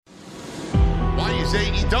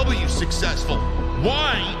is AEW successful?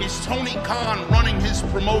 Why is Tony Khan running his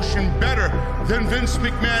promotion better than Vince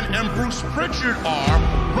McMahon and Bruce Pritchard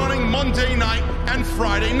are running Monday night and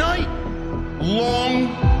Friday night?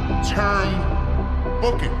 Long-term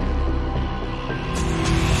booking.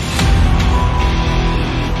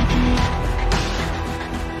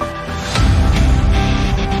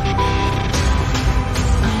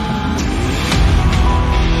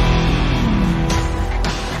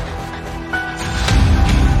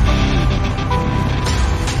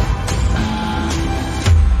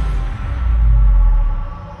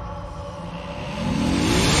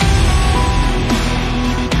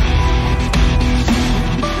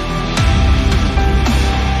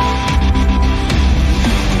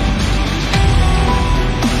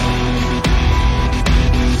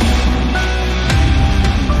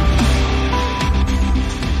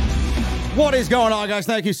 What is going on, guys?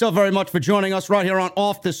 Thank you so very much for joining us right here on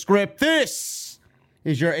Off the Script. This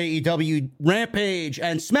is your AEW Rampage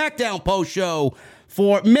and SmackDown post show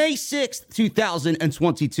for May 6th,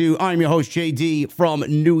 2022. I'm your host, JD from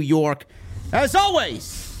New York. As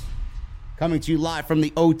always, coming to you live from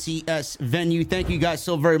the OTS venue. Thank you guys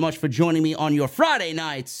so very much for joining me on your Friday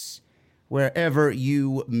nights, wherever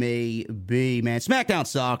you may be. Man, SmackDown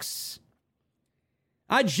sucks.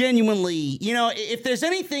 I genuinely, if there's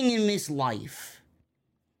anything in this life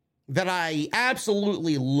that I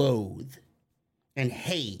absolutely loathe and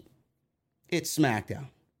hate, it's SmackDown.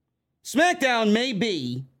 SmackDown may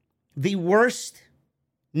be the worst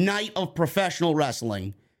night of professional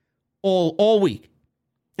wrestling all week.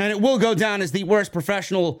 And it will go down as the worst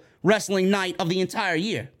professional wrestling night of the entire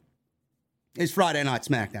year. Is Friday Night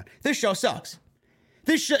SmackDown. This show sucks.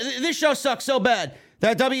 This show sucks so bad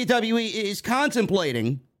that WWE is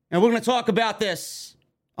contemplating, and we're going to talk about this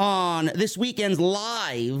on this weekend's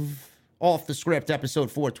live Off the Script episode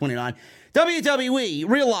 429. WWE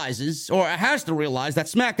realizes, or has to realize, that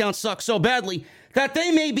SmackDown sucks so badly that they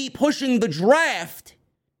may be pushing the draft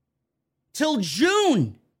till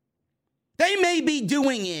June. They may be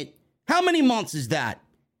doing it. How many months is that?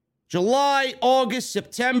 July, August,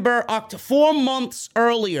 September, October, 4 months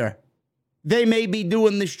earlier. They may be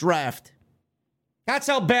doing this draft. That's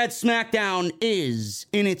how bad SmackDown is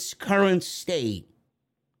in its current state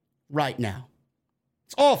right now.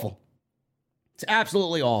 It's awful. It's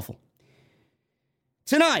absolutely awful.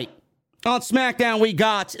 Tonight on SmackDown, we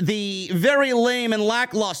got the very lame and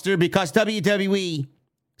lackluster, because WWE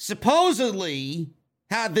supposedly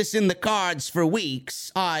had this in the cards for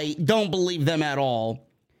weeks. I don't believe them at all.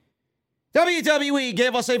 WWE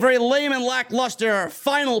gave us a very lame and lackluster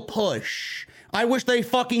final push. I wish they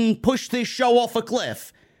fucking pushed this show off a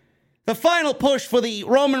cliff. The final push for the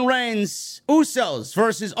Roman Reigns Usos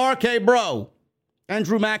versus RK Bro and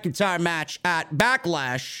Drew McIntyre match at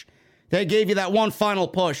Backlash. They gave you that one final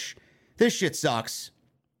push. This shit sucks.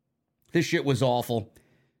 This shit was awful.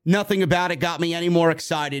 Nothing about it got me any more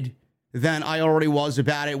excited than I already was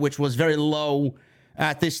about it, which was very low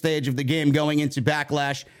at this stage of the game going into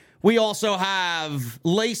Backlash. We also have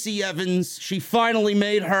Lacey Evans. She finally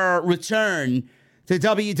made her return to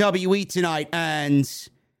WWE tonight, and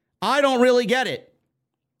I don't really get it.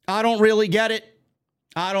 I don't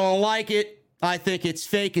like it. I think it's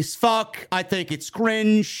fake as fuck. I think it's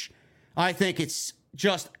cringe. I think it's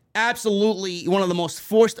just absolutely one of the most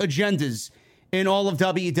forced agendas in all of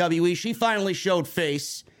WWE. She finally showed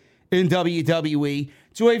face in WWE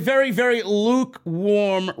to a very, very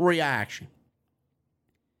lukewarm reaction.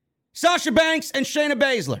 Sasha Banks and Shayna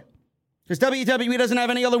Baszler, because WWE doesn't have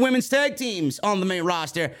any other women's tag teams on the main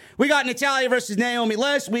roster. We got Natalya versus Naomi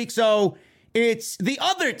last week, so it's the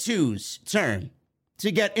other two's turn to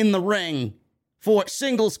get in the ring for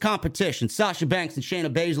singles competition. Sasha Banks and Shayna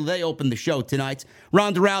Baszler, they opened the show tonight.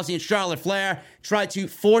 Ronda Rousey and Charlotte Flair tried to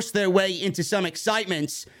force their way into some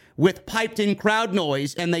excitement with piped-in crowd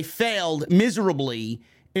noise, and they failed miserably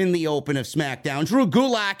in the open of SmackDown. Drew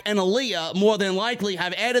Gulak and Aaliyah more than likely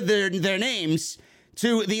have added their names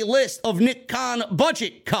to the list of Nick Khan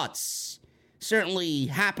budget cuts. Certainly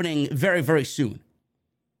happening very, very soon.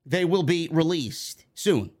 They will be released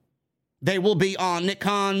soon. They will be on Nick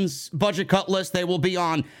Khan's budget cut list. They will be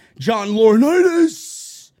on John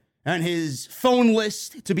Laurinaitis and his phone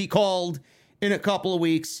list to be called in a couple of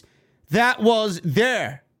weeks. That was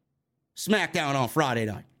their SmackDown on Friday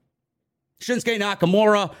night. Shinsuke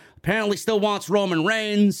Nakamura apparently still wants Roman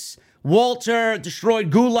Reigns. Walter destroyed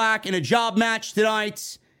Gulak in a job match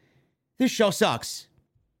tonight. This show sucks.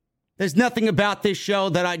 There's nothing about this show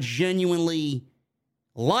that I genuinely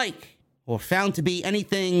like or found to be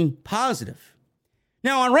anything positive.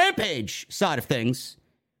 Now, on Rampage side of things,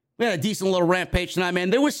 We had a decent little Rampage tonight,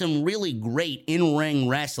 man. There was some really great in-ring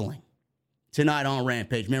wrestling tonight on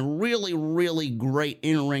Rampage, man. Really, really great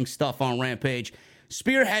in-ring stuff on Rampage.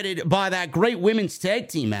 Spearheaded by that great women's tag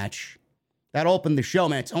team match that opened the show,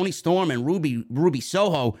 man. Toni Storm and Ruby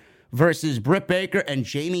Soho versus Britt Baker and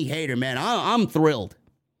Jamie Hayter, man. I'm thrilled.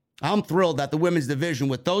 I'm thrilled that the women's division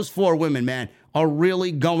with those four women, man, are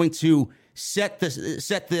really going to set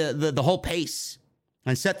the whole pace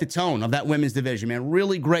and set the tone of that women's division, man.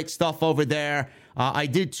 Really great stuff over there. I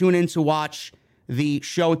did tune in to watch the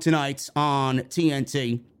show tonight on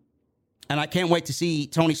TNT, and I can't wait to see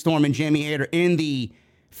Toni Storm and Jamie Hayter in the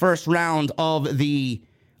first round of the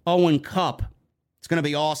Owen Cup. It's going to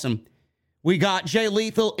be awesome. We got Jay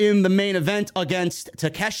Lethal in the main event against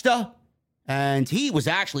Takeshita, and he was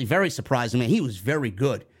actually very surprising, man. He was very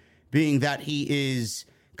good, being that he is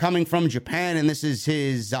coming from Japan, and this is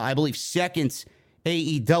his, I believe, second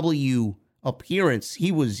AEW appearance.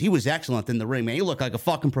 He was excellent in the ring, man. He looked like a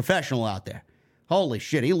fucking professional out there. Holy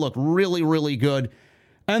shit, he looked really, really good.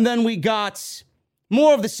 And then we got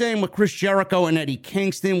more of the same with Chris Jericho and Eddie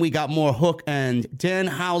Kingston. We got more Hook and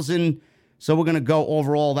Danhausen. So we're going to go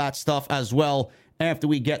over all that stuff as well after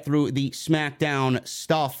we get through the SmackDown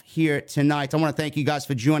stuff here tonight. I want to thank you guys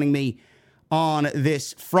for joining me on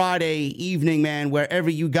this Friday evening, man,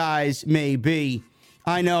 wherever you guys may be.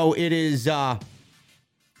 I know it is not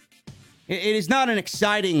an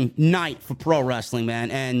exciting night for pro wrestling,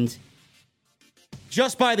 man, and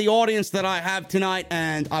just by the audience that I have tonight,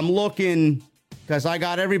 and I'm looking, because I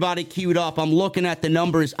got everybody queued up, I'm looking at the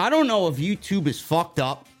numbers. I don't know if YouTube is fucked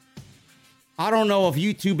up.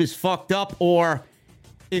 Or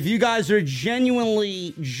if you guys are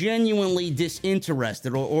genuinely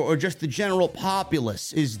disinterested, or just the general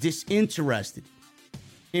populace is disinterested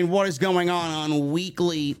in what is going on a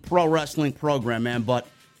weekly pro wrestling program, man. But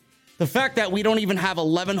the fact that we don't even have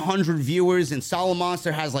 1,100 viewers, and Solid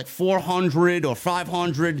Monster has like 400 or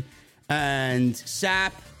 500, and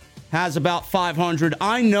Sap has about 500,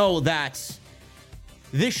 I know that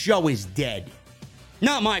this show is dead.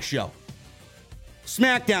 Not my show.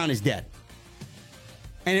 SmackDown is dead.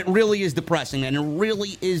 And it really is depressing, man. It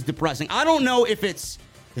really is depressing. I don't know if it's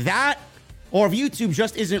that or if YouTube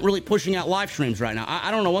just isn't really pushing out live streams right now. I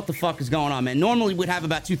don't know what the fuck is going on, man. Normally, we'd have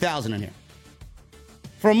about 2,000 in here.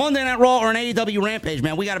 For a Monday Night Raw or an AEW Rampage,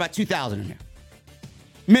 man, we got about 2,000 in here.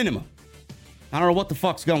 Minimum. I don't know what the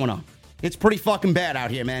fuck's going on. It's pretty fucking bad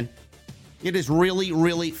out here, man. It is really,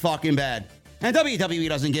 really fucking bad. And WWE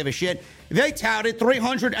doesn't give a shit. They touted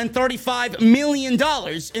 $335 million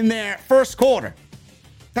in their first quarter.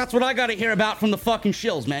 That's what I got to hear about from the fucking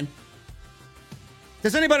shills, man.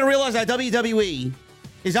 Does anybody realize that WWE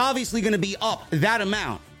is obviously going to be up that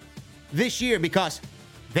amount this year because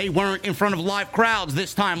they weren't in front of live crowds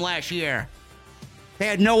this time last year? They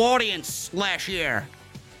had no audience last year.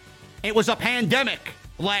 It was a pandemic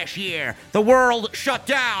last year. The world shut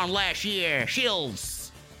down last year.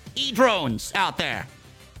 Shills. E-drones out there.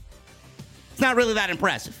 It's not really that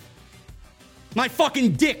impressive. My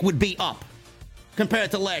fucking dick would be up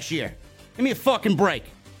compared to last year. Give me a fucking break.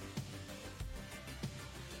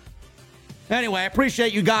 Anyway, I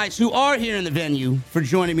appreciate you guys who are here in the venue for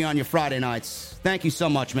joining me on your Friday nights. Thank you so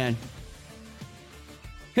much, man.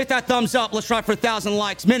 Hit that thumbs up. Let's try for 1,000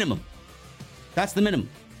 likes minimum. That's the minimum.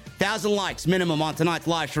 1,000 likes minimum on tonight's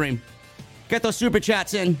live stream. Get those super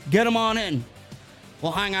chats in. Get them on in.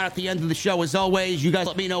 We'll hang out at the end of the show as always. You guys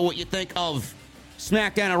let me know what you think of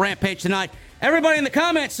SmackDown or Rampage tonight. Everybody in the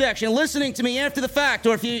comment section listening to me after the fact,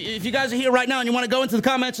 or if you guys are here right now and you want to go into the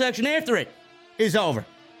comment section after it is over.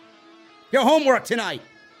 Your homework tonight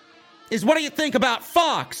is, what do you think about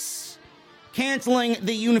Fox canceling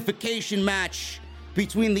the unification match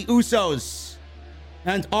between the Usos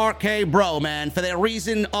and RK Bro, man, for their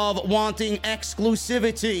reason of wanting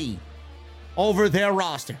exclusivity over their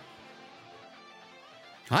roster?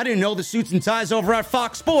 I didn't know the suits and ties over at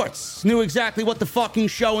Fox Sports knew exactly what the fucking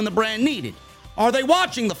show and the brand needed. Are they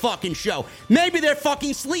watching the fucking show? Maybe they're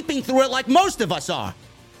fucking sleeping through it like most of us are.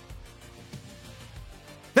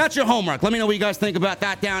 That's your homework. Let me know what you guys think about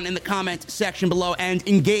that down in the comment section below, and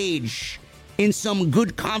engage in some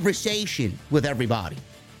good conversation with everybody.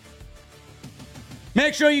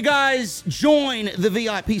 Make sure you guys join the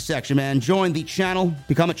VIP section, man. Join the channel.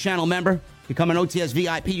 Become a channel member. Become an OTS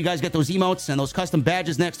VIP. You guys get those emotes and those custom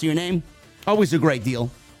badges next to your name. Always a great deal.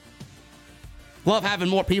 Love having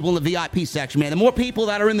more people in the VIP section, man. The more people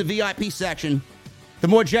that are in the VIP section, the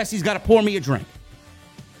more Jesse's got to pour me a drink.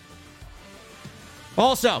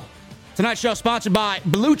 Also, tonight's show sponsored by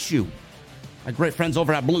Blue Chew. My great friends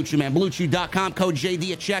over at Blue Chew, man. BlueChew.com. Code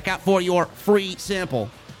JD at checkout for your free sample.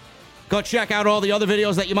 Go check out all the other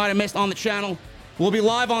videos that you might have missed on the channel. We'll be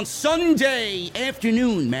live on Sunday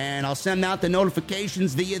afternoon, man. I'll send out the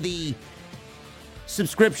notifications via the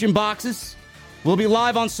subscription boxes. We'll be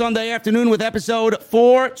live on Sunday afternoon with episode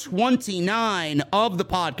 429 of the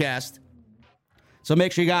podcast. So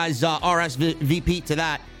make sure you guys RSVP to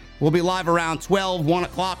that. We'll be live around 12, 1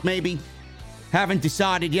 o'clock maybe. Haven't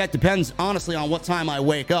decided yet. Depends, honestly, on what time I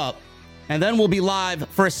wake up. And then we'll be live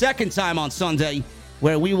for a second time on Sunday,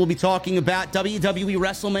 where we will be talking about WWE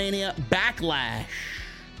WrestleMania Backlash.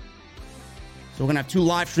 So we're going to have 2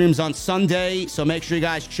 live streams on Sunday, so make sure you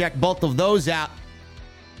guys check both of those out.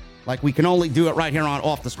 Like we can only do it right here on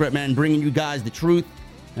Off the Script, man, bringing you guys the truth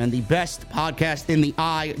and the best podcast in the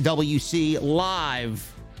IWC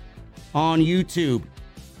live on YouTube.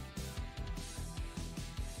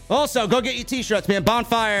 Also, go get your t-shirts, man.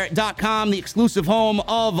 Bonfire.com, the exclusive home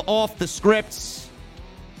of Off the Scripts.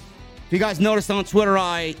 If you guys noticed on Twitter,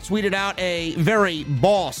 I tweeted out a very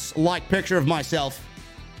boss-like picture of myself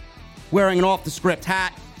wearing an Off the Script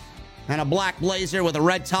hat and a black blazer with a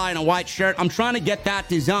red tie and a white shirt. I'm trying to get that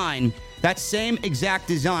design, that same exact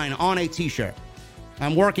design, on a t-shirt.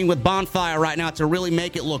 I'm working with Bonfire right now to really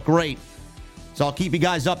make it look great. So I'll keep you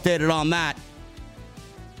guys updated on that.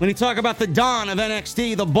 When you talk about the Don of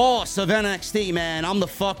NXT, the boss of NXT, man, I'm the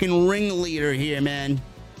fucking ringleader here, man.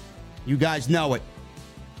 You guys know it.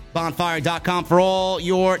 Bonfire.com for all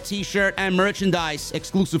your t-shirt and merchandise.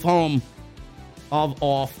 Exclusive home of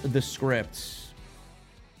Off the Script.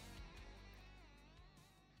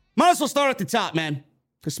 Might as well start at the top, man.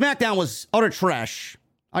 Because SmackDown was utter trash.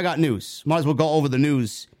 I got news. Might as well go over the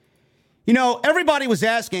news. You know, everybody was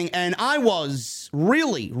asking, and I was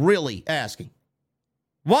really asking,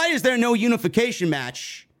 why is there no unification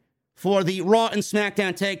match for the Raw and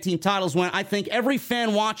SmackDown tag team titles when I think every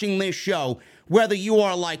fan watching this show, whether you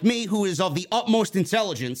are like me, who is of the utmost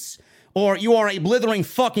intelligence, or you are a blithering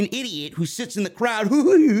fucking idiot who sits in the crowd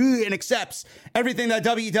and accepts everything that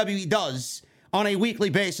WWE does on a weekly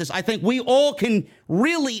basis, I think we all can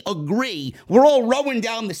really agree we're all rowing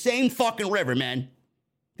down the same fucking river, man.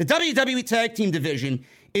 The WWE tag team division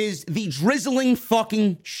is the drizzling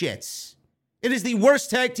fucking shits. It is the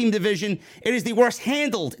worst tag team division. It is the worst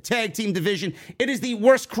handled tag team division. It is the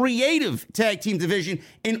worst creative tag team division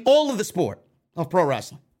in all of the sport of pro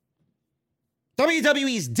wrestling.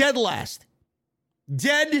 WWE is dead last.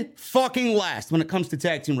 Dead fucking last when it comes to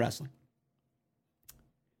tag team wrestling.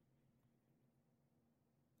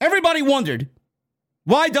 Everybody wondered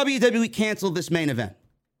why WWE canceled this main event.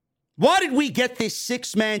 Why did we get this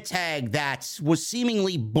 6-man tag that was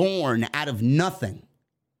seemingly born out of nothing?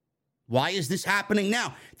 Why is this happening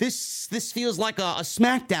now? This feels like a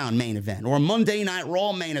SmackDown main event or a Monday Night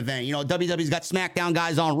Raw main event. You know, WWE's got SmackDown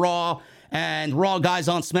guys on Raw and Raw guys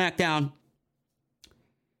on SmackDown.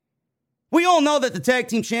 We all know that the tag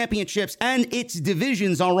team championships and its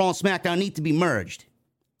divisions on Raw and SmackDown need to be merged.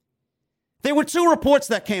 There were 2 reports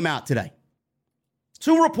that came out today.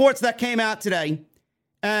 2 reports that came out today.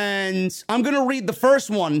 And I'm going to read the first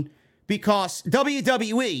one because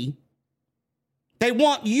WWE, they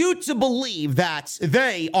want you to believe that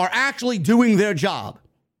they are actually doing their job.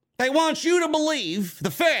 They want you to believe,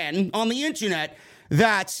 the fan on the internet,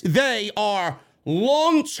 that they are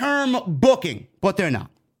long-term booking, but they're not.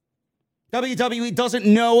 WWE doesn't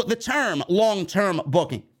know the term long-term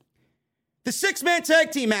booking. The 6-man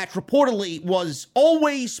tag team match reportedly was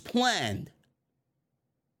always planned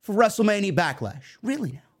for WrestleMania Backlash.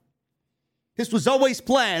 Really now? This was always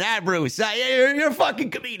planned, Bruce? You're a fucking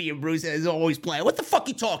comedian, Bruce. It's always planned. What the fuck are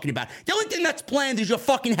you talking about? The only thing that's planned is your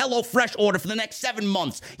fucking HelloFresh order for the next 7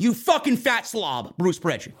 months. You fucking fat slob, Bruce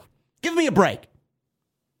Pritchard. Give me a break.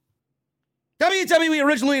 WWE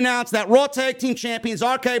originally announced that Raw Tag Team Champions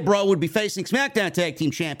RK Bro would be facing SmackDown Tag Team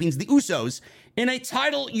Champions, the Usos, in a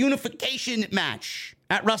title unification match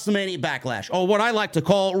at WrestleMania Backlash, or what I like to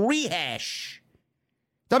call rehash.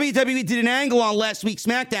 WWE did an angle on last week's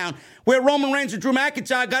SmackDown where Roman Reigns and Drew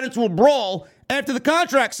McIntyre got into a brawl after the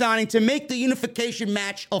contract signing to make the unification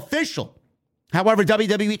match official. However,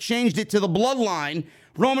 WWE changed it to the Bloodline,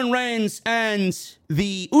 Roman Reigns and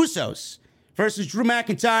the Usos versus Drew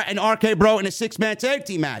McIntyre and RK Bro in a 6-man tag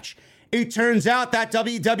team match. It turns out that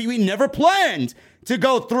WWE never planned to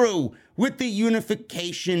go through with the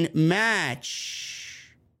unification match.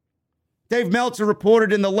 Dave Meltzer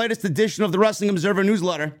reported in the latest edition of the Wrestling Observer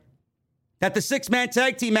newsletter that the 6-man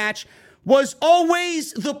tag team match was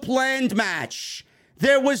always the planned match.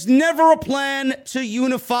 There was never a plan to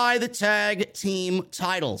unify the tag team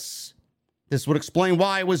titles. This would explain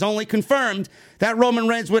why it was only confirmed that Roman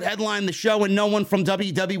Reigns would headline the show and no one from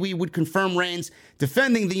WWE would confirm Reigns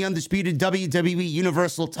defending the undisputed WWE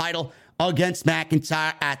Universal title against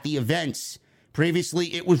McIntyre at the events.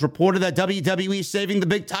 Previously, it was reported that WWE is saving the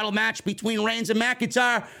big title match between Reigns and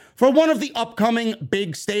McIntyre for one of the upcoming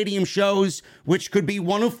big stadium shows, which could be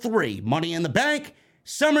one of three: Money in the Bank,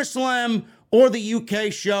 SummerSlam, or the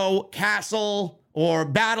UK show Castle or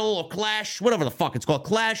Battle or Clash, whatever the fuck it's called,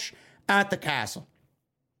 Clash at the Castle.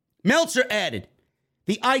 Meltzer added,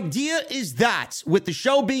 the idea is that with the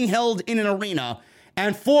show being held in an arena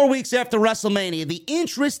and 4 weeks after WrestleMania, the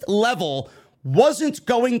interest level wasn't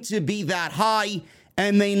going to be that high,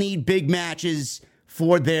 and they need big matches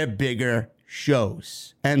for their bigger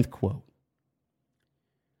shows. End quote.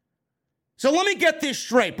 So let me get this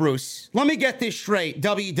straight, Bruce. Let me get this straight,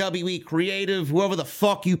 WWE creative, whoever the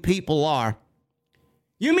fuck you people are.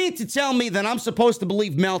 You mean to tell me that I'm supposed to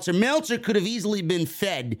believe Meltzer? Meltzer could have easily been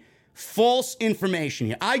fed false information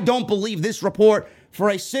here. I don't believe this report for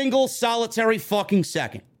a single solitary fucking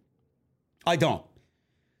second. I don't.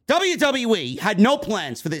 WWE had no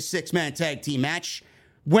plans for this six-man tag team match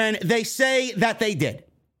when they say that they did.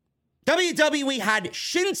 WWE had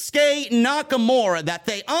Shinsuke Nakamura that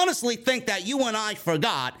they honestly think that you and I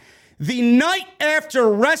forgot the night after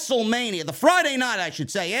WrestleMania, the Friday night, I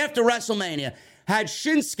should say, after WrestleMania, had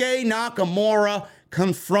Shinsuke Nakamura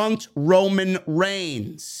confront Roman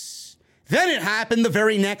Reigns. Then it happened the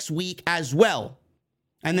very next week as well.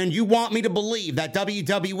 And then you want me to believe that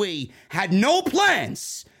WWE had no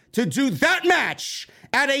plans to do that match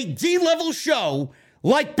at a D-level show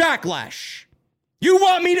like Backlash. You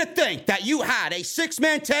want me to think that you had a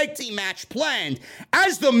six-man tag team match planned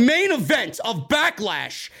as the main event of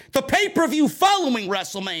Backlash, the pay-per-view following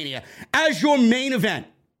WrestleMania, as your main event?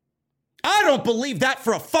 I don't believe that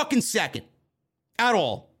for a fucking second. At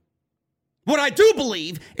all. What I do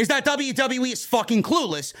believe is that WWE is fucking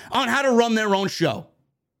clueless on how to run their own show.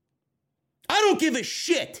 I don't give a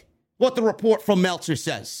shit what the report from Meltzer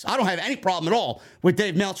says. I don't have any problem at all with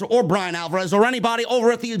Dave Meltzer or Brian Alvarez or anybody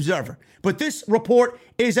over at The Observer. But this report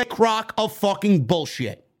is a crock of fucking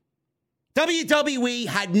bullshit. WWE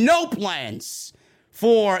had no plans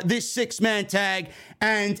for this six-man tag,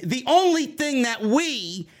 and the only thing that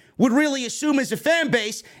we would really assume as a fan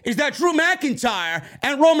base is that Drew McIntyre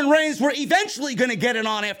and Roman Reigns were eventually going to get it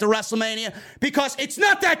on after WrestleMania, because it's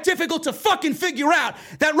not that difficult to fucking figure out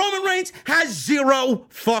that Roman Reigns has zero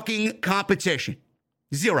fucking competition.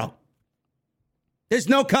 Zero. There's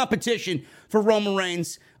no competition for Roman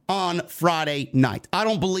Reigns on Friday night. I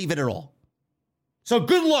don't believe it at all. So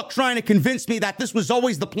good luck trying to convince me that this was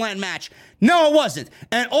always the planned match. No, it wasn't.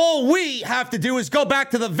 And all we have to do is go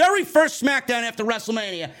back to the very first SmackDown after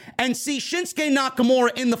WrestleMania and see Shinsuke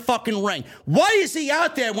Nakamura in the fucking ring. Why is he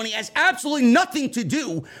out there when he has absolutely nothing to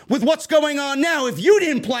do with what's going on now if you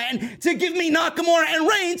didn't plan to give me Nakamura and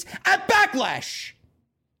Reigns at Backlash?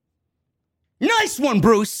 Nice one,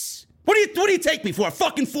 Bruce. What do you take me for, a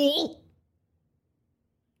fucking fool?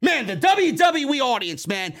 Man, the WWE audience,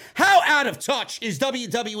 man, how out of touch is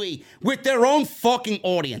WWE with their own fucking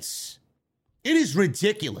audience? It is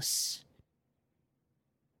ridiculous.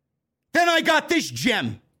 Then I got this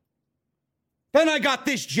gem.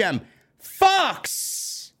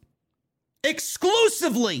 Fox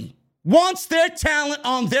exclusively wants their talent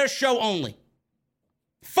on their show only.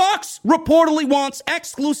 Fox reportedly wants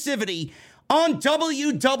exclusivity on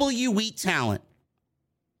WWE talent.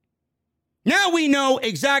 Now we know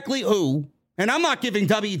exactly who, and I'm not giving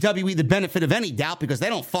WWE the benefit of any doubt because they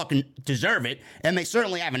don't fucking deserve it, and they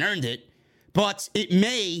certainly haven't earned it, but it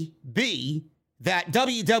may be that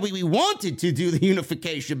WWE wanted to do the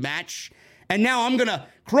unification match, and now I'm going to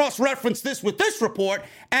cross-reference this with this report,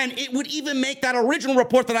 and it would even make that original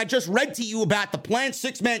report that I just read to you about the planned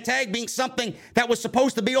six-man tag being something that was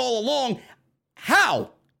supposed to be all along. How?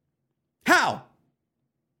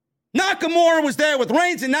 Nakamura was there with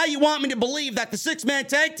Reigns, and now you want me to believe that the six-man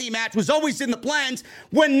tag team match was always in the plans,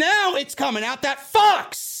 when now it's coming out that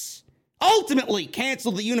Fox ultimately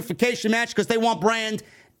canceled the unification match because they want brand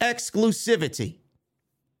exclusivity.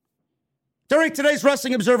 During today's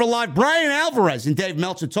Wrestling Observer Live, Brian Alvarez and Dave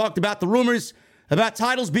Meltzer talked about the rumors about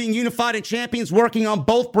titles being unified and champions working on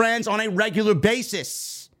both brands on a regular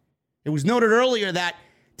basis. It was noted earlier that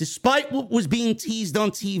despite what was being teased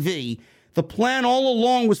on TV, the plan all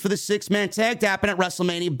along was for the six-man tag to happen at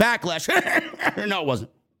WrestleMania Backlash. No, it wasn't.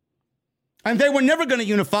 And they were never going to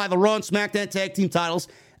unify the Raw and SmackDown tag team titles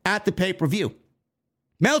at the pay-per-view.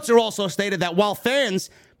 Meltzer also stated that while fans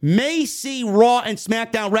may see Raw and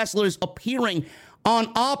SmackDown wrestlers appearing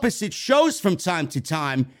on opposite shows from time to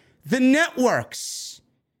time, the networks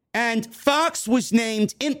and Fox was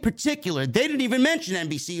named in particular. They didn't even mention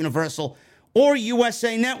NBC Universal or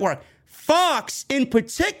USA Network. Fox in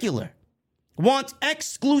particular want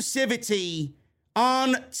exclusivity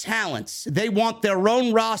on talents. They want their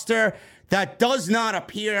own roster that does not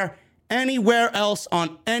appear anywhere else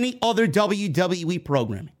on any other WWE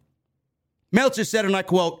programming. Meltzer said, and I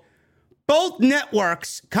quote, "Both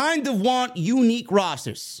networks kind of want unique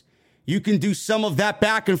rosters. You can do some of that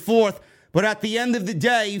back and forth, but at the end of the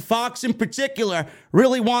day, Fox in particular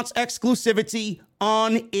really wants exclusivity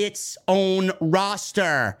on its own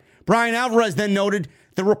roster." Brian Alvarez then noted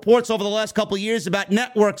the reports over the last couple of years about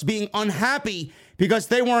networks being unhappy because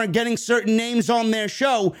they weren't getting certain names on their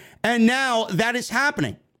show, and now that is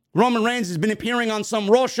happening. Roman Reigns has been appearing on some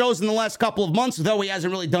Raw shows in the last couple of months, though he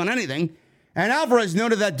hasn't really done anything. And Alvarez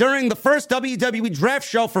noted that during the first WWE draft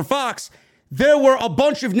show for Fox, there were a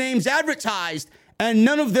bunch of names advertised, and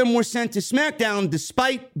none of them were sent to SmackDown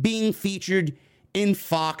despite being featured in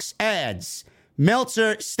Fox ads.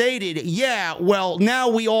 Meltzer stated, "Yeah, well, now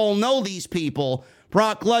we all know these people.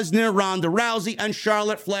 Brock Lesnar, Ronda Rousey, and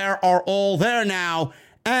Charlotte Flair are all there now,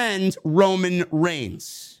 and Roman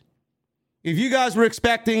Reigns."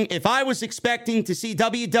 If I was expecting to see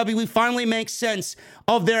WWE finally make sense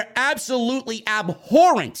of their absolutely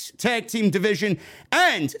abhorrent tag team division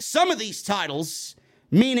and some of these titles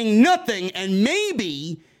meaning nothing and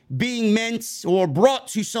maybe being meant or brought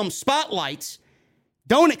to some spotlight,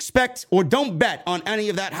 don't expect or don't bet on any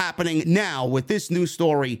of that happening now with this new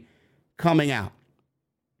story coming out.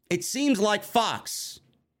 It seems like Fox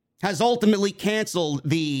has ultimately canceled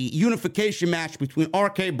the unification match between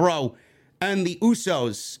RK Bro and the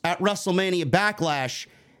Usos at WrestleMania Backlash.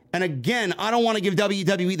 And again, I don't want to give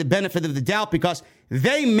WWE the benefit of the doubt because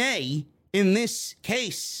they may, in this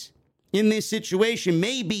case, in this situation,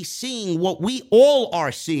 may be seeing what we all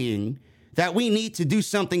are seeing, that we need to do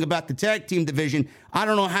something about the tag team division. I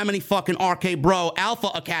don't know how many fucking RK Bro Alpha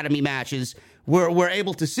Academy matches we're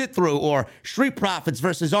able to sit through, or Street Profits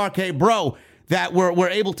versus RK Bro that we're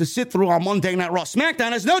able to sit through on Monday Night Raw.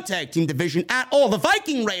 SmackDown has no tag team division at all. The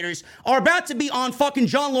Viking Raiders are about to be on fucking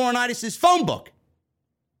John Laurinaitis' phone book.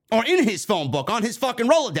 Or in his phone book, on his fucking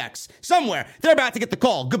Rolodex, somewhere. They're about to get the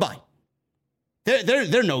call. Goodbye.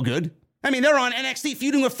 They're no good. I mean, they're on NXT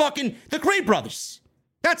feuding with fucking the Creed brothers.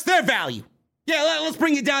 That's their value. Yeah, let's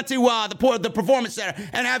bring you down to the Performance Center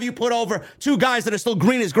and have you put over two guys that are still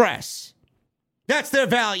green as grass. That's their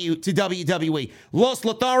value to WWE. Los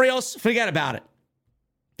Lotharios, forget about it.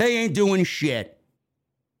 They ain't doing shit.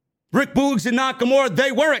 Rick Boogs and Nakamura,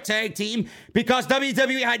 they were a tag team because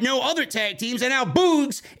WWE had no other tag teams, and now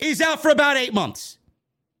Boogs is out for about 8 months.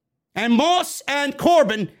 And Moss and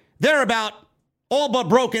Corbin, they're about all but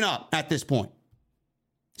broken up at this point.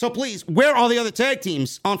 So please, where are the other tag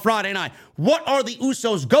teams on Friday night? What are the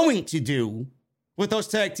Usos going to do with those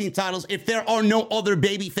tag team titles if there are no other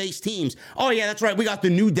babyface teams? Oh, yeah, that's right. We got the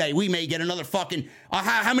New Day. We may get another fucking...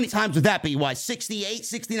 how many times would that be? Why, 68,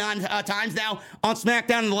 69 times now on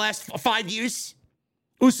SmackDown in the last 5 years?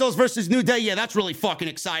 Usos versus New Day. Yeah, that's really fucking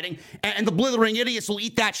exciting. And the blithering idiots will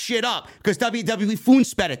eat that shit up because WWE Foon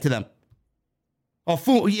sped it to them. Oh,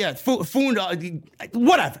 Foon,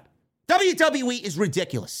 whatever. WWE is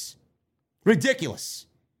ridiculous. Ridiculous.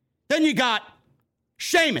 Then you got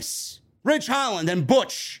Sheamus, Ridge Holland, and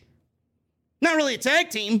Butch. Not really a tag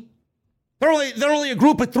team. They're only a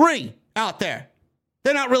group of 3 out there.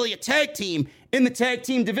 They're not really a tag team in the tag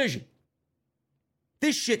team division.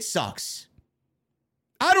 This shit sucks.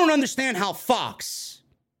 I don't understand how Fox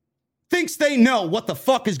thinks they know what the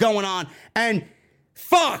fuck is going on, and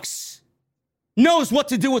Fox knows what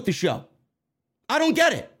to do with the show. I don't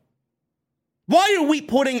get it. Why are we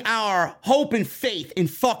putting our hope and faith in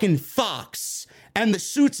fucking Fox and the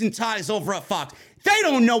suits and ties over at Fox? They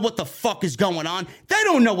don't know what the fuck is going on. They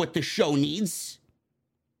don't know what the show needs.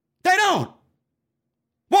 They don't.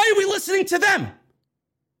 Why are we listening to them?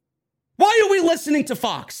 Why are we listening to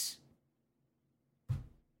Fox?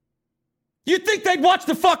 You'd think they'd watch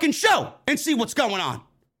the fucking show and see what's going on.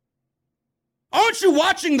 Aren't you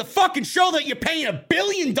watching the fucking show that you're paying $1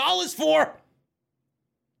 billion for?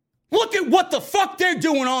 Look at what the fuck they're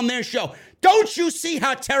doing on their show. Don't you see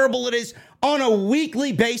how terrible it is on a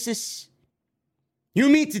weekly basis? You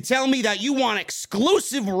mean to tell me that you want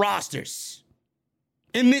exclusive rosters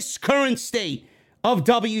in this current state of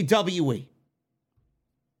WWE?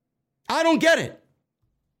 I don't get it.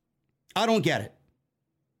 I don't get it.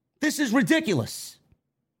 This is ridiculous.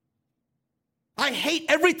 I hate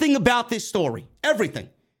everything about this story. Everything.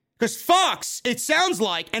 Because Fox, it sounds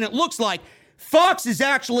like, and it looks like, Fox is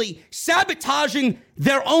actually sabotaging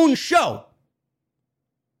their own show.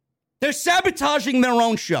 They're sabotaging their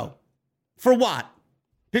own show. For what?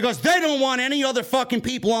 Because they don't want any other fucking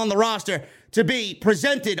people on the roster to be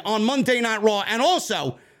presented on Monday Night Raw and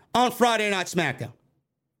also on Friday Night SmackDown.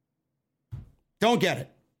 Don't get it.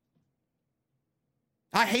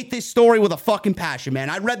 I hate this story with a fucking passion, man.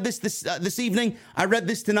 I read this evening. I read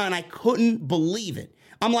this tonight, and I couldn't believe it.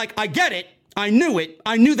 I'm like, I get it. I knew it.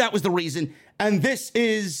 I knew that was the reason. And this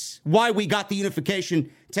is why we got the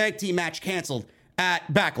Unification tag team match canceled at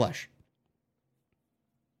Backlash.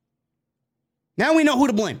 Now we know who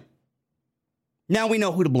to blame.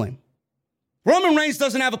 Roman Reigns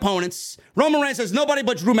doesn't have opponents. Roman Reigns has nobody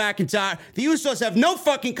but Drew McIntyre. The Usos have no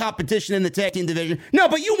fucking competition in the tag team division. No,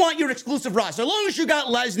 but you want your exclusive roster. As long as you got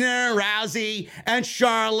Lesnar, Rousey, and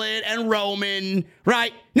Charlotte, and Roman,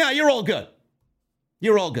 right? No, you're all good.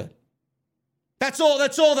 You're all good. That's all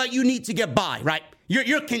that you need to get by, right?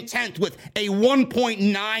 You're content with a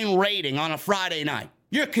 1.9 rating on a Friday night.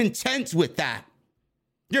 You're content with that.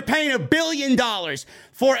 You're paying $1 billion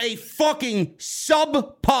for a fucking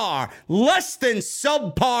subpar, less than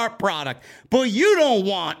subpar product. But you don't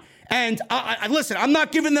want, and listen, I'm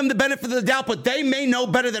not giving them the benefit of the doubt, but they may know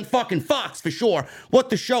better than fucking Fox for sure what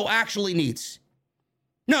the show actually needs.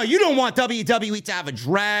 No, you don't want WWE to have a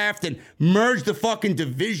draft and merge the fucking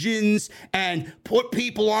divisions and put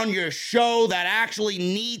people on your show that actually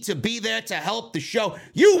need to be there to help the show.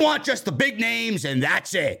 You want just the big names and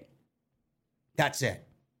that's it. That's it.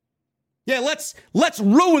 Yeah, let's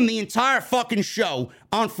ruin the entire fucking show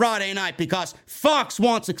on Friday night because Fox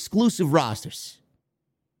wants exclusive rosters.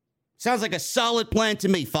 Sounds like a solid plan to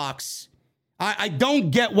me, Fox. I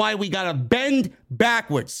don't get why we gotta bend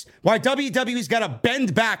backwards. Why WWE's gotta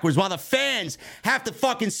bend backwards while the fans have to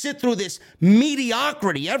fucking sit through this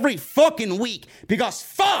mediocrity every fucking week because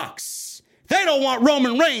Fox, they don't want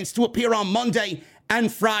Roman Reigns to appear on Monday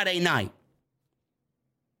and Friday night.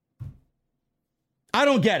 I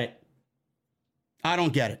don't get it.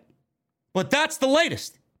 But that's the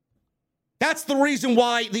latest. That's the reason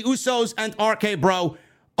why the Usos and RK Bro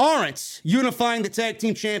aren't unifying the tag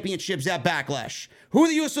team championships at Backlash. Who are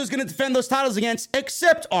the Usos going to defend those titles against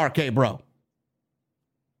except RK Bro?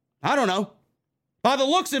 I don't know. By the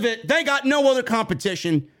looks of it, they got no other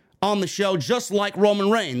competition on the show, just like Roman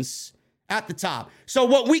Reigns at the top. So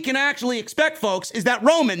what we can actually expect, folks, is that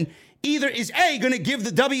Roman either is A, going to give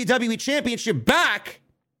the WWE Championship back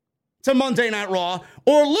to Monday Night Raw,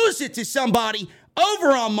 or lose it to somebody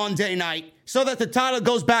over on Monday night so that the title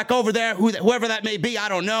goes back over there, whoever that may be. I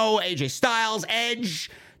don't know. AJ Styles, Edge,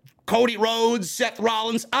 Cody Rhodes, Seth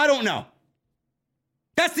Rollins. I don't know.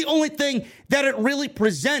 That's the only thing that it really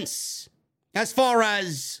presents as far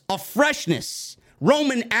as a freshness.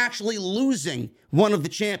 Roman actually losing one of the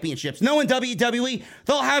championships. Knowing WWE,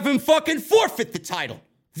 they'll have him fucking forfeit the title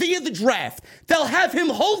via the draft. They'll have him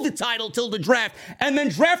hold the title till the draft and then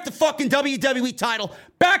draft the fucking WWE title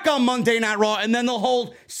back on Monday Night Raw, and then they'll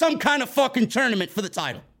hold some kind of fucking tournament for the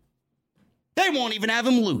title. They won't even have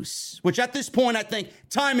him lose, which at this point, I think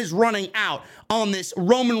time is running out on this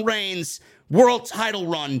Roman Reigns world title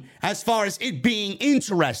run as far as it being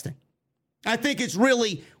interesting. I think it's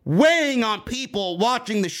really weighing on people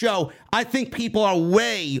watching the show. I think people are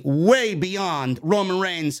way, way beyond Roman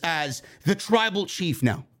Reigns as the tribal chief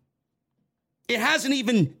now. It hasn't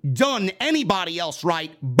even done anybody else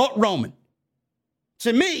right but Roman.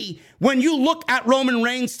 To me, when you look at Roman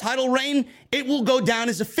Reigns' title reign, it will go down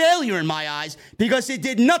as a failure in my eyes because it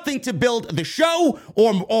did nothing to build the show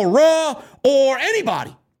or Raw or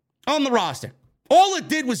anybody on the roster. All it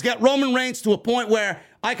did was get Roman Reigns to a point where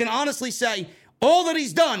I can honestly say all that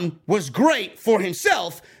he's done was great for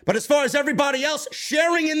himself, but as far as everybody else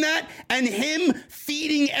sharing in that and him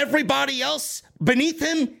feeding everybody else beneath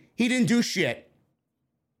him, he didn't do shit.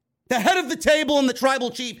 The head of the table and the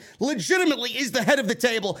tribal chief legitimately is the head of the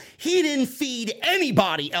table. He didn't feed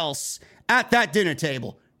anybody else at that dinner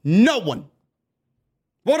table. No one.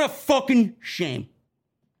 What a fucking shame.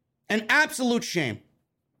 An absolute shame.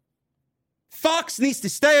 Fox needs to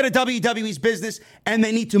stay out of WWE's business, and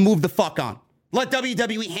they need to move the fuck on. Let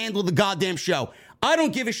WWE handle the goddamn show. I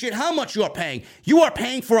don't give a shit how much you are paying. You are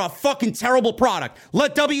paying for a fucking terrible product.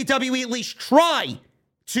 Let WWE at least try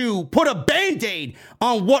to put a Band-Aid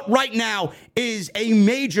on what right now is a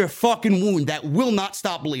major fucking wound that will not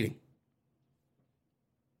stop bleeding.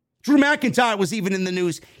 Drew McIntyre was even in the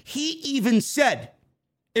news. He even said,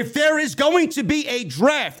 if there is going to be a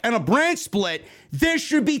draft and a brand split, there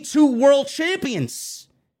should be two world champions.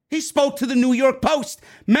 He spoke to the New York Post.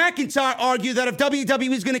 McIntyre argued that if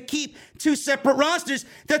WWE is going to keep two separate rosters,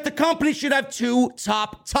 that the company should have two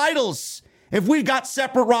top titles. If we've got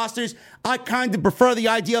separate rosters, I kind of prefer the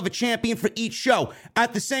idea of a champion for each show.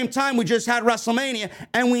 At the same time, we just had WrestleMania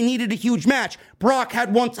and we needed a huge match. Brock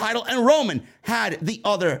had one title and Roman had the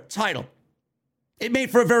other title. It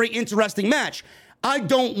made for a very interesting match. I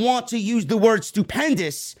don't want to use the word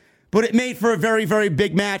stupendous, but it made for a very, very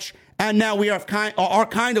big match. And now we are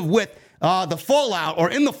kind of with the fallout, or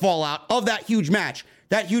in the fallout of that huge match,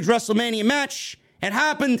 that huge WrestleMania match. It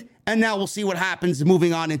happened, and now we'll see what happens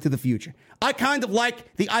moving on into the future. I kind of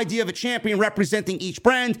like the idea of a champion representing each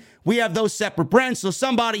brand. We have those separate brands, so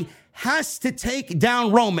somebody has to take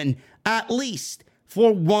down Roman at least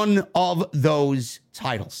for one of those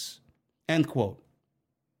titles. End quote.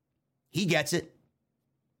 He gets it.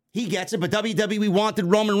 He gets it, but WWE wanted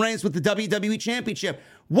Roman Reigns with the WWE Championship.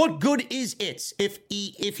 What good is it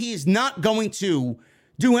if he is not going to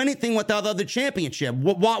do anything without the other championship?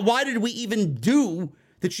 Why did we even do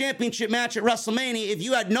the championship match at WrestleMania if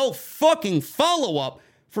you had no fucking follow-up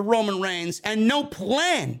for Roman Reigns and no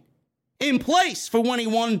plan in place for when he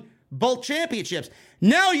won both championships?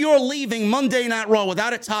 Now you're leaving Monday Night Raw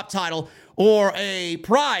without a top title or a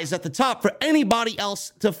prize at the top for anybody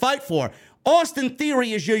else to fight for. Austin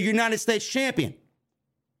Theory is your United States champion.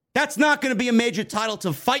 That's not going to be a major title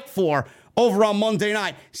to fight for over on Monday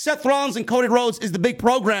night. Seth Rollins and Cody Rhodes is the big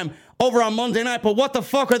program over on Monday night, but what the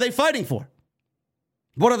fuck are they fighting for?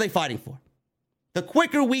 What are they fighting for? The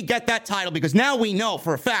quicker we get that title, because now we know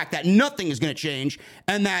for a fact that nothing is going to change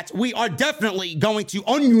and that we are definitely going to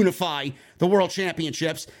ununify the world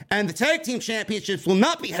championships and the tag team championships will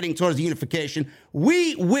not be heading towards the unification.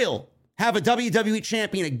 We will have a WWE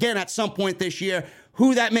champion again at some point this year.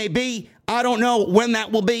 Who that may be, I don't know. When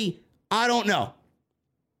that will be, I don't know.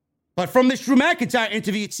 But from this Drew McIntyre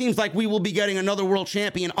interview, it seems like we will be getting another world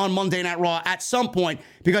champion on Monday Night Raw at some point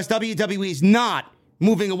because WWE is not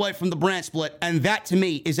moving away from the brand split, and that to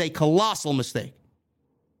me is a colossal mistake.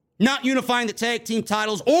 Not unifying the tag team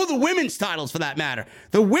titles or the women's titles for that matter.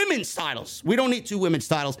 The women's titles. We don't need two women's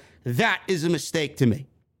titles. That is a mistake to me.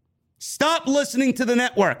 Stop listening to the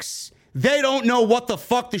networks. They don't know what the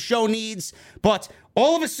fuck the show needs, but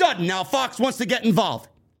all of a sudden now Fox wants to get involved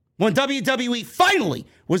when WWE finally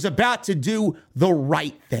was about to do the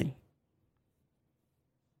right thing.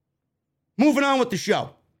 Moving on with the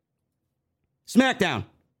show. SmackDown.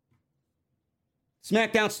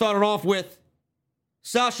 SmackDown started off with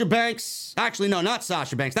Sasha Banks. Actually, no, not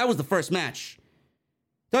Sasha Banks. That was the first match.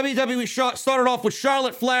 WWE started off with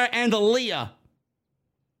Charlotte Flair and Aaliyah.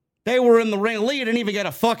 They were in the ring. Aaliyah didn't even get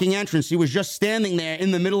a fucking entrance. She was just standing there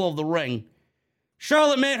in the middle of the ring.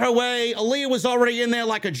 Charlotte made her way. Aaliyah was already in there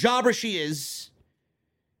like a jobber she is.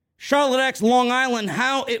 Charlotte asked Long Island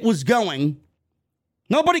how it was going.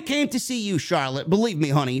 Nobody came to see you, Charlotte. Believe me,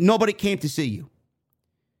 honey, nobody came to see you.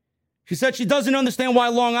 She said she doesn't understand why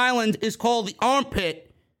Long Island is called the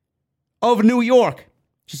armpit of New York.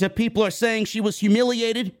 She said people are saying she was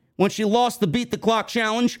humiliated when she lost the Beat the Clock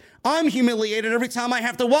challenge. I'm humiliated every time I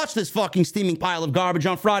have to watch this fucking steaming pile of garbage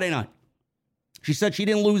on Friday night. She said she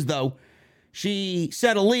didn't lose, though. She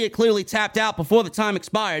said Aaliyah clearly tapped out before the time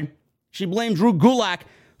expired. She blamed Drew Gulak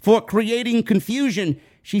for creating confusion.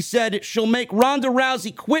 She said she'll make Ronda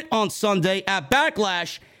Rousey quit on Sunday at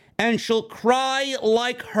Backlash, and she'll cry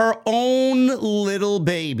like her own little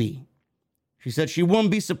baby. She said she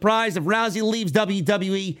wouldn't be surprised if Rousey leaves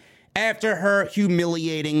WWE after her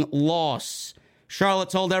humiliating loss.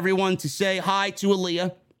 Charlotte told everyone to say hi to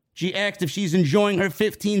Aaliyah. She asked if she's enjoying her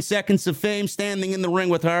 15 seconds of fame standing in the ring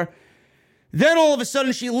with her. Then all of a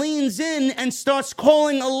sudden she leans in and starts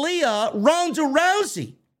calling Aaliyah Ronda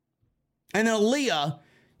Rousey. And Aaliyah,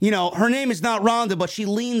 you know, her name is not Ronda, but she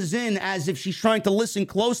leans in as if she's trying to listen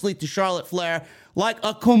closely to Charlotte Flair like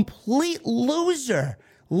a complete loser.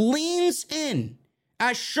 Leans in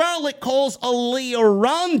as Charlotte calls Aaliyah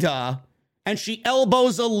Ronda, and she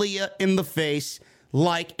elbows Aaliyah in the face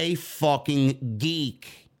like a fucking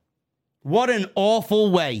geek. What an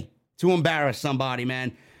awful way to embarrass somebody,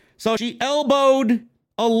 man. So she elbowed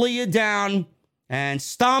Aaliyah down and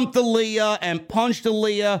stomped Aaliyah and punched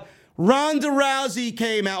Aaliyah. Ronda Rousey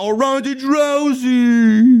came out, or Ronda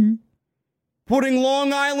Rousey. Putting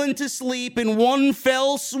Long Island to sleep in one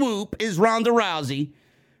fell swoop is Ronda Rousey.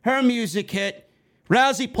 Her music hit.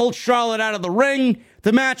 Rousey pulled Charlotte out of the ring.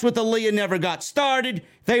 The match with Aaliyah never got started.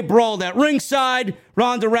 They brawled at ringside.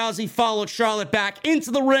 Ronda Rousey followed Charlotte back into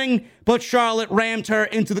the ring, but Charlotte rammed her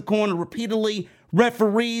into the corner repeatedly.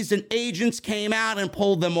 Referees and agents came out and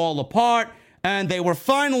pulled them all apart, and they were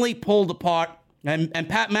finally pulled apart. And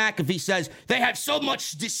Pat McAfee says they had so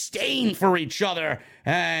much disdain for each other,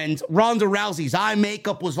 and Ronda Rousey's eye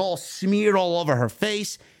makeup was all smeared all over her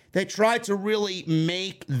face. They tried to really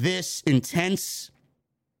make this intense,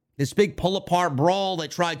 this big pull-apart brawl. They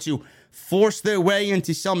tried to force their way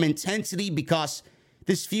into some intensity because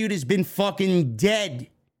this feud has been fucking dead.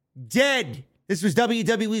 Dead. This was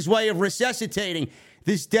WWE's way of resuscitating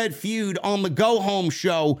this dead feud on the go-home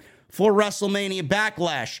show for WrestleMania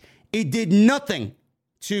Backlash. It did nothing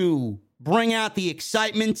to bring out the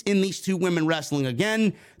excitement in these two women wrestling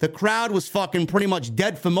again. The crowd was fucking pretty much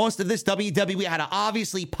dead for most of this. WWE had to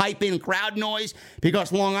obviously pipe in crowd noise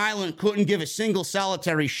because Long Island couldn't give a single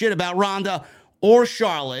solitary shit about Ronda or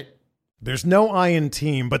Charlotte. There's no I in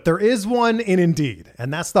team, but there is one in Indeed,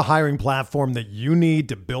 and that's the hiring platform that you need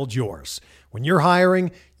to build yours. When you're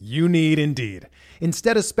hiring, you need Indeed.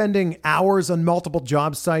 Instead of spending hours on multiple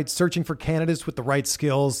job sites searching for candidates with the right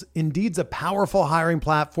skills, Indeed's a powerful hiring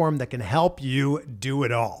platform that can help you do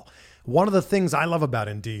it all. One of the things I love about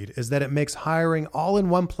Indeed is that it makes hiring all in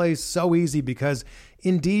one place so easy because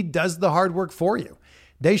Indeed does the hard work for you.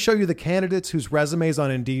 They show you the candidates whose resumes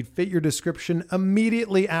on Indeed fit your description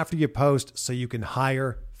immediately after you post so you can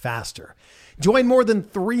hire faster. Join more than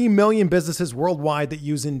 3 million businesses worldwide that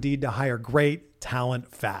use Indeed to hire great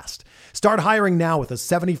talent fast. Start hiring now with a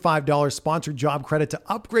 $75 sponsored job credit to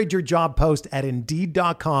upgrade your job post at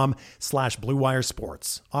Indeed.com/Blue Wire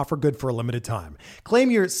Sports. Offer good for a limited time.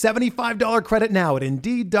 Claim your $75 credit now at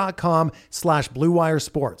Indeed.com/Blue Wire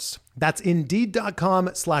Sports. That's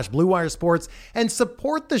Indeed.com/Blue Wire Sports, and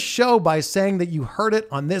support the show by saying that you heard it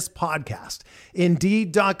on this podcast.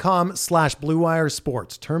 Indeed.com/Blue Wire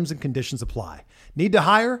Sports. Terms and conditions apply. Need to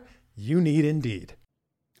hire? You need Indeed.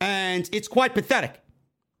 And it's quite pathetic.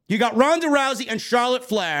 You got Ronda Rousey and Charlotte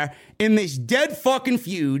Flair in this dead fucking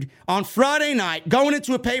feud on Friday night, going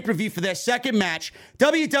into a pay-per-view for their second match.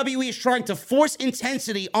 WWE is trying to force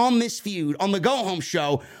intensity on this feud on the go-home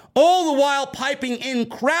show, all the while piping in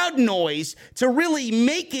crowd noise to really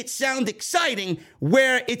make it sound exciting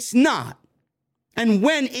where it's not, and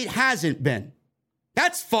when it hasn't been.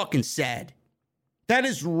 That's fucking sad. That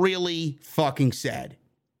is really fucking sad.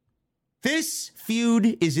 This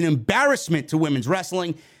feud is an embarrassment to women's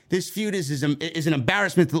wrestling. This feud is an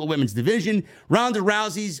embarrassment to the women's division. Ronda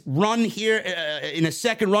Rousey's run here in a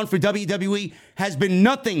second run for WWE has been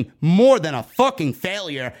nothing more than a fucking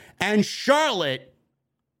failure. And Charlotte,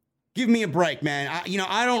 give me a break, man.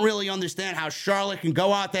 I don't really understand how Charlotte can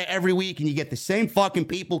go out there every week and you get the same fucking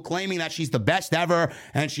people claiming that she's the best ever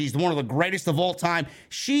and she's one of the greatest of all time.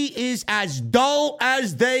 She is as dull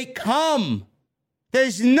as they come.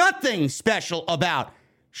 There's nothing special about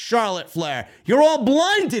Charlotte Flair. You're all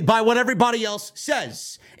blinded by what everybody else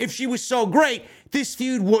says. If she was so great, this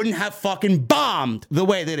feud wouldn't have fucking bombed the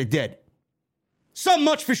way that it did. So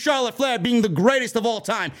much for Charlotte Flair being the greatest of all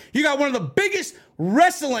time. You got one of the biggest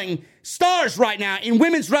wrestling stars right now in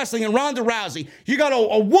women's wrestling in Ronda Rousey. You got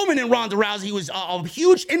a woman in Ronda Rousey who is a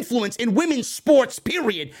huge influence in women's sports,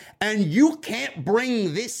 period. And you can't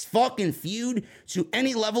bring this fucking feud to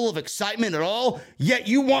any level of excitement at all, yet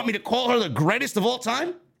you want me to call her the greatest of all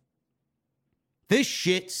time? This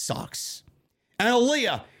shit sucks. And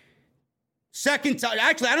Aaliyah, second time.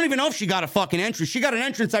 Actually, I don't even know if she got a fucking entrance. She got an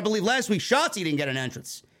entrance, I believe, last week. Shotzi didn't get an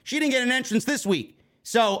entrance. She didn't get an entrance this week.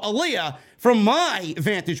 So, Aaliyah, from my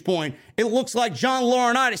vantage point, it looks like John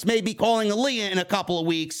Laurinaitis may be calling Aaliyah in a couple of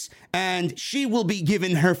weeks, and she will be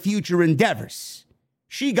given her future endeavors.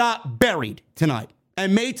 She got buried tonight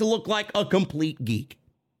and made to look like a complete geek.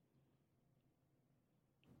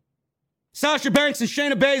 Sasha Banks and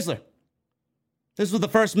Shayna Baszler. This was the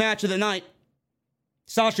first match of the night.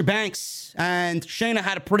 Sasha Banks and Shayna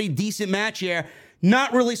had a pretty decent match here.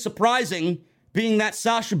 Not really surprising, being that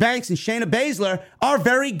Sasha Banks and Shayna Baszler are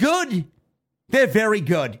very good. They're very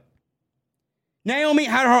good. Naomi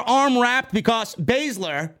had her arm wrapped because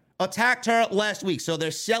Baszler attacked her last week, so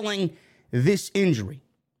they're selling this injury.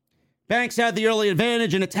 Banks had the early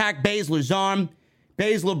advantage and attacked Baszler's arm.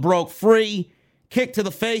 Baszler broke free, kick to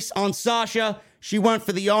the face on Sasha. She went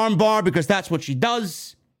for the arm bar because that's what she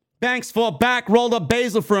does. Banks fought back, rolled up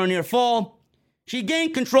Baszler for a near fall. She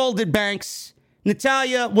gained control, did Banks.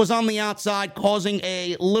 Natalya was on the outside, causing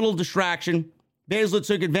a little distraction. Baszler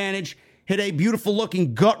took advantage, hit a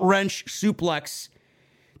beautiful-looking gut-wrench suplex.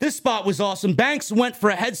 This spot was awesome. Banks went for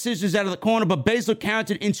a head scissors out of the corner, but Baszler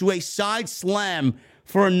countered into a side slam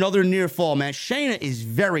for another near fall, man. Shayna is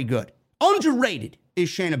very good. Underrated is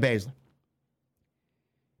Shayna Baszler.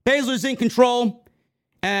 Baszler's in control,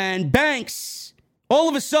 and Banks all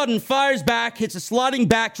of a sudden fires back, hits a sliding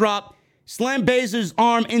backdrop, slammed Baszler's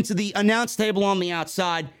arm into the announce table on the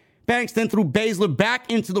outside. Banks then threw Baszler back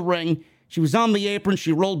into the ring. She was on the apron.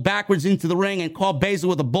 She rolled backwards into the ring and caught Baszler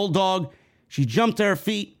with a bulldog. She jumped to her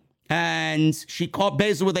feet, and she caught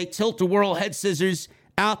Baszler with a tilt-a-whirl head scissors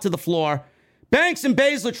out to the floor. Banks and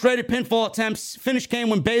Baszler traded pinfall attempts. Finish came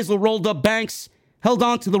when Baszler rolled up Banks, held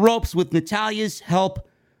on to the ropes with Natalya's help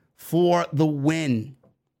for the win.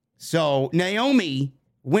 So Naomi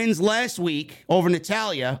wins last week over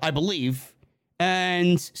Natalya, I believe,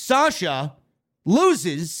 and Sasha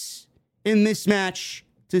loses in this match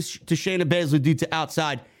to Shayna Baszler due to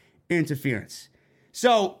outside interference.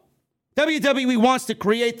 So WWE wants to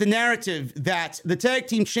create the narrative that the tag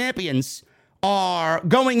team champions are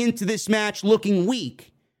going into this match looking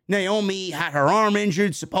weak. Naomi had her arm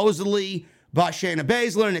injured, supposedly, by Shayna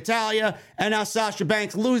Baszler and Natalya, and now Sasha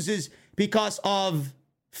Banks loses because of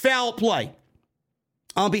foul play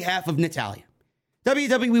on behalf of Natalya.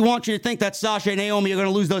 WWE wants you to think that Sasha and Naomi are going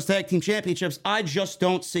to lose those tag team championships. I just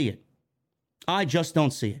don't see it.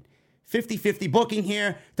 50-50 booking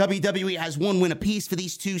here. WWE has one win apiece for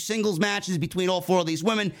these two singles matches between all four of these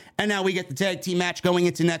women. And now we get the tag team match going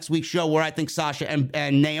into next week's show where I think Sasha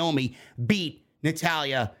and Naomi beat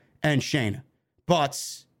Natalya and Shayna.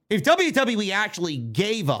 But if WWE actually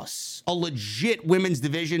gave us a legit women's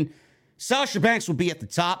division, Sasha Banks would be at the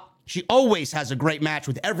top. She always has a great match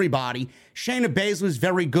with everybody. Shayna Baszler is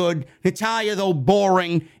very good. Natalya, though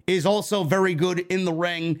boring, is also very good in the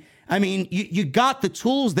ring. I mean, you got the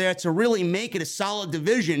tools there to really make it a solid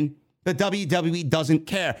division, but WWE doesn't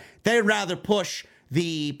care. They'd rather push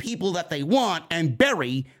the people that they want and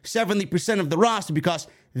bury 70% of the roster because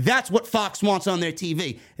that's what Fox wants on their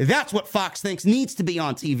TV. That's what Fox thinks needs to be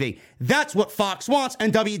on TV. That's what Fox wants,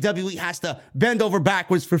 and WWE has to bend over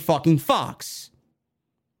backwards for fucking Fox.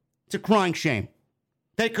 It's a crying shame.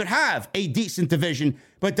 They could have a decent division,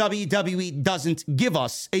 but WWE doesn't give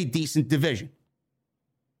us a decent division.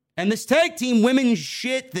 And this tag team women's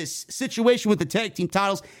shit, this situation with the tag team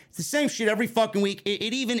titles, it's the same shit every fucking week.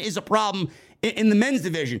 It even is a problem in the men's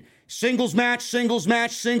division. Singles match, singles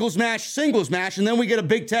match, singles match, singles match, and then we get a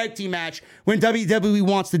big tag team match when WWE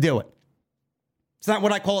wants to do it. It's not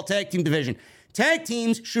what I call a tag team division. Tag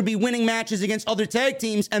teams should be winning matches against other tag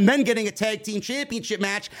teams and then getting a tag team championship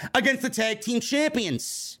match against the tag team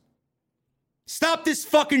champions. Stop this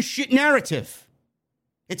fucking shit narrative.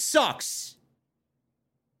 It sucks.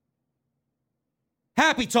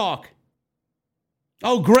 Happy Talk.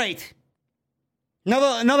 Oh, great.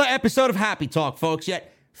 Another episode of Happy Talk, folks.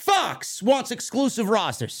 Yet Fox wants exclusive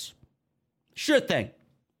rosters. Sure thing.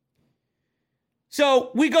 So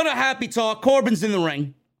we go to Happy Talk. Corbin's in the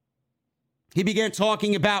ring. He began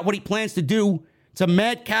talking about what he plans to do to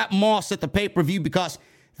Madcap Moss at the pay-per-view because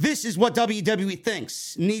this is what WWE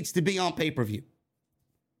thinks needs to be on pay-per-view.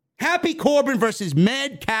 Happy Corbin versus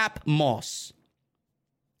Madcap Moss.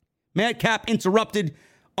 Madcap interrupted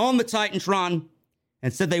on the Titantron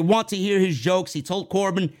and said they want to hear his jokes. He told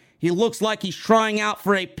Corbin he looks like he's trying out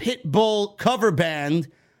for a Pitbull cover band.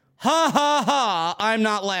 Ha ha ha, I'm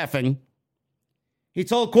not laughing. He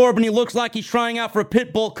told Corbin he looks like he's trying out for a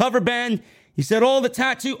Pitbull cover band. He said all the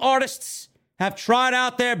tattoo artists have tried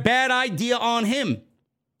out their bad idea on him.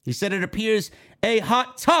 He said it appears a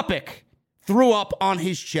hot topic threw up on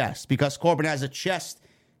his chest because Corbin has a chest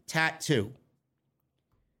tattoo.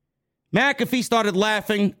 McAfee started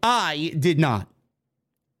laughing. I did not.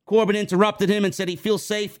 Corbin interrupted him and said he feels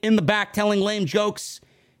safe in the back telling lame jokes.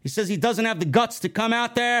 He says he doesn't have the guts to come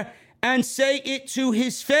out there and say it to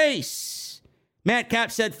his face.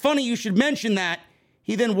 Madcap said, funny you should mention that.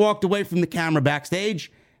 He then walked away from the camera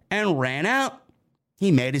backstage and ran out.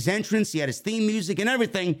 He made his entrance. He had his theme music and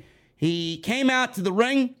everything. He came out to the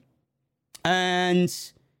ring and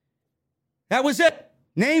that was it.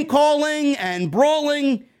 Name calling and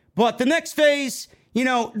brawling. But the next phase, you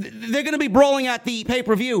know, they're going to be brawling at the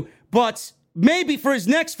pay-per-view. But maybe for his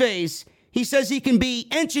next phase, he says he can be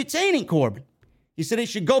entertaining Corbin. He said he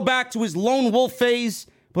should go back to his lone wolf phase,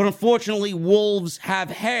 but unfortunately, wolves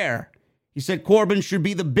have hair. He said Corbin should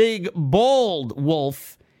be the big, bald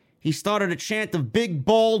wolf. He started a chant of big,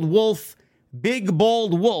 bald wolf, big,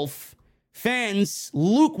 bald wolf. Fans,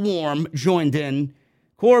 lukewarm, joined in.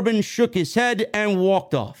 Corbin shook his head and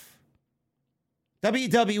walked off.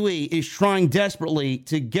 WWE is trying desperately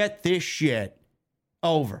to get this shit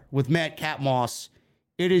over with Madcap Moss.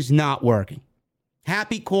 It is not working.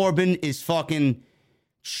 Happy Corbin is fucking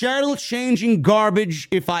channel-changing garbage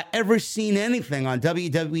if I ever seen anything on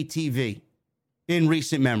WWE TV in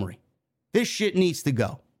recent memory. This shit needs to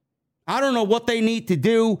go. I don't know what they need to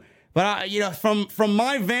do, but from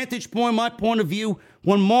my vantage point, my point of view,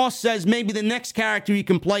 when Moss says maybe the next character he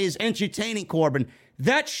can play is entertaining Corbin,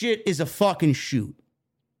 that shit is a fucking shoot.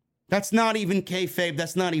 That's not even kayfabe.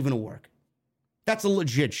 That's not even a work. That's a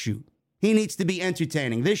legit shoot. He needs to be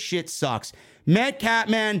entertaining. This shit sucks. Madcap,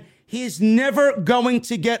 man, he is never going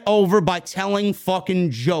to get over by telling fucking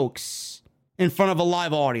jokes in front of a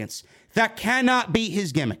live audience. That cannot be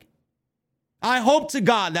his gimmick. I hope to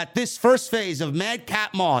God that this first phase of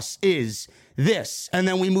Madcap Moss is this, and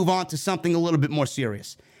then we move on to something a little bit more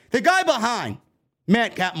serious. The guy behind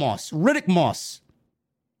Madcap Moss, Riddick Moss.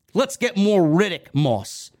 Let's get more Riddick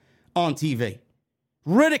Moss on TV.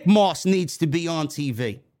 Riddick Moss needs to be on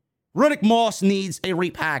TV. Riddick Moss needs a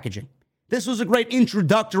repackaging. This was a great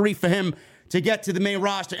introductory for him to get to the main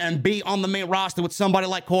roster and be on the main roster with somebody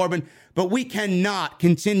like Corbin, but we cannot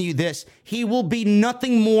continue this. He will be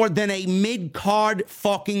nothing more than a mid-card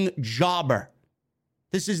fucking jobber.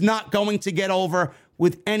 This is not going to get over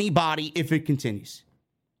with anybody if it continues.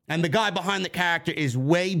 And the guy behind the character is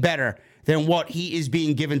way better than what he is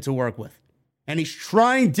being given to work with. And he's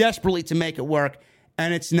trying desperately to make it work,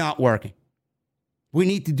 and it's not working. We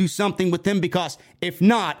need to do something with him, because if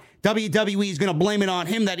not, WWE is going to blame it on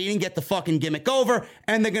him that he didn't get the fucking gimmick over,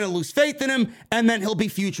 and they're going to lose faith in him, and then he'll be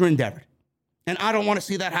future endeavored. And I don't want to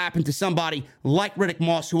see that happen to somebody like Riddick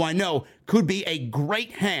Moss, who I know could be a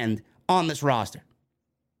great hand on this roster.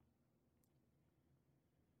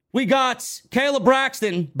 We got Kayla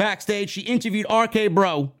Braxton backstage. She interviewed RK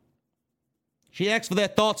Bro. She asked for their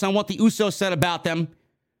thoughts on what the Usos said about them.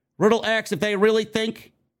 Riddle asked if they really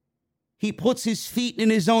think he puts his feet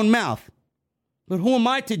in his own mouth. But who am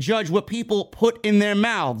I to judge what people put in their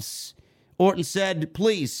mouths? Orton said,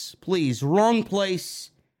 please, wrong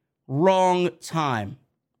place, wrong time.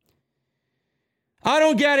 I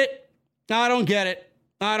don't get it. I don't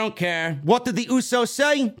care. What did the Usos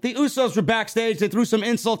say? The Usos were backstage. They threw some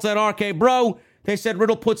insults at RK Bro. They said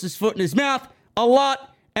Riddle puts his foot in his mouth a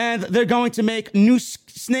lot, and they're going to make new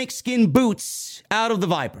snakeskin boots out of the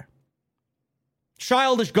Viper.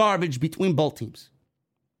 Childish garbage between both teams.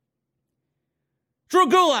 Drew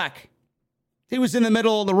Gulak. He was in the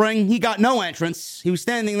middle of the ring. He got no entrance. He was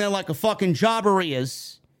standing there like a fucking jobber he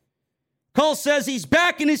is. Cole says he's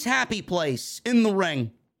back in his happy place in the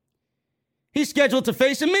ring. He's scheduled to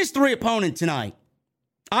face a mystery opponent tonight.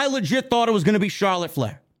 I legit thought it was going to be Charlotte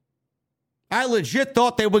Flair. I legit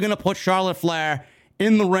thought they were going to put Charlotte Flair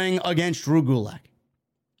in the ring against Drew Gulak.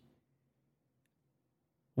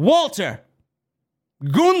 Walter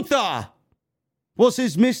Gunther was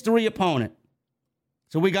his mystery opponent.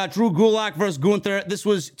 So we got Drew Gulak versus Gunther. This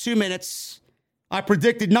was 2 minutes. I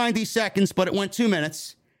predicted 90 seconds, but it went 2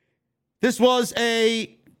 minutes. This was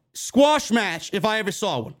a squash match, if I ever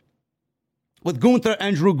saw one, with Gunther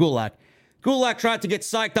and Drew Gulak. Gulak tried to get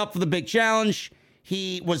psyched up for the big challenge.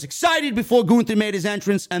 He was excited before Gunther made his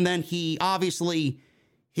entrance, and then his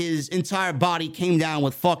entire body came down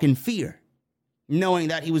with fucking fear, knowing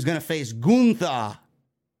that he was going to face Gunther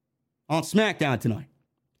on SmackDown tonight.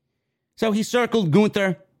 So he circled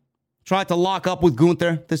Gunther, tried to lock up with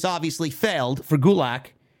Gunther. This obviously failed for Gulak.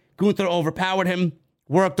 Gunther overpowered him,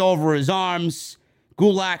 worked over his arms.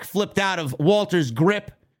 Gulak flipped out of Walter's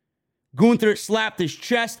grip. Gunther slapped his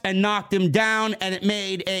chest and knocked him down, and it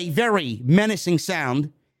made a very menacing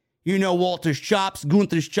sound. You know Walter's chops,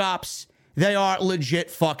 Gunther's chops. They are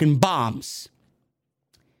legit fucking bombs.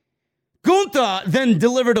 Gunther then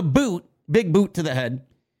delivered a boot, big boot to the head.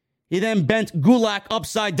 He then bent Gulak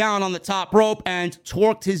upside down on the top rope and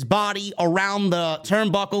torqued his body around the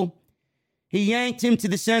turnbuckle. He yanked him to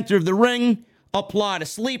the center of the ring, applied a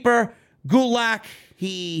sleeper. Gulak,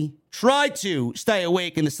 he tried to stay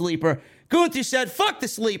awake in the sleeper. Gunther said, fuck the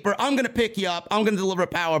sleeper. I'm going to pick you up. I'm going to deliver a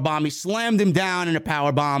powerbomb. He slammed him down in a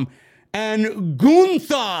powerbomb. And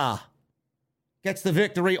Gunther gets the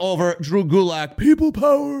victory over Drew Gulak. People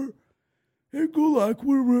power. Hey, Gulak,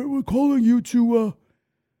 we're calling you to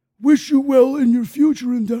wish you well in your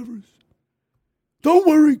future endeavors. Don't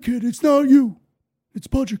worry, kid. It's not you. It's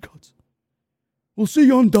budget cuts. We'll see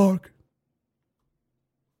you on Dark.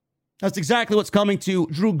 That's exactly what's coming to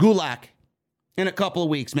Drew Gulak in a couple of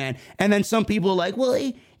weeks, man. And then some people are like, well,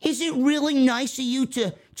 is it really nice of you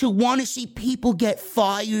to want to see people get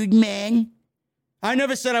fired, man? I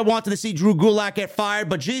never said I wanted to see Drew Gulak get fired,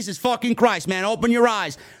 but Jesus fucking Christ, man, open your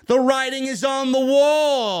eyes. The writing is on the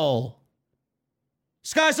wall.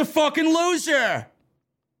 This guy's a fucking loser.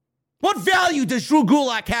 What value does Drew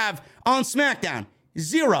Gulak have on SmackDown?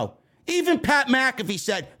 Zero. Even Pat McAfee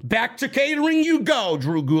said, back to catering you go,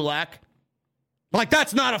 Drew Gulak. Like,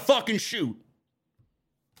 that's not a fucking shoot.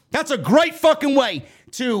 That's a great fucking way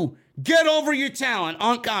to get over your talent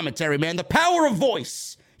on commentary, man. The power of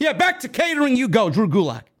voice. Yeah, back to catering you go, Drew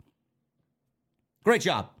Gulak. Great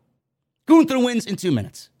job. Gunther wins in 2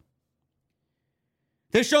 minutes.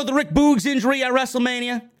 They showed the Rick Boogs injury at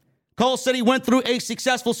WrestleMania. Cole said he went through a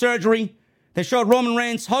successful surgery. They showed Roman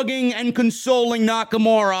Reigns hugging and consoling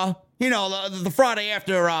Nakamura, you know, the Friday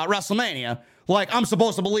after WrestleMania, Like, I'm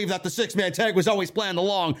supposed to believe that the six-man tag was always planned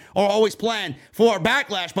along or always planned for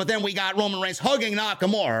Backlash, but then we got Roman Reigns hugging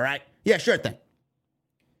Nakamura, right? Yeah, sure thing.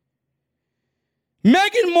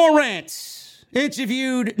 Megan Morant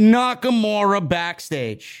interviewed Nakamura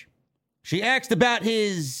backstage. She asked about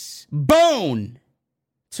his bone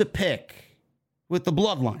to pick with the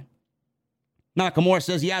bloodline. Nakamura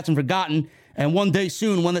says he hasn't forgotten, and one day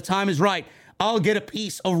soon, when the time is right, I'll get a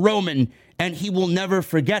piece of Roman, and he will never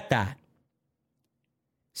forget that.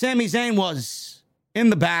 Sami Zayn was in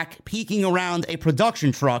the back, peeking around a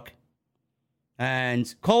production truck,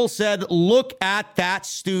 and Cole said, look at that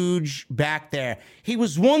stooge back there. He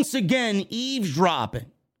was once again eavesdropping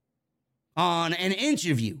on an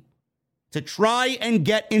interview to try and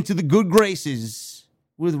get into the good graces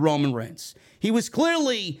with Roman Reigns. He was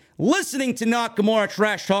clearly listening to Nakamura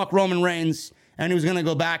trash talk Roman Reigns, and he was going to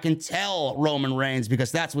go back and tell Roman Reigns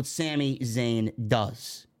because that's what Sami Zayn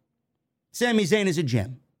does. Sami Zayn is a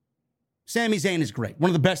gem. Sami Zayn is great. One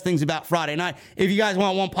of the best things about Friday night. If you guys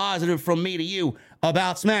want one positive from me to you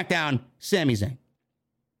about SmackDown, Sami Zayn.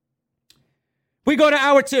 We go to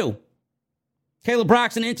hour 2. Kayla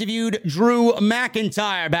Braxton interviewed Drew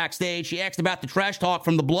McIntyre backstage. She asked about the trash talk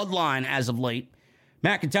from the bloodline as of late.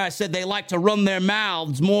 McIntyre said they like to run their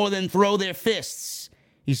mouths more than throw their fists.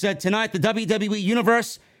 He said tonight the WWE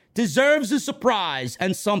Universe deserves a surprise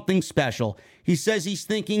and something special. He says he's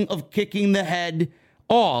thinking of kicking the head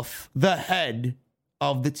off the head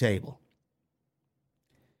of the table.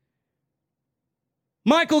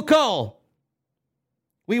 Michael Cole.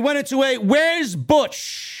 We went into a where's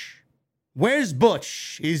Butch? Where's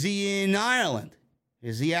Butch? Is he in Ireland?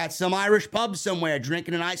 Is he at some Irish pub somewhere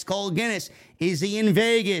drinking an ice cold Guinness? Is he in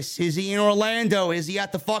Vegas? Is he in Orlando? Is he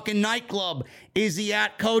at the fucking nightclub? Is he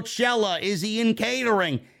at Coachella? Is he in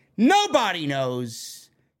catering? Nobody knows.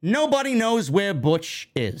 Nobody knows where Butch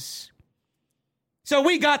is. So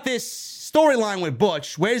we got this storyline with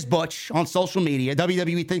Butch. Where's Butch on social media?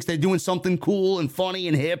 WWE thinks they're doing something cool and funny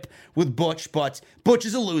and hip with Butch, but Butch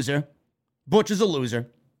is a loser. Butch is a loser.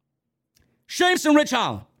 Sheamus and Rich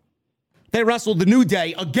Holland. They wrestled the New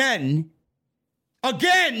Day again on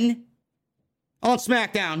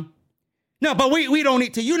SmackDown. No, but we don't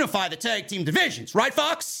need to unify the tag team divisions, right,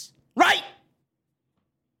 Fox? Right?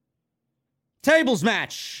 Tables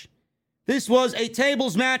match. This was a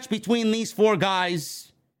tables match between these four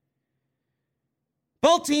guys.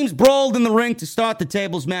 Both teams brawled in the ring to start the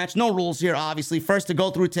tables match. No rules here, obviously. First to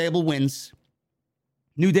go through a table wins.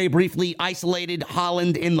 New Day briefly isolated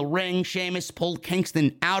Holland in the ring. Sheamus pulled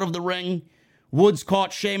Kingston out of the ring. Woods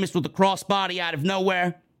caught Sheamus with a crossbody out of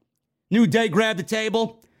nowhere. New Day grabbed the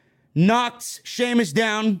table, knocked Sheamus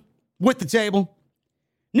down with the table.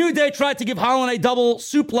 New Day tried to give Holland a double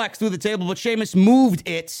suplex through the table, but Sheamus moved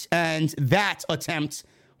it, and that attempt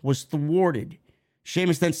was thwarted.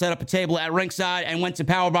 Sheamus then set up a table at ringside and went to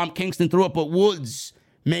powerbomb Kingston through it, but Woods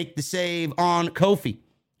make the save on Kofi.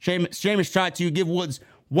 Sheamus tried to give Woods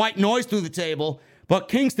white noise through the table, but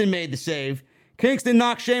Kingston made the save. Kingston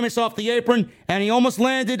knocked Sheamus off the apron, and he almost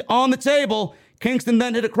landed on the table. Kingston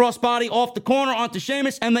then hit a crossbody off the corner onto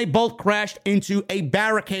Sheamus, and they both crashed into a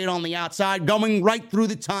barricade on the outside, going right through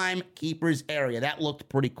the timekeeper's area. That looked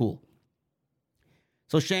pretty cool.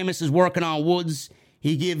 So Sheamus is working on Woods.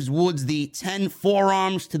 He gives Woods the 10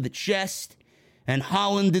 forearms to the chest, and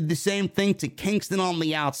Holland did the same thing to Kingston on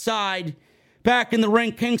the outside. Back in the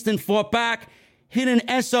ring, Kingston fought back, hit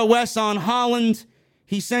an SOS on Holland.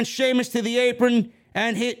 He sent Sheamus to the apron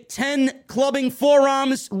and hit 10 clubbing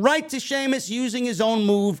forearms right to Sheamus using his own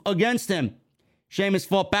move against him. Sheamus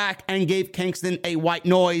fought back and gave Kingston a white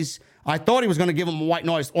noise. I thought he was going to give him a white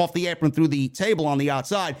noise off the apron through the table on the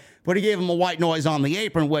outside, but he gave him a white noise on the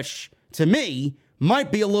apron, which, to me,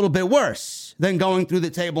 might be a little bit worse than going through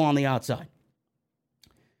the table on the outside.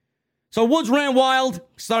 So Woods ran wild,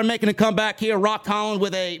 started making a comeback here, rocked Holland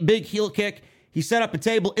with a big heel kick. He set up a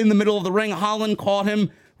table in the middle of the ring. Holland caught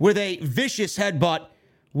him with a vicious headbutt.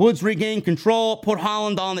 Woods regained control, put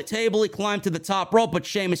Holland on the table. He climbed to the top rope, but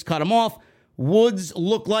Sheamus cut him off. Woods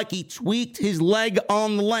looked like he tweaked his leg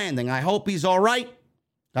on the landing. I hope he's all right,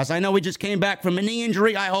 because I know he just came back from a knee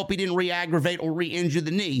injury. I hope he didn't re-aggravate or re-injure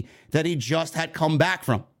the knee that he just had come back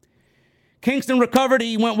from. Kingston recovered.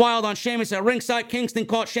 He went wild on Sheamus at ringside. Kingston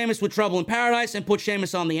caught Sheamus with Trouble in Paradise and put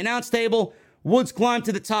Sheamus on the announce table. Woods climbed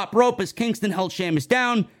to the top rope as Kingston held Sheamus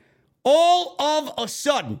down. All of a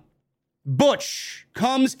sudden, Butch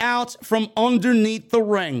comes out from underneath the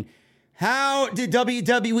ring. How did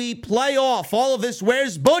WWE play off all of this?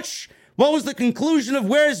 Where's Butch? What was the conclusion of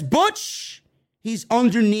where's Butch? He's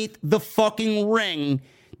underneath the fucking ring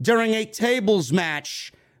during a tables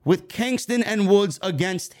match with Kingston and Woods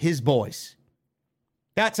against his boys.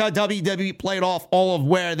 That's how WWE played off all of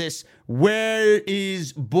where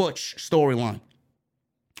is Butch storyline.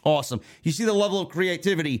 Awesome. You see the level of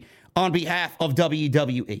creativity on behalf of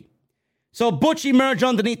WWE. So Butch emerged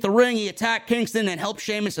underneath the ring. He attacked Kingston and helped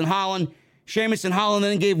Sheamus and Holland. Sheamus and Holland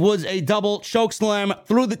then gave Woods a double chokeslam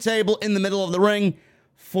through the table in the middle of the ring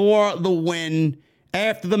for the win.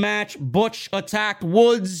 After the match, Butch attacked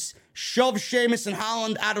Woods, shoved Sheamus and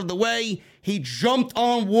Holland out of the way. He jumped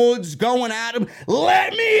on Woods, going at him.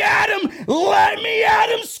 Let me at him! Let me at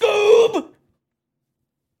him, Scoob!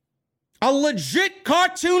 A legit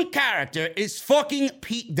cartoon character is fucking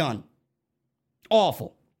Pete Dunne.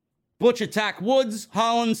 Awful. Butch attacked Woods,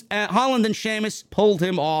 Holland and Sheamus pulled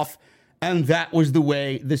him off, and that was the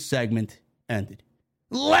way the segment ended.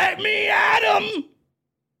 Let me at him!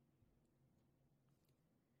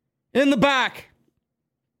 In the back,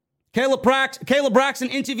 Kayla Braxton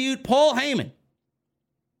interviewed Paul Heyman.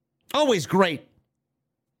 Always great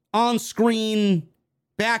on-screen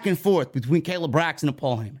back and forth between Kayla Braxton and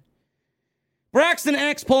Paul Heyman. Braxton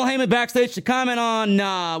asked Paul Heyman backstage to comment on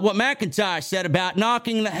what McIntyre said about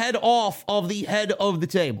knocking the head off of the head of the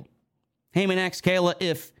table. Heyman asked Kayla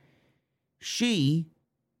if she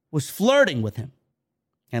was flirting with him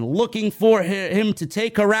and looking for him to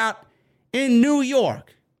take her out in New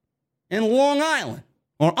York, in Long Island,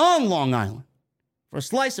 or on Long Island, for a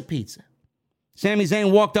slice of pizza. Sami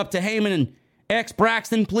Zayn walked up to Heyman and asked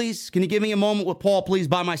Braxton, please, can you give me a moment with Paul, please,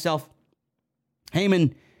 by myself?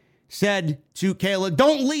 Heyman said to Kayla,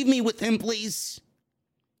 don't leave me with him, please.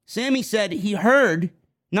 Sami said he heard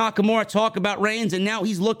Nakamura talk about Reigns and now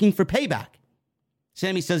he's looking for payback.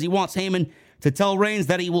 Sami says he wants Heyman to tell Reigns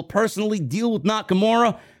that he will personally deal with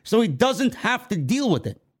Nakamura so he doesn't have to deal with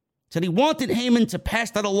it. Said he wanted Heyman to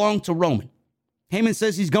pass that along to Roman. Heyman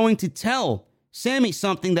says he's going to tell Sami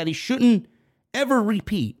something that he shouldn't ever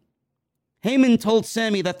repeat. Heyman told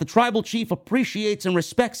Sami that the tribal chief appreciates and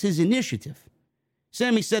respects his initiative.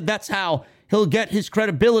 Sami said that's how he'll get his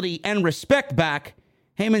credibility and respect back.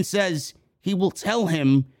 Heyman says he will tell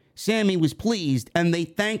him Sami was pleased and they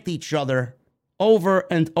thanked each other over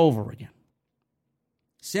and over again.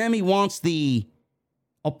 Sami wants the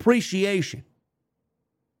appreciation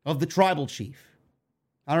of the tribal chief.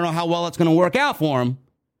 I don't know how well that's going to work out for him,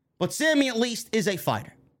 but Sami at least is a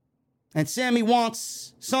fighter. And Sami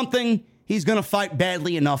wants something, he's going to fight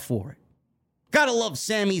badly enough for it. Gotta love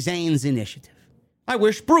Sami Zayn's initiative. I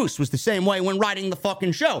wish Bruce was the same way when writing the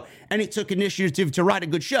fucking show, and he took initiative to write a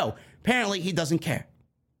good show. Apparently, he doesn't care.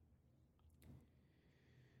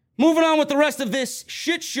 Moving on with the rest of this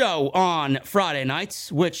shit show on Friday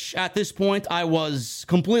nights, which at this point I was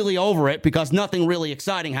completely over it because nothing really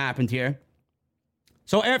exciting happened here.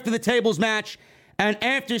 So after the tables match and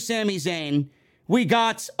after Sami Zayn, we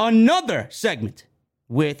got another segment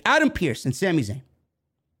with Adam Pearce and Sami Zayn.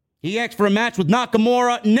 He asked for a match with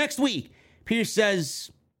Nakamura next week. Pearce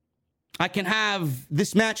says, I can have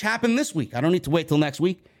this match happen this week. I don't need to wait till next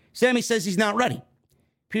week. Sami says he's not ready.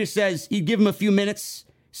 Pearce says he'd give him a few minutes.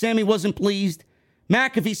 Sami wasn't pleased.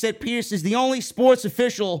 McAfee said Pearce is the only sports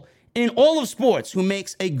official in all of sports who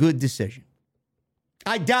makes a good decision.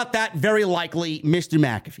 I doubt that, very likely, Mr.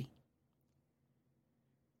 McAfee.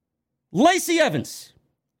 Lacey Evans.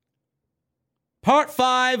 Part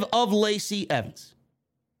 5 of Lacey Evans.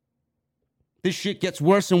 This shit gets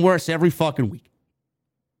worse and worse every fucking week.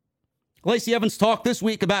 Lacey Evans talked this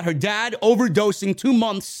week about her dad overdosing 2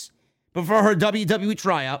 months before her WWE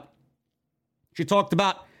tryout. She talked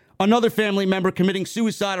about another family member committing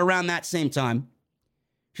suicide around that same time.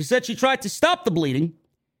 She said she tried to stop the bleeding.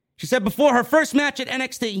 She said before her first match at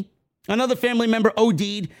NXT, another family member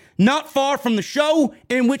OD'd not far from the show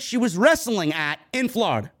in which she was wrestling at in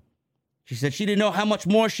Florida. She said she didn't know how much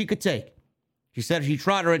more she could take. She said she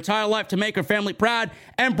tried her entire life to make her family proud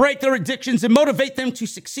and break their addictions and motivate them to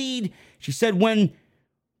succeed. She said when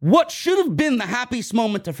what should have been the happiest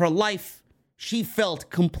moment of her life, she felt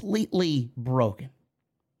completely broken.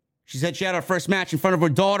 She said she had her first match in front of her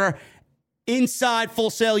daughter inside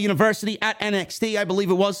Full Sail University at NXT, I believe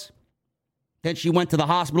it was. Then she went to the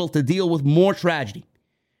hospital to deal with more tragedy.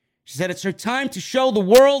 She said it's her time to show the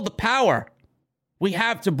world the power we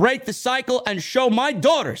have to break the cycle and show my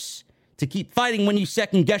daughters to keep fighting when you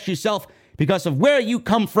second guess yourself because of where you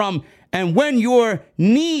come from. And when your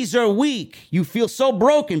knees are weak, you feel so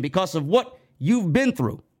broken because of what you've been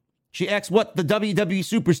through. She asked what the WWE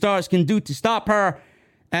superstars can do to stop her,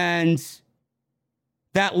 and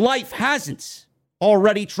that life hasn't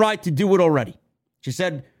already tried to do it already. She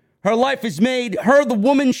said her life has made her the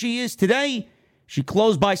woman she is today. She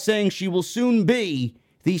closed by saying she will soon be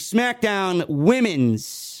the SmackDown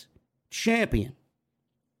Women's Champion.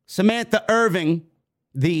 Samantha Irving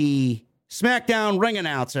the SmackDown ring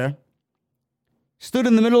announcer stood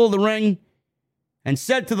in the middle of the ring and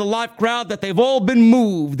said to the live crowd that they've all been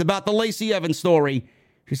moved about the Lacey Evans story.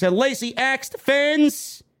 She said Lacey has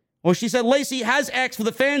asked for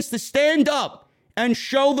the fans to stand up and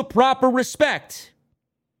show the proper respect.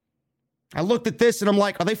 I looked at this and I'm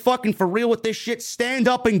like, are they fucking for real with this shit? Stand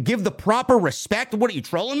up and give the proper respect? What, are you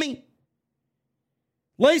trolling me?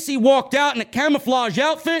 Lacey walked out in a camouflage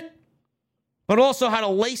outfit, but also had a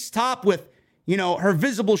lace top with, her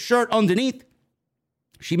visible shirt underneath.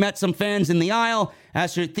 She met some fans in the aisle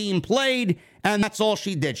as her theme played, and that's all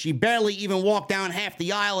she did. She barely even walked down half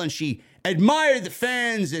the aisle, and she admired the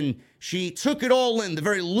fans, and she took it all in, the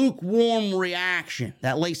very lukewarm reaction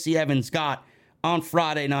that Lacey Evans got on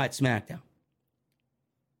Friday Night SmackDown.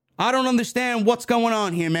 I don't understand what's going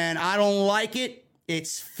on here, man. I don't like it.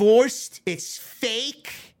 It's forced. It's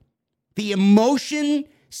fake. The emotion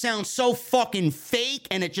sounds so fucking fake,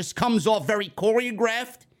 and it just comes off very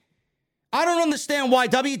choreographed. I don't understand why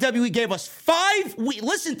WWE gave us 5 weeks.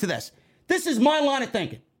 Listen to this. This is my line of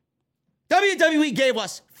thinking. WWE gave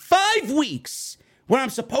us 5 weeks where I'm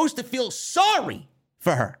supposed to feel sorry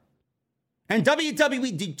for her. And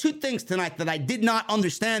WWE did 2 things tonight that I did not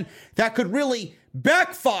understand that could really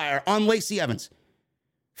backfire on Lacey Evans.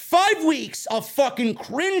 5 weeks of fucking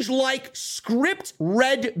cringe-like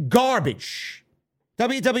script-read garbage.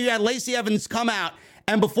 WWE had Lacey Evans come out,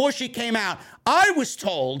 and before she came out, I was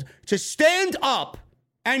told to stand up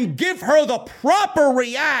and give her the proper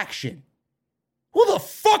reaction. Who the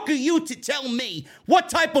fuck are you to tell me what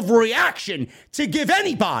type of reaction to give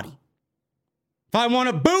anybody? If I want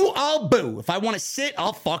to boo, I'll boo. If I want to sit,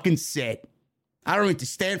 I'll fucking sit. I don't need to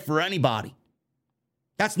stand for anybody.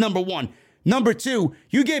 That's number 1. Number 2,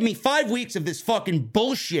 you gave me 5 weeks of this fucking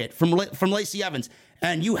bullshit from Lacey Evans,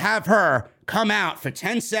 and you have her come out for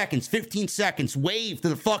 10 seconds, 15 seconds, wave to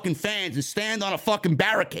the fucking fans, and stand on a fucking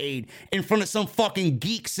barricade in front of some fucking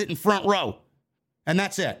geek sitting front row. And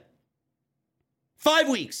that's it. 5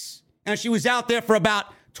 weeks. And she was out there for about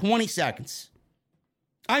 20 seconds.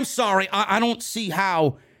 I'm sorry, I don't see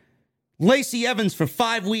how Lacey Evans for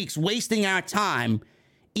 5 weeks wasting our time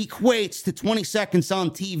equates to 20 seconds on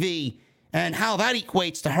TV, and how that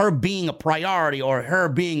equates to her being a priority or her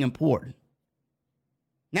being important.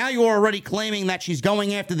 Now you're already claiming that she's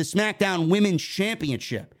going after the SmackDown Women's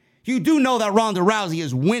Championship. You do know that Ronda Rousey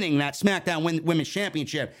is winning that SmackDown Women's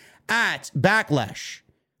Championship at Backlash.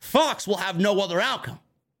 Fox will have no other outcome.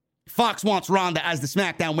 Fox wants Ronda as the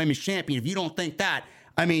SmackDown Women's Champion. If you don't think that,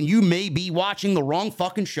 you may be watching the wrong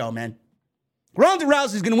fucking show, man. Ronda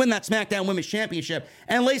Rousey is going to win that SmackDown Women's Championship,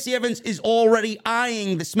 and Lacey Evans is already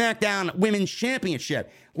eyeing the SmackDown Women's Championship.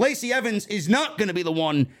 Lacey Evans is not going to be the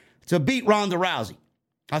one to beat Ronda Rousey.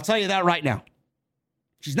 I'll tell you that right now.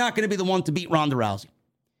 She's not going to be the one to beat Ronda Rousey.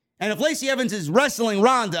 And if Lacey Evans is wrestling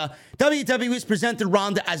Ronda, WWE has presented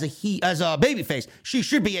Ronda as a babyface. She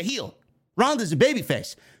should be a heel. Ronda's a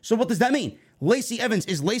babyface. So what does that mean?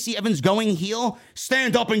 Is Lacey Evans going heel?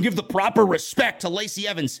 Stand up and give the proper respect to Lacey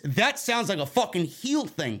Evans. That sounds like a fucking heel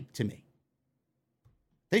thing to me.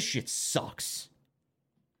 This shit sucks.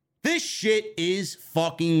 This shit is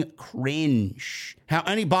fucking cringe. How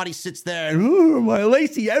anybody sits there and, oh, my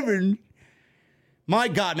Lacey Evans. My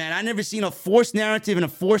God, man, I've never seen a forced narrative and a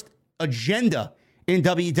forced agenda in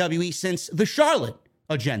WWE since the Charlotte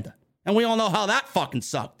agenda. And we all know how that fucking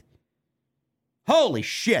sucked. Holy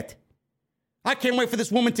shit. I can't wait for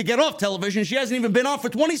this woman to get off television. She hasn't even been on for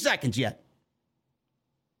 20 seconds yet.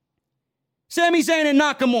 Sami Zayn and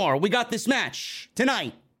Nakamura. We got this match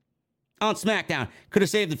tonight on SmackDown. Could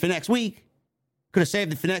have saved it for next week. I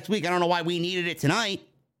don't know why we needed it tonight.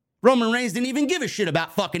 Roman Reigns didn't even give a shit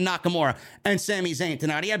about fucking Nakamura and Sami Zayn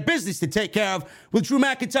tonight. He had business to take care of with Drew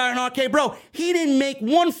McIntyre and RK Bro. He didn't make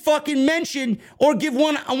one fucking mention or give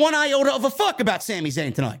one iota of a fuck about Sami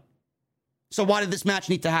Zayn tonight. So why did this match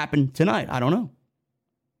need to happen tonight? I don't know.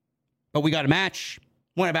 But we got a match.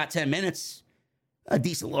 Went about 10 minutes. A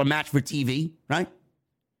decent little match for TV, right?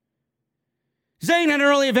 Zayn had an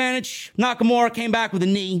early advantage. Nakamura came back with a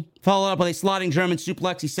knee, followed up with a sliding German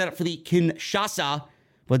suplex. He set up for the Kinshasa,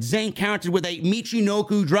 but Zayn countered with a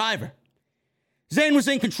Michinoku driver. Zayn was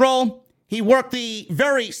in control. He worked the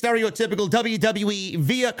very stereotypical WWE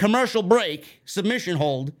via commercial break, submission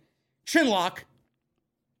hold, chinlock.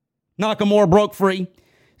 Nakamura broke free.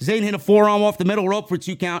 Zayn hit a forearm off the middle rope for a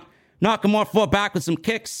 2 count. Nakamura fought back with some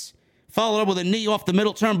kicks, followed up with a knee off the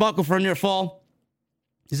middle turnbuckle for a near fall.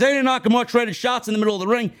 Zayn and Nakamura traded shots in the middle of the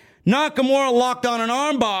ring. Nakamura locked on an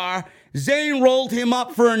armbar. Zayn rolled him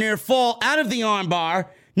up for a near fall out of the armbar.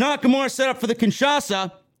 Nakamura set up for the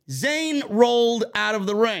Kinshasa. Zayn rolled out of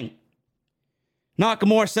the ring.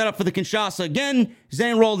 Nakamura set up for the Kinshasa again.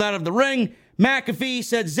 Zayn rolled out of the ring. McAfee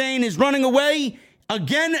said Zayn is running away.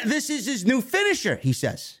 Again, this is his new finisher, he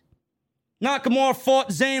says. Nakamura fought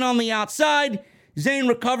Zayn on the outside. Zayn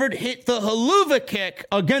recovered, hit the haluva kick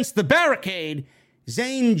against the barricade.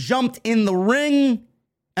 Zayn jumped in the ring,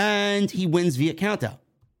 and he wins via countout.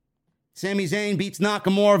 Sami Zayn beats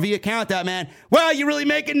Nakamura via countout, man. Wow, you're really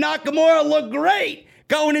making Nakamura look great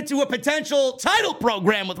going into a potential title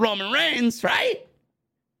program with Roman Reigns, right?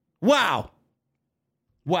 Wow.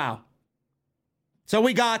 So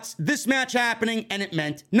we got this match happening, and it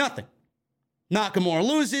meant nothing. Nakamura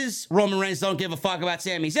loses. Roman Reigns don't give a fuck about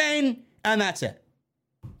Sami Zayn, and that's it.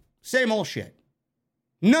 Same old shit.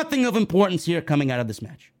 Nothing of importance here coming out of this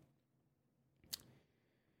match.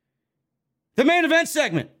 The main event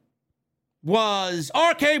segment was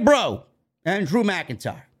RK Bro and Drew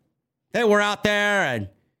McIntyre. They were out there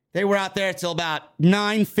till about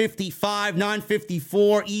 9:55,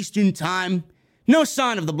 9:54 Eastern time. No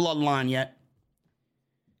sign of the bloodline yet.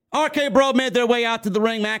 RK Bro made their way out to the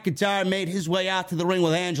ring. McIntyre made his way out to the ring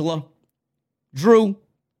with Angela. Drew,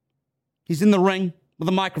 he's in the ring with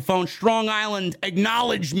a microphone. Strong Island,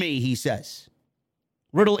 acknowledge me, he says.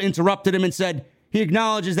 Riddle interrupted him and said he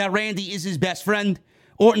acknowledges that Randy is his best friend.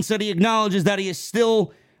 Orton said he acknowledges that he is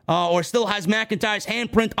still has McIntyre's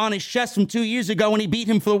handprint on his chest from 2 years ago when he beat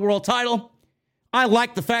him for the world title. I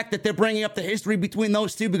like the fact that they're bringing up the history between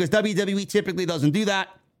those two because WWE typically doesn't do that.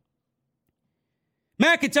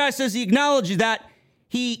 McIntyre says he acknowledges that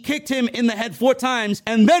he kicked him in the head 4 times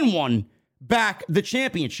and then won back the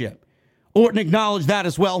championship. Orton acknowledged that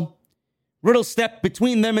as well. Riddle stepped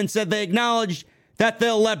between them and said they acknowledged that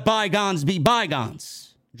they'll let bygones be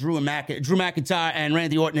bygones. Drew McIntyre and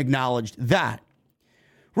Randy Orton acknowledged that.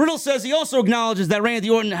 Riddle says he also acknowledges that Randy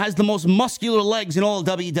Orton has the most muscular legs in all of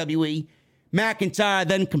WWE. McIntyre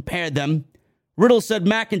then compared them. Riddle said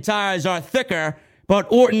McIntyre's are thicker, but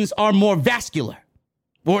Orton's are more vascular.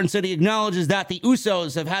 Orton said he acknowledges that the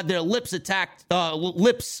Usos have had their lips attached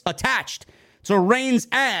to Reigns'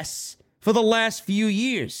 ass for the last few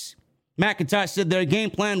years. McIntyre said their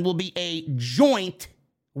game plan will be a joint,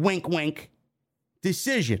 wink, wink,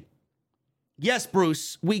 decision. Yes,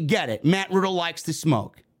 Bruce, we get it. Matt Riddle likes to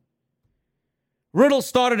smoke. Riddle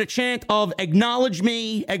started a chant of acknowledge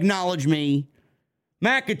me, acknowledge me.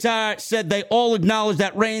 McIntyre said they all acknowledge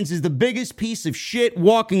that Reigns is the biggest piece of shit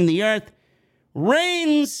walking the earth.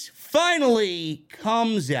 Reigns finally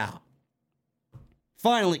comes out.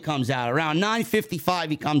 Around 9:55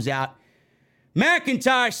 he comes out.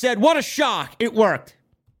 McIntyre said, what a shock. It worked.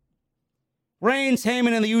 Reigns,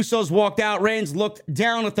 Heyman, and the Usos walked out. Reigns looked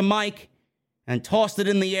down at the mic and tossed it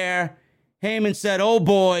in the air. Heyman said, oh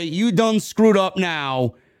boy, you done screwed up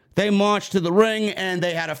now. They marched to the ring and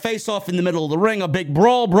they had a face-off in the middle of the ring. A big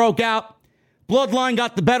brawl broke out. Bloodline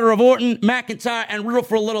got the better of Orton, McIntyre, and Riddle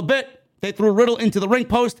for a little bit. They threw Riddle into the ring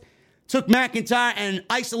post, took McIntyre and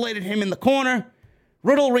isolated him in the corner.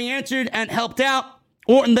 Riddle re-entered and helped out.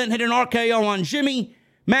 Orton then hit an RKO on Jimmy.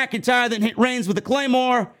 McIntyre then hit Reigns with a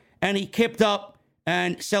Claymore, and he kipped up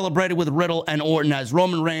and celebrated with Riddle and Orton as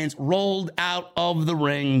Roman Reigns rolled out of the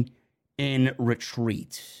ring in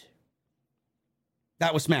retreat.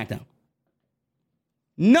 That was SmackDown.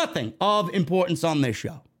 Nothing of importance on this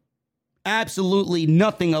show. Absolutely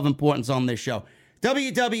nothing of importance on this show.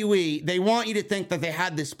 WWE, they want you to think that they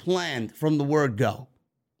had this planned from the word go.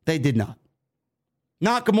 They did not.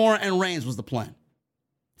 Nakamura and Reigns was the plan.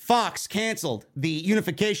 Fox canceled the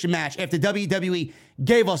Unification match after WWE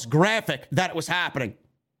gave us graphic that it was happening.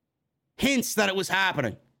 Hints that it was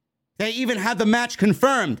happening. They even had the match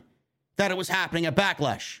confirmed that it was happening at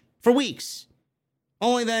Backlash for weeks.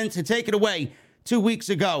 Only then to take it away 2 weeks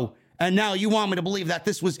ago, and now you want me to believe that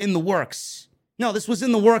this was in the works. No, this was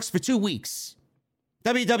in the works for 2 weeks.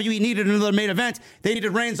 WWE needed another main event. They needed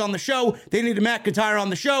Reigns on the show. They needed McIntyre on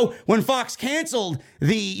the show. When Fox canceled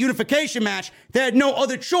the Unification match, they had no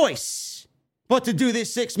other choice but to do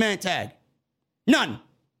this 6-man tag. None.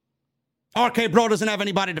 RK Bro doesn't have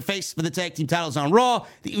anybody to face for the tag team titles on Raw.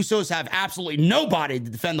 The Usos have absolutely nobody to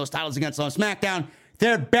defend those titles against on SmackDown.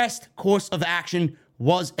 Their best course of action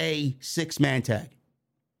was a 6-man tag.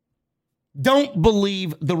 Don't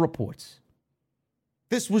believe the reports.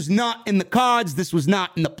 This was not in the cards. This was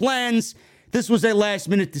not in the plans. This was a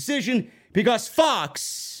last-minute decision because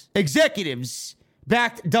Fox executives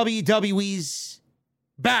backed WWE's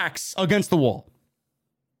backs against the wall.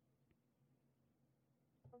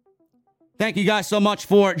 Thank you guys so much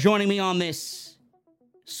for joining me on this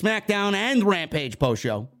SmackDown and Rampage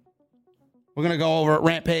post-show. We're going to go over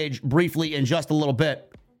Rampage briefly in just a little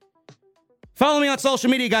bit. Follow me on social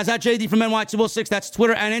media, guys, at JD from NY206. That's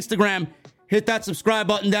Twitter and Instagram. hit that subscribe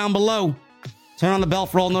button down below. Turn on the bell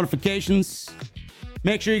for all notifications.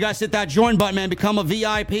 Make sure you guys hit that join button, man. Become a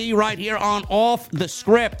VIP right here on Off the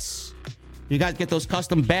Scripts. You guys get those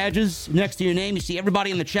custom badges next to your name. You see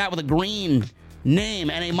everybody in the chat with a green name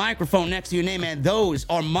and a microphone next to your name, and those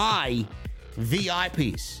are my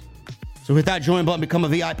VIPs. So hit that join button, become a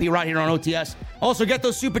VIP right here on OTS. Also, get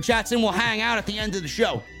those super chats in. We'll hang out at the end of the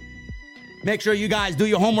show. Make sure you guys do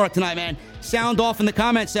your homework tonight, man. Sound off in the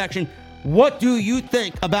comment section. What do you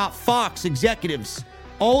think about Fox executives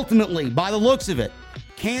ultimately, by the looks of it,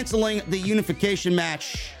 canceling the unification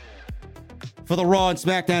match for the Raw and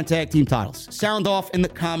SmackDown tag team titles? Sound off in the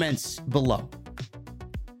comments below.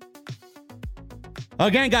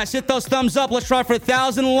 Again, guys, hit those thumbs up. Let's try for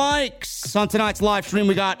 1,000 likes on tonight's live stream.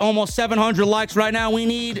 We got almost 700 likes right now. We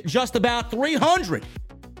need just about 300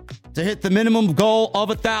 to hit the minimum goal of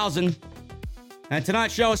 1,000. And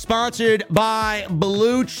tonight's show is sponsored by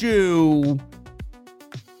Blue Chew.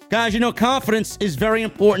 Guys, you know, confidence is very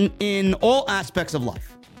important in all aspects of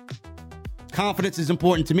life. Confidence is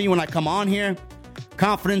important to me when I come on here.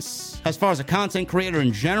 Confidence, as far as a content creator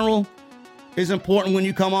in general, is important when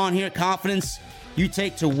you come on here. Confidence you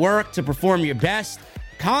take to work to perform your best.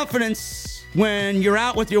 Confidence when you're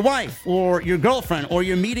out with your wife or your girlfriend or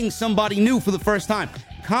you're meeting somebody new for the first time.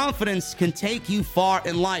 Confidence can take you far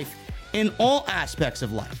in life, in all aspects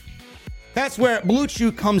of life. That's where Blue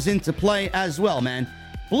Chew comes into play as well, man.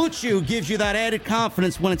 Blue Chew gives you that added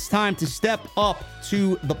confidence when it's time to step up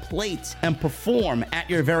to the plate and perform at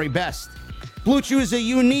your very best. Blue Chew is a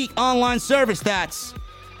unique online service that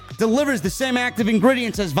delivers the same active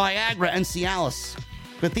ingredients as Viagra and Cialis.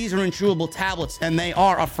 But these are in chewable tablets, and they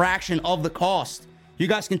are a fraction of the cost. You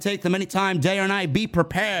guys can take them anytime, day or night. Be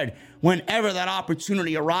prepared whenever that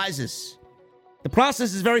opportunity arises. The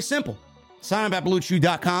process is very simple. Sign up at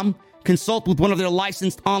BlueChew.com, consult with one of their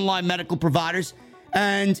licensed online medical providers,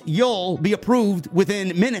 and you'll be approved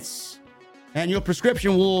within minutes. And your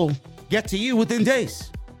prescription will get to you within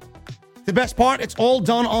days. The best part, it's all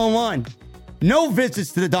done online. No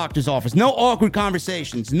visits to the doctor's office, no awkward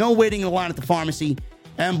conversations, no waiting in line at the pharmacy.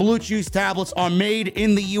 And Blue Chew's tablets are made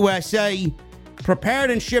in the USA,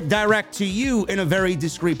 prepared and shipped direct to you in a very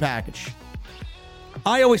discreet package.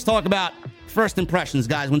 I always talk about first impressions,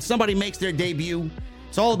 guys. When somebody makes their debut,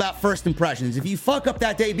 it's all about first impressions. If you fuck up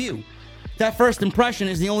that debut, that first impression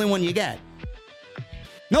is the only one you get.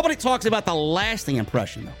 Nobody talks about the lasting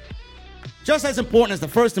impression, though. Just as important as the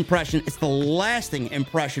first impression, it's the lasting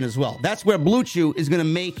impression as well. That's where Blue Chew is going to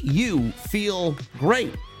make you feel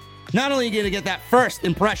great. Not only are you going to get that first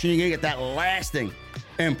impression, you're going to get that lasting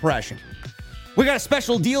impression. We got a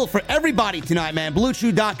special deal for everybody tonight, man.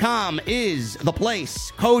 BlueChew.com is the place.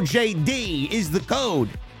 Code JD is the code.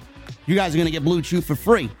 You guys are going to get Blue Chew for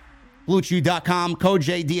free. BlueChew.com, code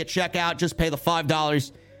JD at checkout. Just pay the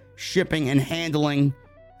 $5 shipping and handling.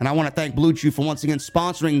 And I want to thank Blue Chew for once again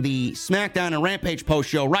sponsoring the SmackDown and Rampage post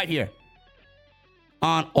show right here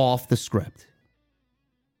on Off the Script.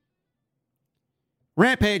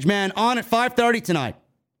 Rampage, man, on at 5:30 tonight.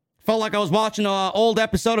 Felt like I was watching an old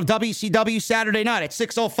episode of WCW Saturday night at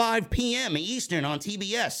 6:05 p.m. Eastern on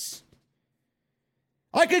TBS.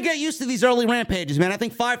 I could get used to these early Rampages, man. I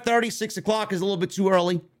think 5:30, 6 o'clock is a little bit too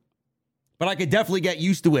early. But I could definitely get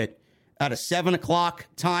used to it at a 7 o'clock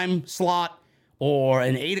time slot or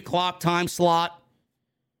an 8 o'clock time slot.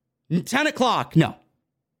 10 o'clock, no.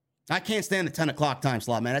 I can't stand the 10 o'clock time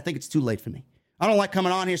slot, man. I think it's too late for me. I don't like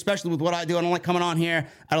coming on here, especially with what I do. I don't like coming on here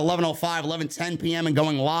at 11:05, 11:10 p.m. and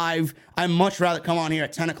going live. I'd much rather come on here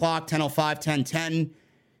at 10 o'clock, 10:05, 10:10,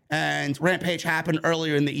 and Rampage happened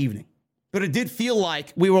earlier in the evening. But it did feel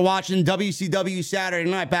like we were watching WCW Saturday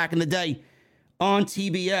night back in the day on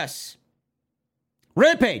TBS.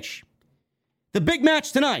 Rampage. The big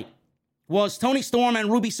match tonight was Toni Storm and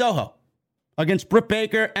Ruby Soho against Britt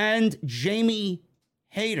Baker and Jamie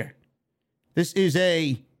Hayter. This is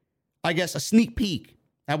a sneak peek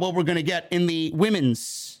at what we're going to get in the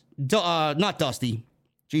women's, not Dusty,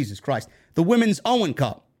 Jesus Christ, the women's Owen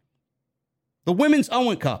Cup. The women's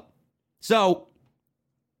Owen Cup. So,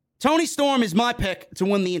 Toni Storm is my pick to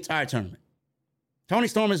win the entire tournament. Toni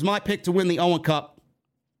Storm is my pick to win the Owen Cup.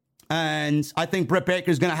 And I think Britt Baker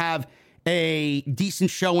is going to have a decent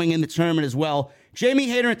showing in the tournament as well. Jamie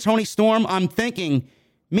Hayter and Toni Storm, I'm thinking,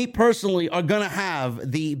 me personally, are going to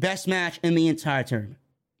have the best match in the entire tournament.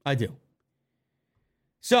 I do.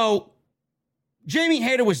 So, Jamie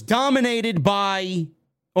Hayter was dominated by,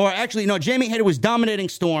 Jamie Hayter was dominating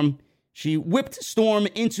Storm. She whipped Storm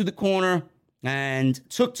into the corner and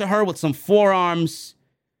took to her with some forearms.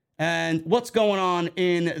 And what's going on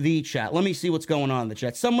in the chat? Let me see what's going on in the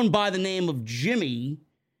chat. Someone by the name of Jimmy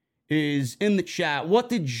is in the chat. What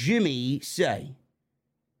did Jimmy say?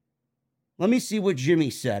 Let me see what Jimmy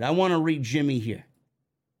said. I want to read Jimmy here.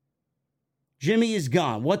 Jimmy is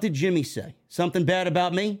gone. What did Jimmy say? Something bad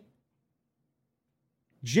about me?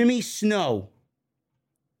 Jimmy Snow.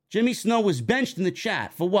 Jimmy Snow was benched in the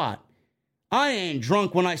chat. For what? I ain't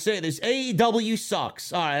drunk when I say this. AEW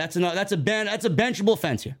sucks. All right, that's a benchable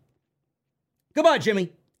offense here. Goodbye,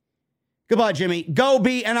 Jimmy. Goodbye, Jimmy. Go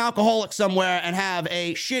be an alcoholic somewhere and have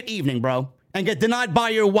a shit evening, bro. And get denied by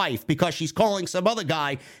your wife because she's calling some other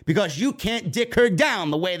guy because you can't dick her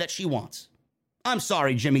down the way that she wants. I'm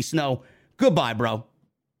sorry, Jimmy Snow. Goodbye, bro.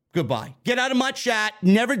 Goodbye. Get out of my chat.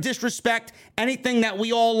 Never disrespect anything that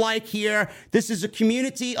we all like here. This is a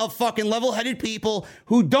community of fucking level-headed people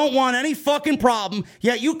who don't want any fucking problem.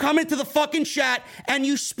 Yet you come into the fucking chat and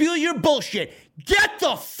you spew your bullshit. Get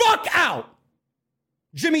the fuck out.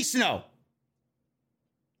 Jimmy Snow.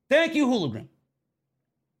 Thank you, Hooligan.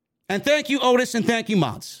 And thank you, Otis, and thank you,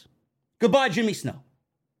 Mods. Goodbye, Jimmy Snow.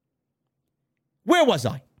 Where was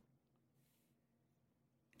I?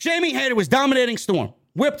 Jamie Hayter was dominating Storm.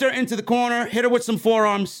 Whipped her into the corner, hit her with some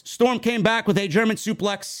forearms. Storm came back with a German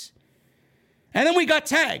suplex. And then we got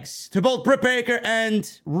tags to both Britt Baker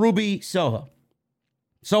and Ruby Soho.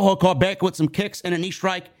 Soho caught Baker with some kicks and a knee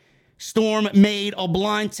strike. Storm made a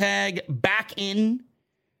blind tag back in.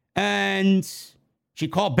 And she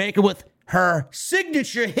caught Baker with her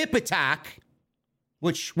signature hip attack,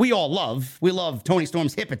 which we all love. We love Toni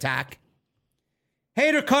Storm's hip attack.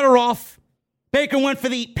 Hayter cut her off. Baker went for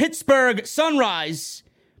the Pittsburgh Sunrise,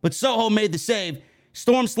 but Soho made the save.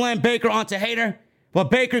 Storm slammed Baker onto Hayter, but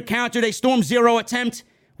Baker countered a Storm Zero attempt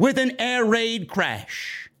with an air raid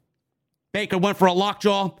crash. Baker went for a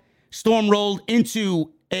lockjaw. Storm rolled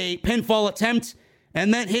into a pinfall attempt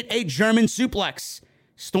and then hit a German suplex.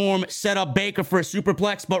 Storm set up Baker for a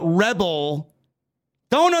superplex, but Rebel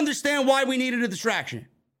don't understand why we needed a distraction.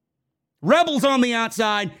 Rebel's on the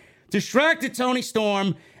outside, distracted Toni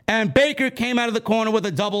Storm, and Baker came out of the corner with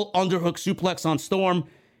a double underhook suplex on Storm.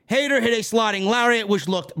 Hayter hit a sliding lariat, which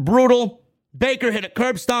looked brutal. Baker hit a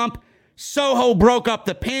curb stomp. Soho broke up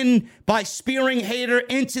the pin by spearing Hayter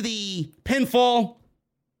into the pinfall.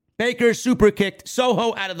 Baker super kicked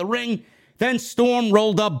Soho out of the ring. Then Storm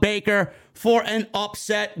rolled up Baker for an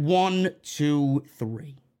upset 1, 2,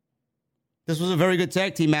 3. This was a very good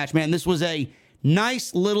tag team match, man. This was a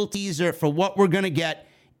nice little teaser for what we're going to get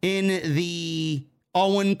in the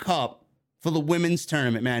Owen Cup for the women's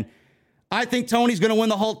tournament, man. I think Tony's going to win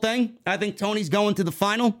the whole thing. I think Tony's going to the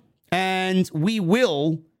final. And we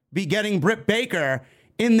will be getting Britt Baker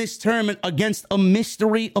in this tournament against a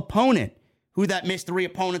mystery opponent. Who that mystery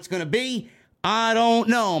opponent's going to be, I don't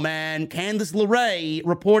know, man. Candice LeRae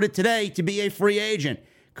reported today to be a free agent.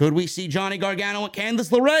 Could we see Johnny Gargano and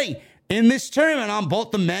Candice LeRae in this tournament on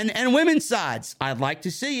both the men and women's sides? I'd like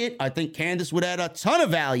to see it. I think Candice would add a ton of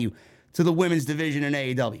value to the women's division in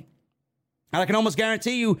AEW. And I can almost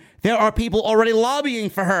guarantee you there are people already lobbying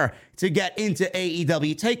for her to get into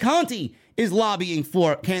AEW. Tay Conti is lobbying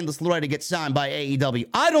for Candice LeRae to get signed by AEW.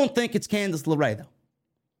 I don't think it's Candice LeRae, though.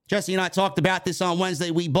 Jesse and I talked about this on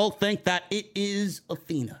Wednesday. We both think that it is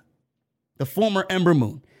Athena, the former Ember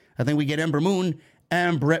Moon. I think we get Ember Moon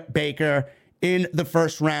and Britt Baker in the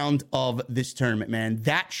first round of this tournament, man.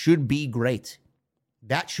 That should be great.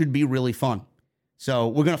 That should be really fun. So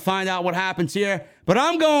we're going to find out what happens here. But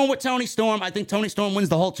I'm going with Toni Storm. I think Toni Storm wins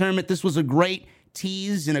the whole tournament. This was a great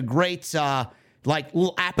tease and a great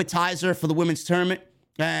little appetizer for the women's tournament.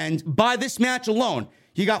 And by this match alone,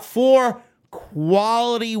 you got 4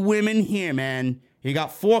 quality women here, man. You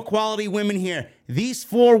got 4 quality women here. These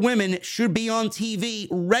 4 women should be on TV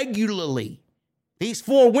regularly. These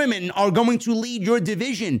 4 women are going to lead your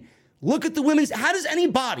division. Look at the women's. How does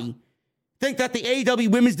anybody think that the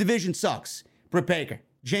AEW women's division sucks? Britt Baker,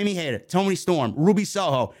 Jamie Hayter, Toni Storm, Ruby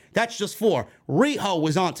Soho. That's just 4. Riho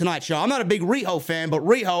was on tonight's show. I'm not a big Riho fan, but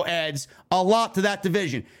Riho adds a lot to that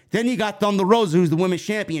division. Then you got Thunder Rosa, who's the women's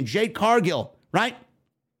champion. Jade Cargill, right?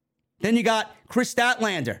 Then you got Chris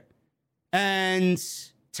Statlander and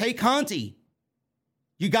Tay Conti.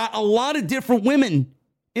 You got a lot of different women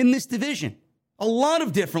in this division. A lot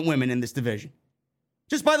of different women in this division.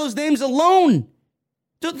 Just by those names alone.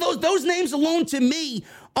 Those names alone, to me,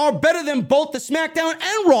 are better than both the SmackDown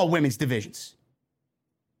and Raw women's divisions.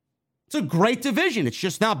 It's a great division. It's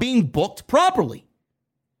just not being booked properly.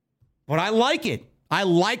 But I like it. I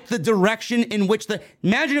like the direction in which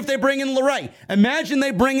imagine if they bring in LeRae. Imagine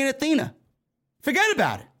they bring in Athena. Forget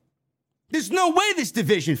about it. There's no way this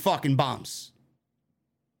division fucking bombs.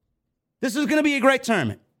 This is going to be a great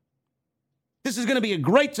tournament. This is going to be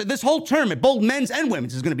this whole tournament, both men's and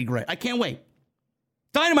women's, is going to be great. I can't wait.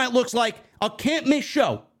 Dynamite looks like a can't-miss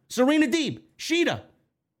show. Serena Deeb, Sheeta.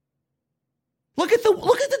 Look at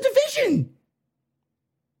the division.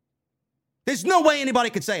 There's no way anybody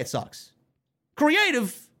could say it sucks.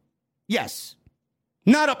 Creative, yes.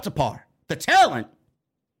 Not up to par. The talent,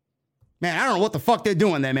 man, I don't know what the fuck they're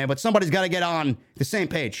doing there, man, but somebody's got to get on the same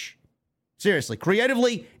page. Seriously,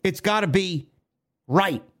 creatively, it's got to be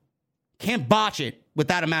right. Can't botch it with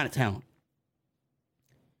that amount of talent.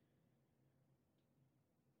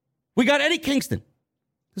 We got Eddie Kingston.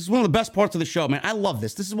 This is one of the best parts of the show, man. I love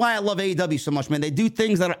this. This is why I love AEW so much, man. They do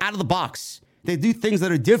things that are out of the box. They do things that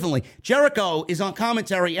are differently. Jericho is on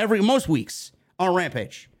commentary most weeks on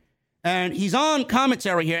Rampage. And he's on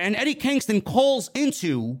commentary here, and Eddie Kingston calls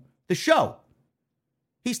into the show.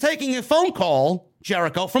 He's taking a phone call,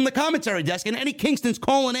 Jericho, from the commentary desk, and Eddie Kingston's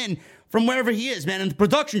calling in from wherever he is, man. And the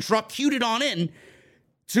production truck cued it on in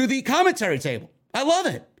to the commentary table. I love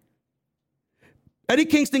it. Eddie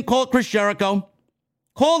Kingston called Chris Jericho.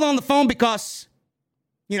 Called on the phone because,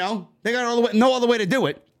 they got no other way to do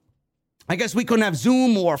it. I guess we couldn't have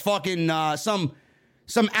Zoom or fucking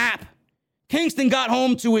some app. Kingston got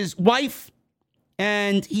home to his wife,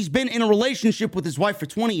 and he's been in a relationship with his wife for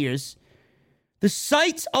 20 years. The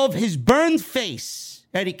sight of his burned face,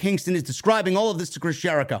 Eddie Kingston is describing all of this to Chris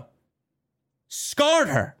Jericho, scarred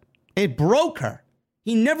her. It broke her.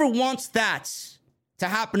 He never wants that to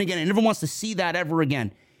happen again. He never wants to see that ever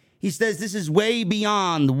again. He says this is way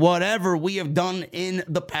beyond whatever we have done in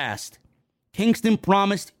the past. Kingston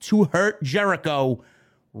promised to hurt Jericho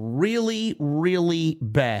really, really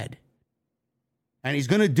bad. And he's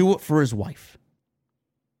going to do it for his wife.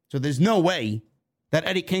 So there's no way that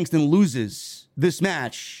Eddie Kingston loses this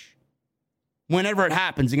match whenever it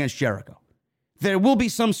happens against Jericho. There will be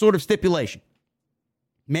some sort of stipulation.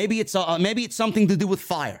 Maybe it's something to do with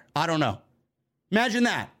fire. I don't know. Imagine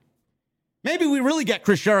that. Maybe we really get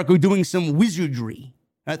Chris Jericho doing some wizardry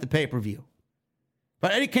at the pay-per-view.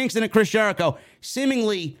 But Eddie Kingston and Chris Jericho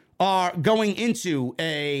seemingly are going into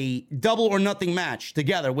a double or nothing match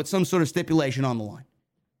together with some sort of stipulation on the line.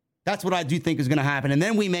 That's what I do think is going to happen. And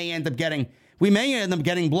then we may end up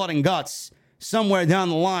getting blood and guts somewhere down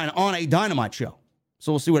the line on a Dynamite show.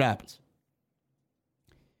 So we'll see what happens.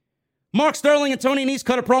 Mark Sterling and Tony Nese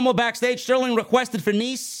cut a promo backstage. Sterling requested for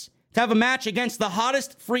Nese to have a match against the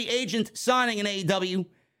hottest free agent signing in AEW,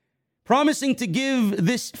 promising to give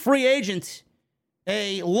this free agent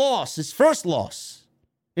a loss, his first loss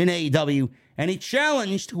in AEW. And he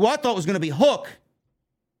challenged who I thought was going to be Hook,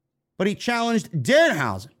 but he challenged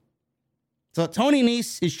Danhausen. So Tony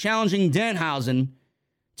Nese is challenging Danhausen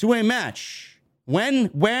to a match. When,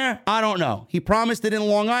 where, I don't know. He promised it in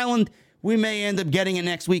Long Island. We may end up getting it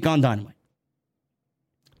next week on Dynamite.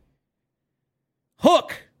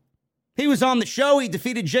 Hook. He was on the show. He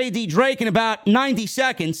defeated JD Drake in about 90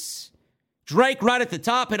 seconds. Drake right at the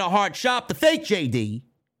top hit a hard chop. The fake JD,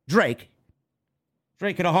 Drake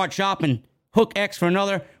hit a hard chop and Hook X for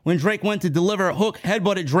another. When Drake went to deliver, Hook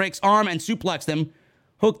headbutted Drake's arm and suplexed him.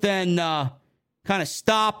 Hook then kind of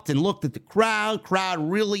stopped and looked at the crowd.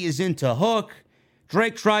 Crowd really is into Hook.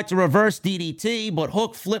 Drake tried to reverse DDT, but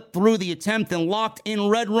Hook flipped through the attempt and locked in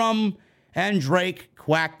Red Rum. And Drake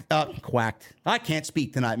quacked. I can't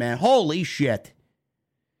speak tonight, man. Holy shit.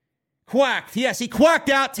 Quacked. Yes, he quacked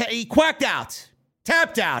out.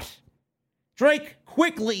 Tapped out. Drake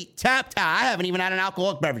quickly tapped out. I haven't even had an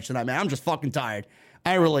alcoholic beverage tonight, man. I'm just fucking tired.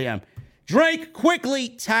 I really am. Drake quickly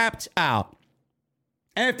tapped out.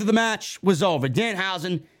 After the match was over,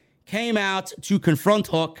 Danhausen came out to confront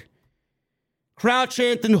Hook. Crowd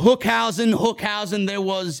chanting Hookhausen, Hookhausen. There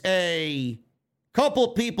was a couple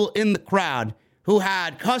people in the crowd who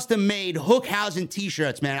had custom-made Hookhausen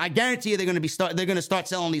t-shirts, man. I guarantee you they're going to start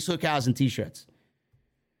selling these Hookhausen t-shirts.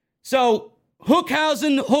 So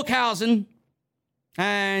Hookhausen,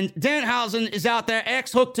 and Danhausen is out there.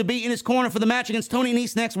 Asked Hook to be in his corner for the match against Tony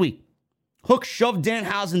Nese next week. Hook shoved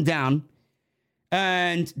Danhausen down,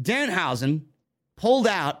 and Danhausen pulled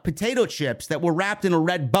out potato chips that were wrapped in a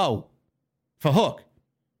red bow for Hook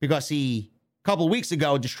because he, a couple of weeks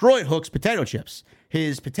ago, destroyed Hook's potato chips.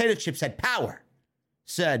 His potato chips had power,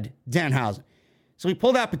 said Danhausen. So he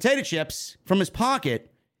pulled out potato chips from his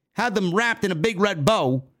pocket, had them wrapped in a big red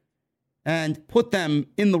bow, and put them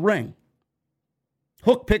in the ring.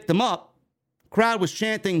 Hook picked them up. Crowd was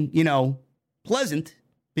chanting, pleasant,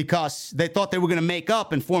 because they thought they were going to make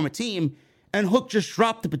up and form a team, and Hook just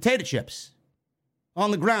dropped the potato chips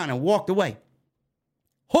on the ground and walked away.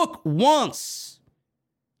 Hook wants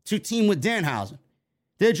to team with Danhausen.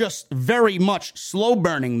 They're just very much slow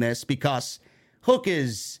burning this because Hook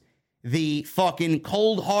is the fucking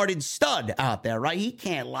cold-hearted stud out there, right? He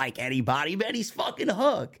can't like anybody, man. He's fucking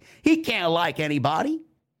Hook. He can't like anybody.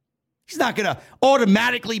 He's not gonna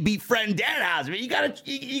automatically befriend Danhausen.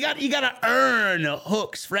 You gotta earn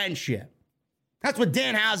Hook's friendship. That's what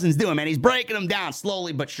Danhausen's doing, man. He's breaking him down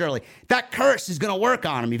slowly but surely. That curse is gonna work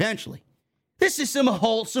on him eventually. This is some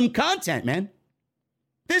wholesome content, man.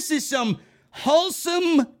 This is some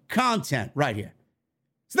wholesome content right here.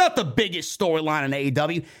 It's not the biggest storyline in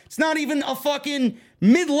AEW. It's not even a fucking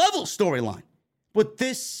mid-level storyline. But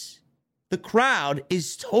the crowd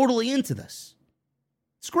is totally into this.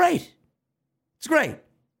 It's great. It's great.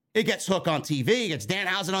 It gets Hook on TV. It gets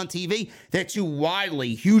Danhausen on TV. They're two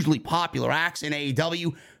widely, hugely popular acts in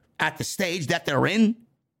AEW at the stage that they're in.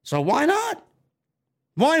 So why not?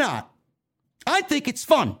 Why not? I think it's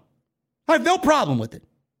fun. I have no problem with it.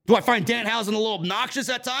 Do I find Danhausen a little obnoxious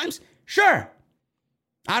at times? Sure.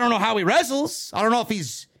 I don't know how he wrestles. I don't know if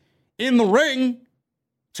he's in the ring,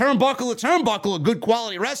 turnbuckle to turnbuckle, a good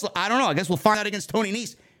quality wrestler. I don't know. I guess we'll find out against Tony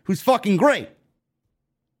Nese, who's fucking great.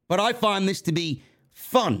 But I find this to be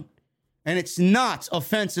fun, and it's not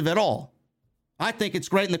offensive at all. I think it's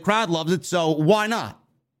great, and the crowd loves it, so why not?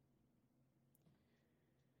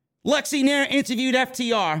 Lexi Nair interviewed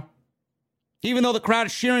FTR. Even though the crowd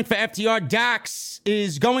is cheering for FTR, Dax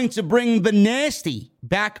is going to bring the Nasty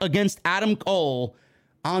back against Adam Cole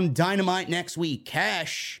on Dynamite next week.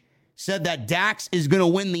 Cash said that Dax is going to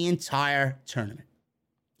win the entire tournament.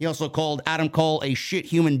 He also called Adam Cole a shit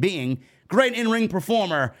human being, great in-ring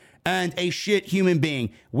performer, and a shit human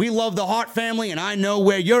being. We love the Hart family, and I know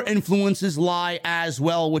where your influences lie as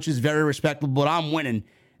well, which is very respectable, but I'm winning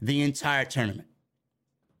the entire tournament.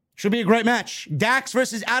 Should be a great match. Dax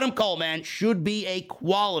versus Adam Cole, man, should be a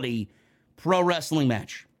quality pro wrestling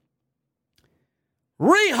match.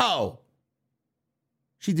 Riho.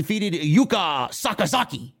 She defeated Yuka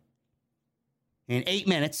Sakazaki in 8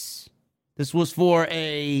 minutes. This was for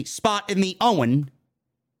a spot in the Owen.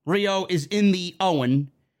 Riho is in the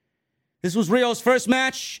Owen. This was Rio's first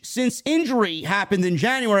match since injury happened in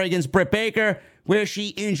January against Britt Baker, where she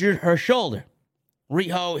injured her shoulder.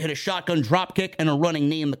 Riho hit a shotgun dropkick and a running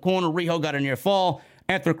knee in the corner. Riho got a near fall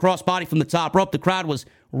after a crossbody from the top rope. The crowd was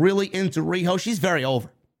really into Riho. She's very over.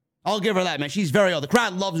 I'll give her that, man. She's very over. The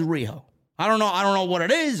crowd loves Riho. I don't know what it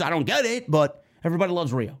is. I don't get it, but everybody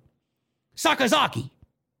loves Riho. Sakazaki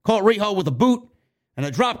caught Riho with a boot, and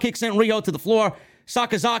a dropkick sent Riho to the floor.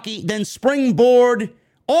 Sakazaki then springboard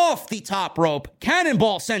off the top rope.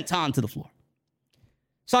 Cannonball sent Tan to the floor.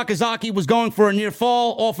 Sakazaki was going for a near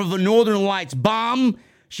fall off of a Northern Lights bomb.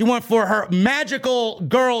 She went for her magical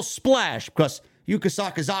girl splash because Yuka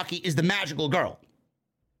Sakazaki is the magical girl.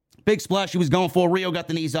 Big splash she was going for. Riho got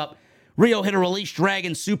the knees up. Riho hit a release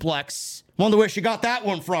dragon suplex. Wonder where she got that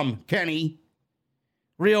one from, Kenny.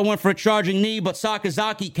 Riho went for a charging knee, but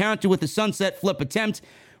Sakazaki countered with a sunset flip attempt.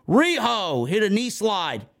 Riho hit a knee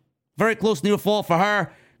slide. Very close near fall for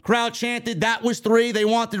her. Crowd chanted, that was 3. They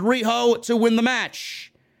wanted Riho to win the match.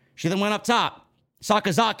 She then went up top.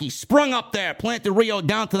 Sakazaki sprung up there, planted Riho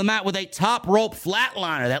down to the mat with a top rope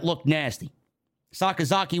flatliner that looked nasty.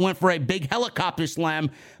 Sakazaki went for a big helicopter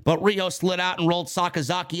slam, but Riho slid out and rolled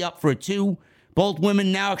Sakazaki up for a 2. Both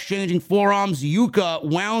women now exchanging forearms. Yuka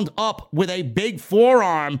wound up with a big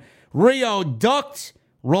forearm. Riho ducked,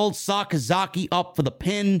 rolled Sakazaki up for the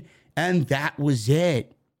pin, and that was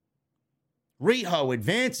it. Riho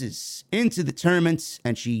advances into the tournament,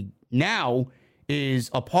 and she now is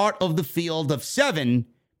a part of the field of 7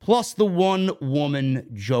 plus the one-woman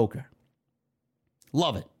Joker.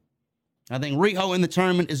 Love it. I think Riho in the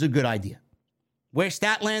tournament is a good idea. Where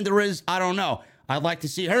Statlander is, I don't know. I'd like to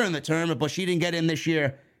see her in the tournament, but she didn't get in this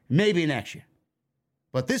year. Maybe next year.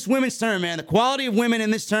 But this women's tournament, man, the quality of women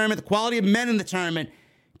in this tournament, the quality of men in the tournament,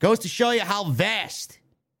 goes to show you how vast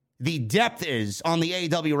the depth is on the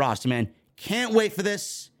AEW roster, man. Can't wait for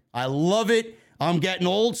this. I love it. I'm getting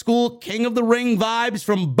old school King of the Ring vibes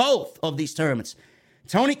from both of these tournaments.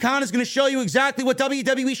 Tony Khan is going to show you exactly what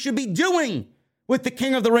WWE should be doing with the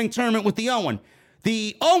King of the Ring tournament with the Owen.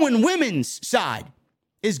 The Owen women's side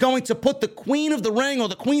is going to put the Queen of the Ring or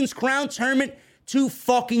the Queen's Crown tournament to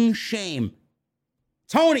fucking shame.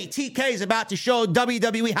 Tony TK is about to show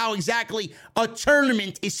WWE how exactly a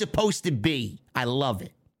tournament is supposed to be. I love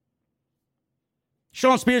it.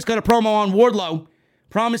 Sean Spears got a promo on Wardlow,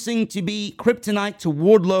 promising to be kryptonite to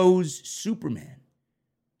Wardlow's Superman.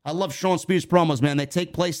 I love Sean Spears promos, man. They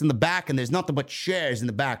take place in the back, and there's nothing but chairs in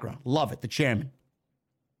the background. Love it, the chairman.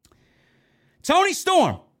 Tony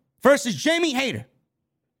Storm versus Jamie Hayter.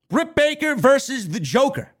 Britt Baker versus the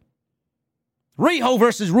Joker. Riho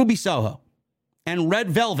versus Ruby Soho. And Red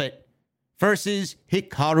Velvet versus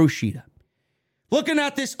Hikaru Shida. Looking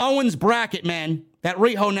at this Owens bracket, man, that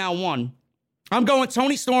Riho now won, I'm going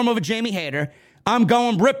Toni Storm over Jamie Hayter. I'm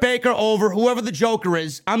going Britt Baker over whoever the Joker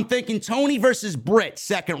is. I'm thinking Toni versus Britt,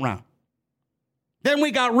 second round. Then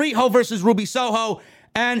we got Riho versus Ruby Soho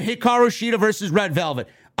and Hikaru Shida versus Red Velvet.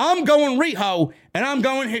 I'm going Riho, and I'm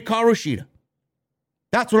going Hikaru Shida.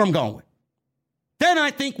 That's what I'm going with. Then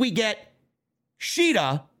I think we get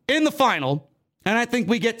Shida in the final, and I think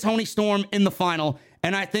we get Toni Storm in the final,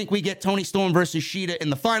 and I think we get Toni Storm versus Shida in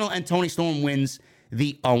the final, and Toni Storm wins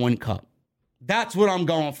the Owen Cup. That's what I'm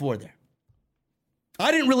going for there. I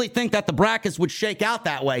didn't really think that the brackets would shake out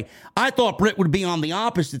that way. I thought Britt would be on the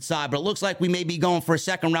opposite side, but it looks like we may be going for a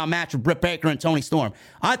second round match with Britt Baker and Toni Storm.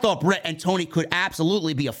 I thought Britt and Toni could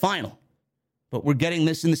absolutely be a final, but we're getting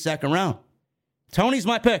this in the second round. Tony's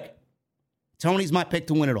my pick. Tony's my pick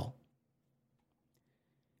to win it all.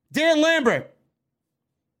 Dan Lambert.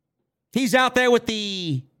 He's out there with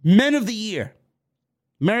the Men of the Year,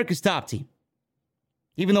 America's Top Team.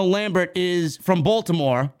 Even though Lambert is from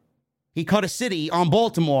Baltimore, he cut a city on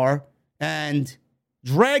Baltimore and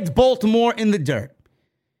dragged Baltimore in the dirt.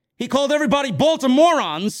 He called everybody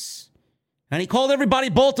Baltimoreans, and he called everybody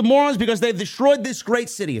Baltimoreans because they've destroyed this great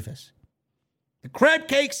city of his. The crab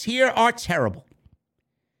cakes here are terrible.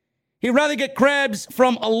 He'd rather get crabs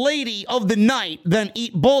from a lady of the night than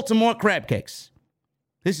eat Baltimore crab cakes.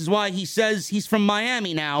 This is why he says he's from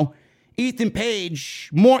Miami now. Ethan Page,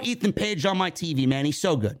 more Ethan Page on my TV, man. He's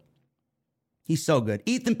so good. He's so good.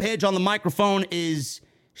 Ethan Page on the microphone is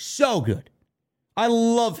so good. I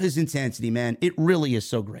love his intensity, man. It really is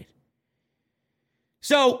so great.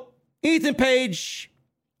 So, Ethan Page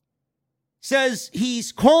says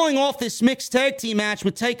he's calling off this mixed tag team match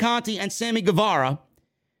with Tay Conti and Sammy Guevara.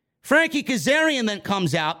 Frankie Kazarian then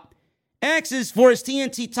comes out, asks for his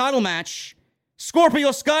TNT title match.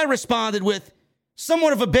 Scorpio Sky responded with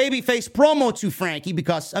somewhat of a babyface promo to Frankie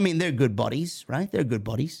because, they're good buddies, right? They're good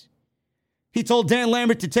buddies. He told Dan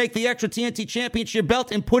Lambert to take the extra TNT Championship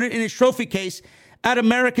belt and put it in his trophy case at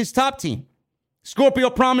America's Top Team. Scorpio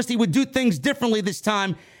promised he would do things differently this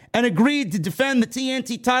time and agreed to defend the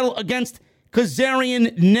TNT title against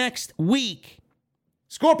Kazarian next week.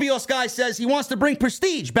 Scorpio Sky says he wants to bring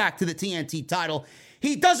prestige back to the TNT title.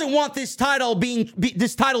 He doesn't want this title being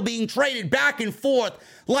traded back and forth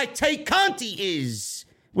like Tay Conti is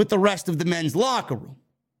with the rest of the men's locker room.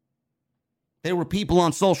 There were people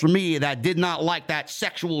on social media that did not like that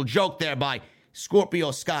sexual joke there by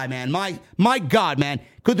Scorpio Sky, man. My God, man.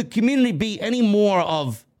 Could the community be any more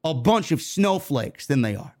of a bunch of snowflakes than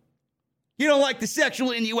they are? You don't like the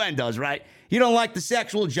sexual innuendos, right? You don't like the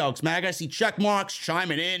sexual jokes, man. I gotta see check marks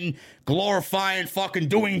chiming in, glorifying fucking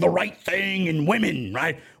doing the right thing and women,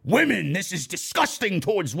 right? Women, this is disgusting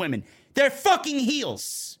towards women. They're fucking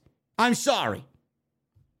heels. I'm sorry.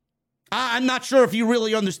 I'm not sure if you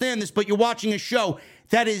really understand this, but you're watching a show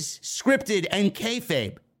that is scripted and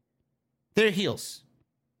kayfabe. They're heels.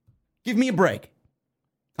 Give me a break.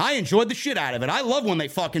 I enjoyed the shit out of it. I love when they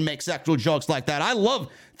fucking make sexual jokes like that. I love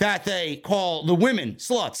that they call the women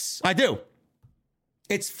sluts. I do.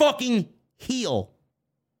 It's fucking heel.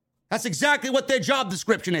 That's exactly what their job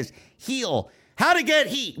description is. Heel. How to get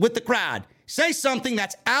heat with the crowd. Say something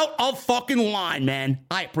that's out of fucking line, man.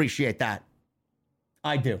 I appreciate that.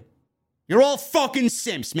 I do. You're all fucking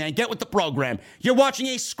simps, man. Get with the program. You're watching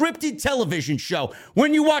a scripted television show.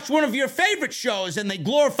 When you watch one of your favorite shows and they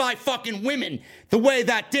glorify fucking women the way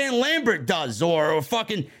that Dan Lambert does, or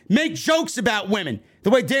fucking make jokes about women the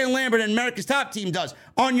way Dan Lambert and America's Top Team does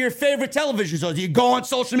on your favorite television shows, do you go on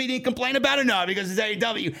social media and complain about it? No, because it's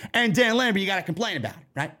AEW and Dan Lambert, you got to complain about it,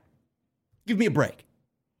 right? Give me a break.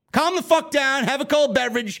 Calm the fuck down, have a cold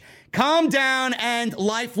beverage, calm down, and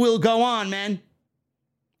life will go on, man.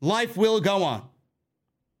 Life will go on.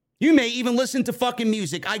 You may even listen to fucking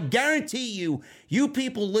music. I guarantee you, you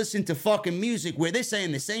people listen to fucking music where they're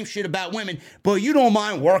saying the same shit about women, but you don't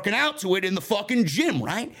mind working out to it in the fucking gym,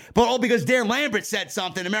 right? But all because Dan Lambert said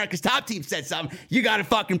something, America's Top Team said something, you got a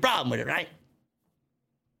fucking problem with it, right?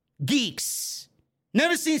 Geeks.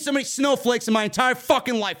 Never seen so many snowflakes in my entire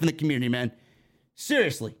fucking life in the community, man.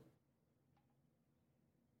 Seriously.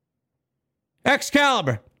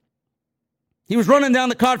 Excalibur. He was running down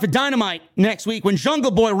the card for Dynamite next week when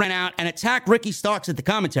Jungle Boy ran out and attacked Ricky Starks at the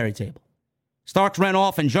commentary table. Starks ran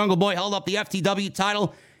off and Jungle Boy held up the FTW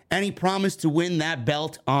title and he promised to win that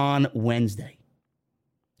belt on Wednesday.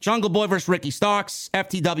 Jungle Boy versus Ricky Starks,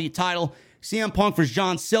 FTW title, CM Punk versus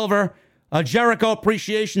John Silver, a Jericho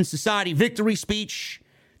Appreciation Society victory speech,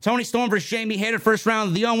 Toni Storm versus Jamie Hayter, first round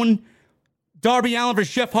of the Owen, Darby Allin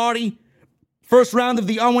versus Jeff Hardy, first round of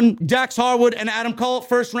the Owen. Dax Harwood and Adam Cole,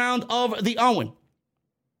 first round of the Owen.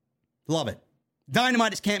 Love it.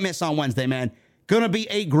 Dynamite is can't miss on Wednesday, man. Gonna be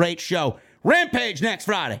a great show. Rampage next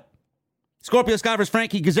Friday. Scorpio Sky versus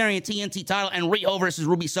Frankie Kazarian TNT title, and Riho versus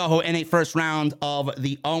Ruby Soho in a first round of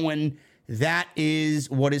the Owen. That is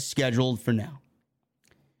what is scheduled for now.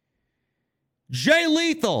 Jay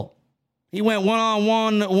Lethal. He went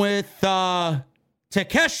one-on-one with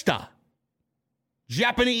Takeshita,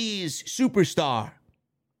 Japanese superstar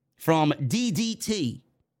from DDT,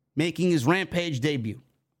 making his Rampage debut.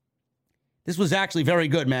 This was actually very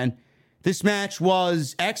good, man. This match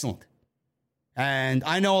was excellent. And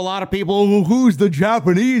I know a lot of people, well, who's the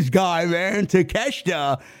Japanese guy, man?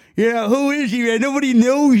 Takeshita. Yeah, who is he, man? Nobody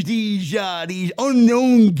knows these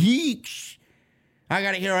unknown geeks. I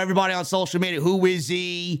got to hear everybody on social media. Who is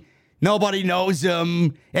he? Nobody knows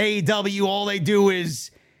him. AEW, all they do is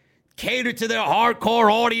cater to their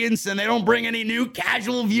hardcore audience, and they don't bring any new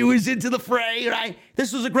casual viewers into the fray, right?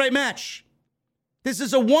 This was a great match. This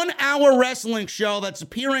is a 1-hour wrestling show that's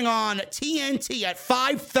appearing on TNT at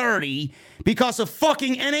 5:30 because of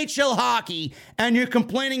fucking NHL hockey, and you're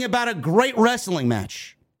complaining about a great wrestling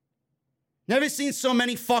match. Never seen so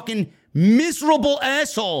many fucking miserable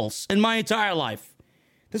assholes in my entire life.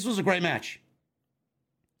 This was a great match.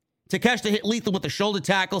 Takeshita hit Lethal with a shoulder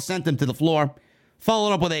tackle, sent him to the floor.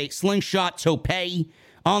 Followed up with a slingshot tope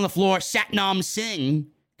on the floor. Satnam Singh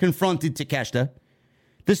confronted Takeshita.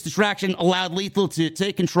 This distraction allowed Lethal to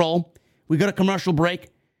take control. We got a commercial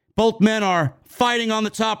break. Both men are fighting on the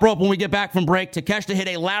top rope when we get back from break. Takeshita hit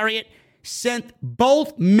a lariat, sent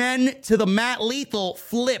both men to the mat. Lethal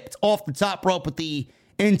flipped off the top rope with the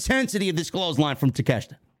intensity of this clothesline from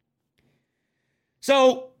Takeshita.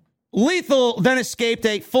 So Lethal then escaped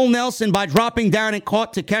a full Nelson by dropping down and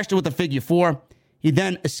caught Takeshita with a figure four. He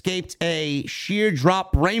then escaped a sheer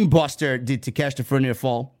drop brainbuster, did Takeshita for a near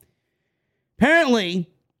fall. Apparently,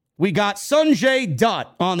 we got Sanjay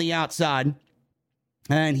Dutt on the outside,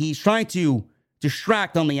 and he's trying to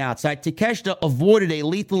distract on the outside. Takeshita avoided a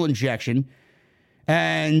lethal injection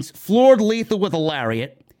and floored Lethal with a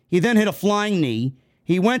lariat. He then hit a flying knee.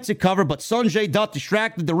 He went to cover, but Sanjay Dutt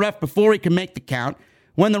distracted the ref before he could make the count.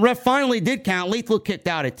 When the ref finally did count, Lethal kicked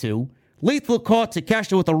out at 2. Lethal caught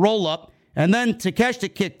Takeshita with a roll-up, and then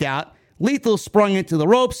Takeshita kicked out. Lethal sprung into the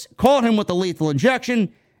ropes, caught him with a lethal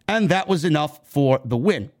injection, and that was enough for the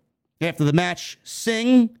win. After the match,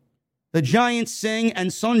 Singh, the Giant Singh, and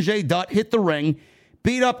Sanjay Dutt hit the ring,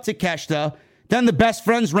 beat up Takeshita. Then the best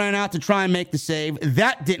friends ran out to try and make the save.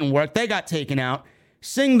 That didn't work. They got taken out.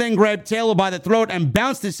 Singh then grabbed Taylor by the throat and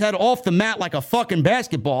bounced his head off the mat like a fucking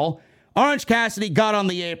basketball. Orange Cassidy got on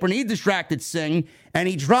the apron. He distracted Singh, and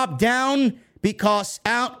he dropped down because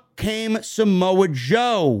out came Samoa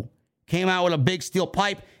Joe. Came out with a big steel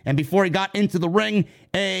pipe, and before he got into the ring,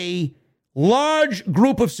 a large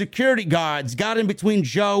group of security guards got in between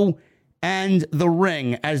Joe and the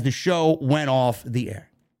ring as the show went off the air.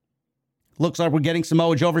 Looks like we're getting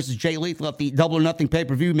Samoa Joe versus Jay Lethal at the Double or Nothing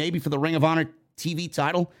pay-per-view, maybe for the Ring of Honor TV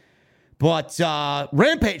title. But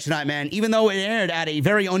Rampage tonight, man, even though it aired at a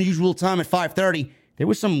very unusual time at 5:30, there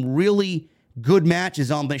were some really good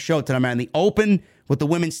matches on the show tonight, man. The open with the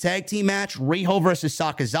women's tag team match, Riho versus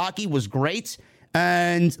Sakazaki, was great.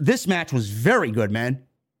 And this match was very good, man.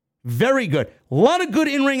 Very good. A lot of good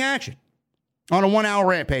in-ring action on a 1-hour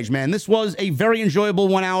Rampage, man. This was a very enjoyable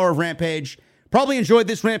 1 hour of Rampage. Probably enjoyed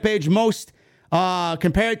this Rampage most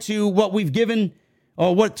compared to what we've given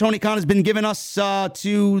or what Tony Khan has been giving us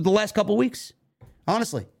to the last couple weeks.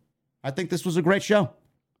 Honestly, I think this was a great show.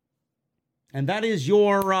 And that is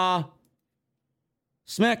your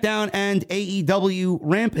SmackDown and AEW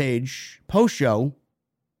Rampage post-show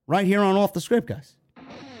right here on Off the Script, guys.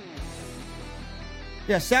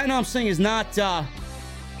 Yeah, Satnam Singh is not,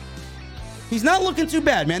 he's not looking too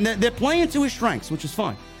bad, man. They're playing to his strengths, which is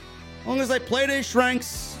fine. As long as they play to his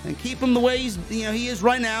strengths and keep him the way he is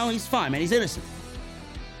right now, he's fine, man. He's innocent.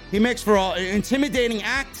 He makes for an intimidating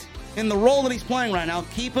act in the role that he's playing right now.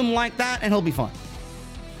 Keep him like that, and he'll be fine.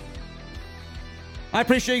 I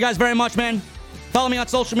appreciate you guys very much, man. Follow me on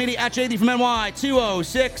social media at JDfromNY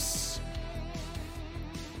 206.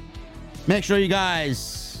 Make sure you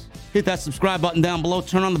guys hit that subscribe button down below.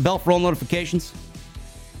 Turn on the bell for all notifications.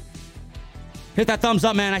 Hit that thumbs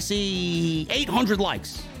up, man. I see 800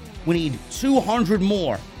 likes. We need 200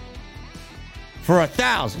 more for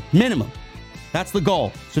 1,000 minimum. That's the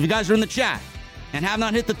goal. So if you guys are in the chat and have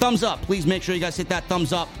not hit the thumbs up, please make sure you guys hit that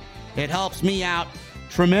thumbs up. It helps me out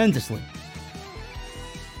tremendously.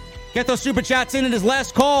 Get those super chats in. It is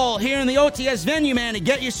last call here in the OTS venue, man, to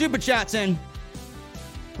get your super chats in.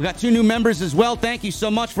 We got 2 new members as well. Thank you so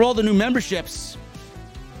much for all the new memberships.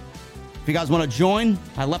 If you guys want to join,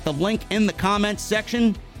 I left a link in the comments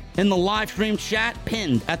section in the live stream chat,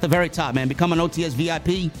 pinned at the very top, man. Become an OTS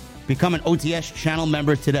VIP. Become an OTS channel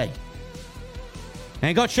member today.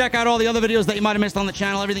 And go check out all the other videos that you might have missed on the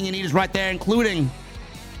channel. Everything you need is right there, including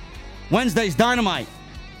Wednesday's Dynamite.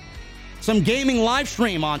 Some gaming live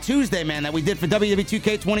stream on Tuesday, man, that we did for WWE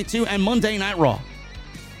 2K22 and Monday Night Raw.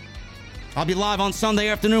 I'll be live on Sunday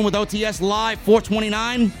afternoon with OTS Live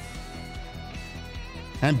 429.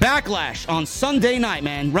 And Backlash on Sunday night,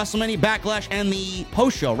 man. WrestleMania Backlash and the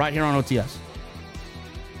post show right here on OTS.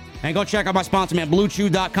 And go check out my sponsor, man,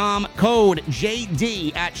 BlueChew.com. Code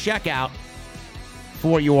JD at checkout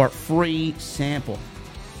for your free sample.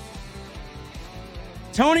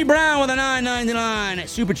 Tony Brown with a $9.99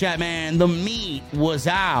 super chat, man. The meat was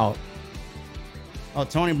out. Oh,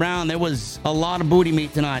 Tony Brown, there was a lot of booty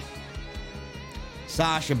meat tonight.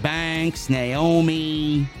 Sasha Banks,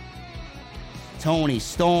 Naomi, Tony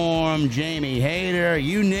Storm, Jamie Hayter,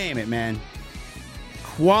 you name it, man.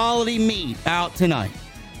 Quality meat out tonight.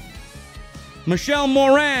 Michelle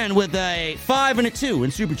Moran with a 5 and a 2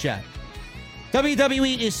 in super chat.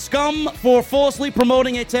 WWE is scum for falsely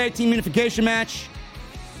promoting a tag team unification match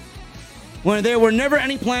when there were never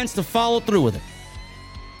any plans to follow through with it.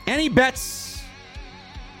 Any bets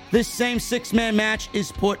this same 6-man match is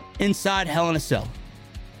put inside Hell in a Cell?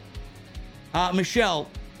 Michelle,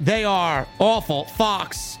 they are awful.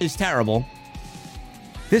 Fox is terrible.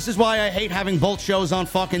 This is why I hate having both shows on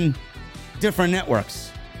fucking different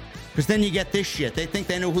networks. Because then you get this shit. They think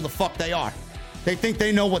they know who the fuck they are. They think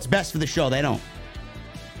they know what's best for the show. They don't.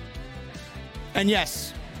 And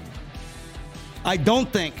yes, I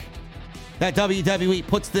don't think that WWE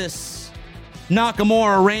puts this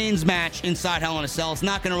Nakamura-Reigns match inside Hell in a Cell. It's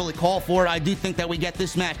not going to really call for it. I do think that we get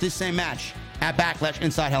this match, this same match, at Backlash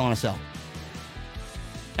inside Hell in a Cell.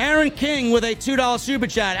 Aaron King with a $2 super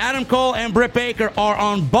chat. Adam Cole and Britt Baker are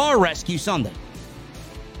on Bar Rescue Sunday.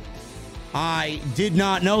 I did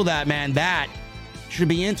not know that, man. That should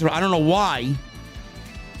be interesting. I don't know why.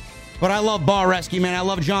 But I love Bar Rescue, man. I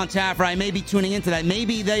love John Taffer. I may be tuning into that.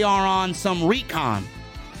 Maybe they are on some recon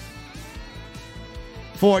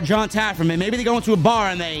for John Taffer, man. Maybe they go into a bar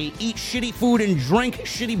and they eat shitty food and drink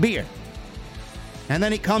shitty beer. And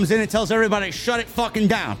then he comes in and tells everybody to shut it fucking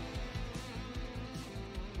down.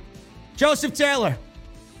 Joseph Taylor.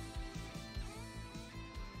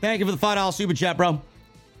 Thank you for the $5 super chat, bro.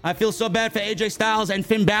 I feel so bad for AJ Styles and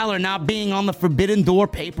Finn Balor not being on the Forbidden Door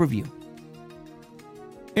pay-per-view.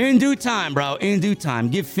 In due time, bro. In due time.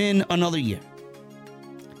 Give Finn another year.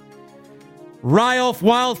 Ryoff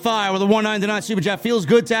Wildfire with a $1.99 super chat. Feels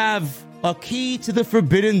good to have a key to the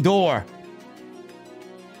Forbidden Door.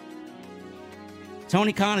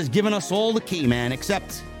 Tony Khan has given us all the key, man.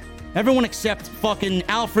 Everyone except fucking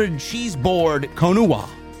Alfred Cheeseboard Konua.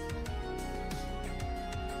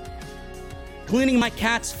 Cleaning my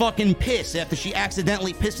cat's fucking piss after she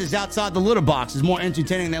accidentally pisses outside the litter box is more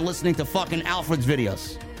entertaining than listening to fucking Alfred's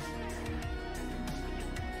videos.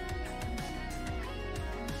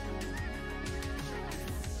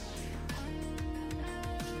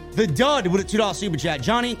 The Dud with a $2 super chat.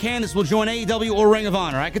 Johnny and Candice will join AEW or Ring of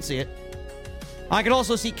Honor. I could see it. I could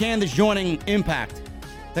also see Candice joining Impact.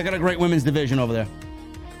 They got a great women's division over there.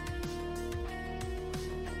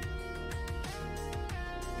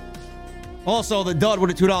 Also, the Dud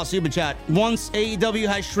with a $2 super chat. Once AEW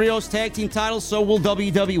has trios tag team titles, so will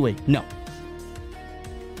WWE. No.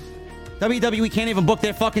 WWE can't even book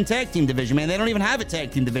their fucking tag team division, man. They don't even have a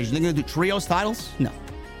tag team division. They're going to do trios titles? No.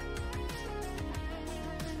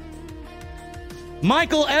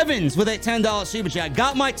 Michael Evans with a $10 super chat.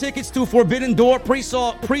 Got my tickets to Forbidden Door.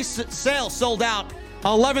 Pre-sale sold out.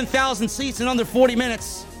 11,000 seats in under 40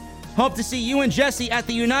 minutes. Hope to see you and Jesse at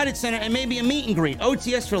the United Center and maybe a meet and greet.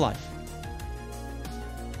 OTS for life.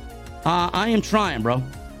 I am trying, bro.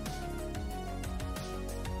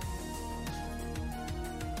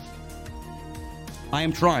 I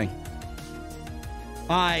am trying.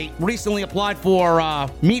 I recently applied for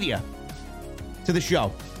media to the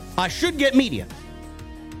show. I should get media.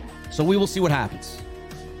 So we will see what happens.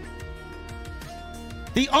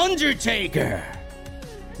 The Undertaker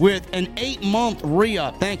with an 8-month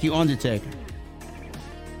re-up. Thank you, Undertaker.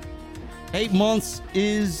 8 months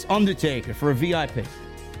is Undertaker for a VIP.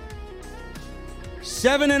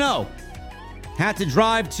 7-0. Had to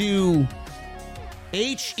drive to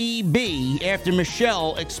HEB after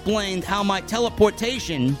Michelle explained how my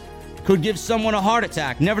teleportation could give someone a heart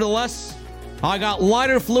attack. Nevertheless, I got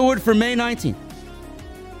lighter fluid for May 19th.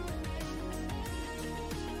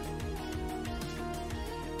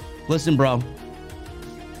 Listen, bro.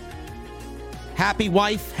 Happy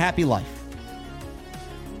wife, happy life.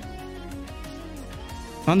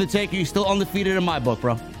 Undertaker, you're still undefeated in my book,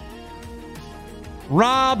 bro.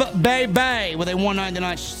 Rob Bay Bay with a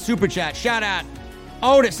 $1.99 super chat. Shout out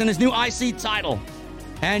Otis and his new IC title.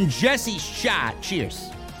 And Jesse's shot. Cheers.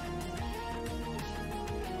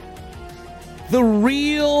 The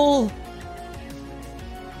real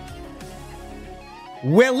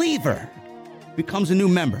Wellever becomes a new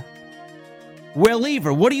member.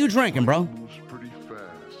 Wellever, what are you drinking, bro?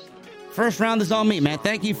 First round is on me, man.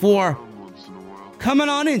 Thank you for coming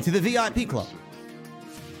on into the VIP club.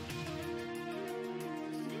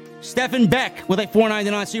 Stephen Beck with a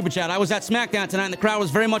 $4.99 super chat. I was at SmackDown tonight and the crowd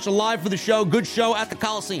was very much alive for the show. Good show at the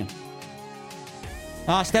Coliseum.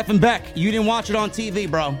 Stephen Beck, you didn't watch it on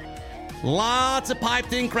TV, bro. Lots of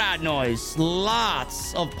piped in crowd noise.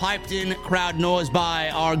 Lots of piped in crowd noise by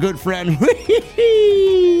our good friend.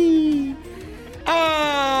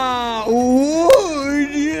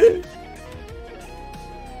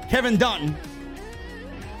 Kevin Dunn.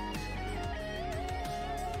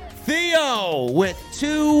 Theo with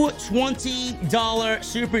two $20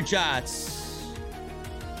 super chats.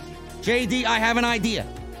 JD, I have an idea,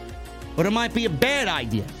 but it might be a bad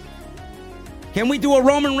idea. Can we do a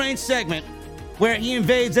Roman Reigns segment where he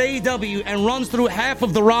invades AEW and runs through half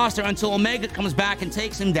of the roster until Omega comes back and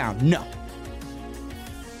takes him down? No.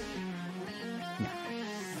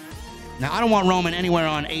 Now, I don't want Roman anywhere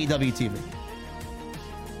on AEW TV.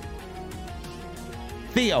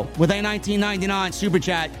 Theo with a $19.99 super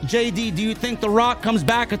chat. JD, do you think The Rock comes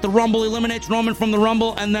back at the Rumble, eliminates Roman from the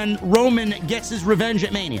Rumble, and then Roman gets his revenge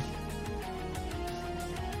at Mania?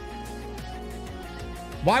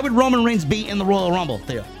 Why would Roman Reigns be in the Royal Rumble,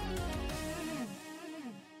 Theo?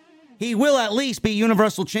 He will at least be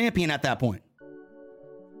Universal Champion at that point.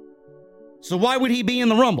 So why would he be in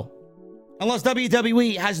the Rumble? Unless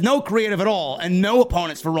WWE has no creative at all and no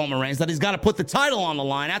opponents for Roman Reigns that he's got to put the title on the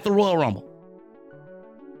line at the Royal Rumble.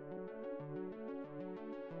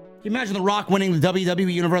 Can you imagine The Rock winning the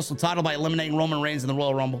WWE Universal title by eliminating Roman Reigns in the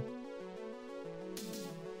Royal Rumble?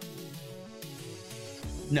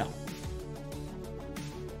 No.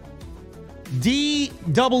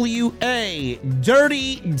 DWA,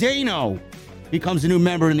 Dirty Dano, becomes a new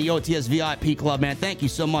member in the OTS VIP club, man. Thank you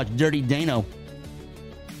so much, Dirty Dano.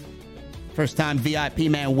 First time VIP,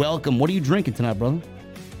 man. Welcome. What are you drinking tonight, brother?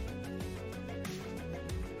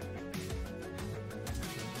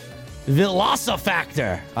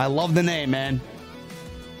 Velocifactor. I love the name, man.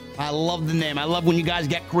 I love the name. I love when you guys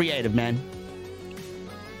get creative, man.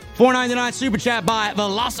 $4.99 super chat by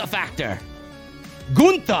Velocifactor.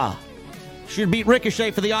 Gunther should beat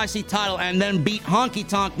Ricochet for the IC title and then beat Honky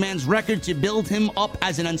Tonk Man's record to build him up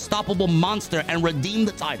as an unstoppable monster and redeem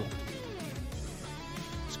the title.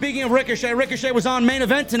 Speaking of Ricochet, Ricochet was on main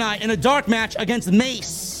event tonight in a dark match against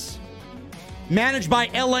Mace, managed by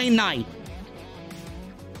LA Knight.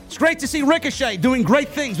 It's great to see Ricochet doing great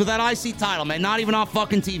things with that IC title, man. Not even on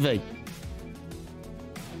fucking TV.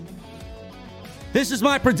 This is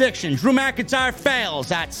my prediction. Drew McIntyre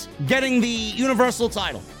fails at getting the Universal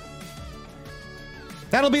title.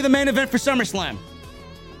 That'll be the main event for SummerSlam.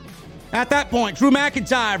 At that point, Drew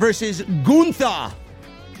McIntyre versus Gunther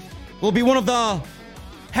will be one of the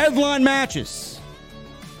headline matches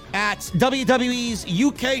at WWE's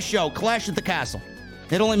UK show, Clash at the Castle.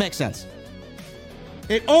 It only makes sense.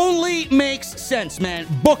 It only makes sense, man.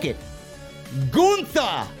 Book it.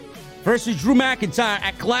 Gunther versus Drew McIntyre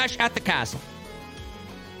at Clash at the Castle.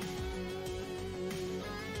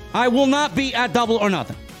 I will not be at Double or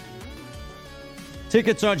Nothing.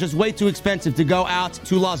 Tickets are just way too expensive to go out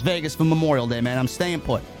to Las Vegas for Memorial Day, man. I'm staying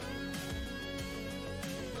put.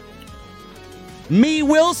 Me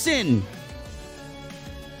Wilson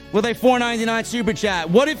with a $4.99 super chat.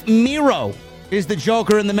 What if Miro is the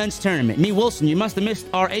Joker in the men's tournament? Me Wilson, you must have missed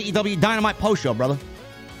our AEW Dynamite post show, brother.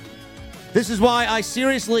 This is why I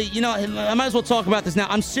seriously, I might as well talk about this now.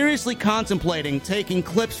 I'm seriously contemplating taking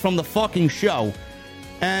clips from the fucking show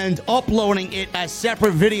and uploading it as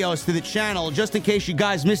separate videos to the channel just in case you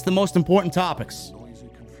guys missed the most important topics.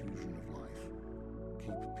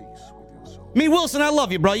 Me Wilson, I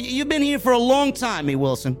love you, bro. You've been here for a long time, Me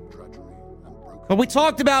Wilson. But we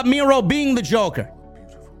talked about Miro being the Joker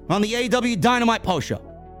on the AEW Dynamite post show.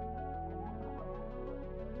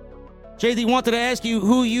 JD wanted to ask you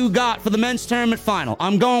who you got for the men's tournament final.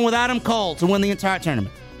 I'm going with Adam Cole to win the entire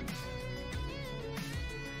tournament.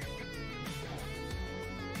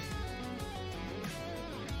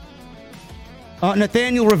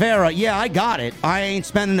 Nathaniel Rivera, yeah, I got it. I ain't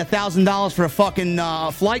spending $1,000 for a fucking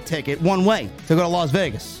flight ticket one way to go to Las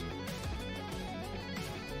Vegas.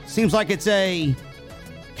 Seems like it's a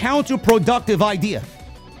counterproductive idea.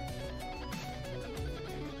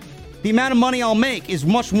 The amount of money I'll make is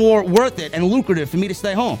much more worth it and lucrative for me to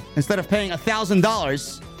stay home instead of paying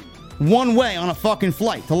 $1,000 one way on a fucking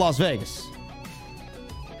flight to Las Vegas.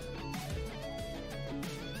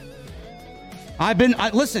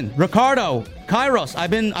 Listen, Ricardo, Kairos, I've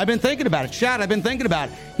been thinking about it. Chad, I've been thinking about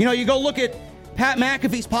it. You know, you go look at Pat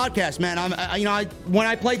McAfee's podcast, man. When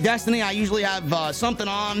I play Destiny, I usually have something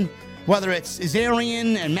on, whether it's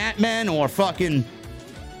Azarian and Matt Men or fucking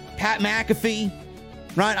Pat McAfee,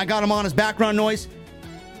 right? I got him on as background noise.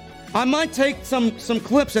 I might take some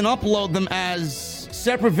clips and upload them as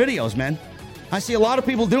separate videos, man. I see a lot of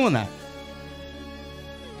people doing that.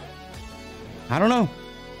 I don't know.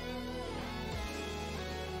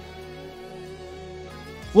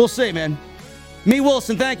 We'll see, man. Me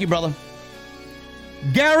Wilson, thank you, brother.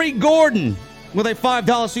 Gary Gordon with a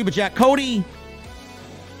 $5 super chat. Cody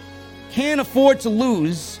can't afford to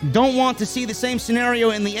lose. Don't want to see the same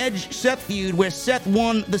scenario in the Edge-Seth feud where Seth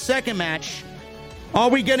won the second match. Are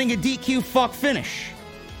we getting a DQ fuck finish?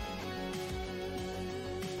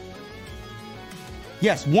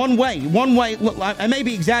 Yes, one way. Look, I may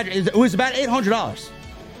be exaggerating. It was about $800.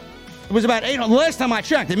 It was about $800. Last time I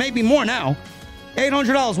checked, it may be more now.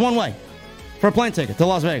 $800 one way for a plane ticket to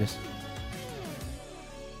Las Vegas.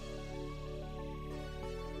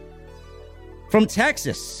 From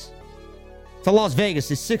Texas to Las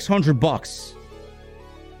Vegas is $600.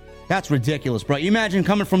 That's ridiculous, bro. You imagine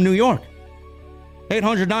coming from New York.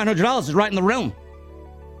 $800, $900 is right in the realm.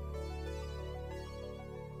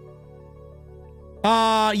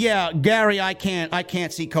 Yeah, Gary, I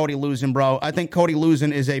can't see Cody losing, bro. I think Cody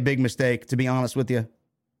losing is a big mistake, to be honest with you.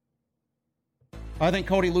 I think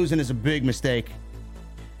Cody losing is a big mistake.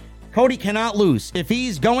 Cody cannot lose. If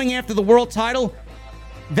he's going after the world title,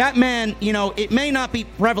 that man, you know, it may not be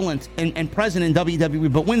prevalent and present in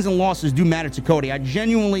WWE, but wins and losses do matter to Cody. I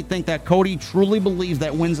genuinely think that Cody truly believes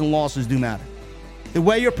that wins and losses do matter. The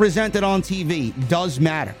way you're presented on TV does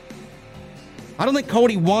matter. I don't think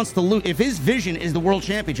Cody wants to lose. If his vision is the world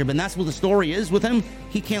championship, and that's what the story is with him,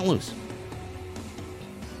 he can't lose.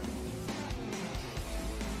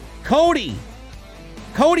 Cody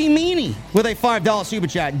Meany with a $5 super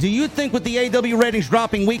chat. Do you think with the AEW ratings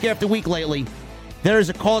dropping week after week lately, there is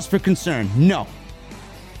a cause for concern? No.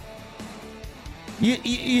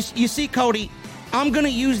 You see, Cody, I'm going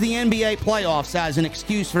to use the NBA playoffs as an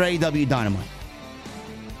excuse for AEW Dynamite.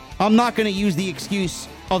 I'm not going to use the excuse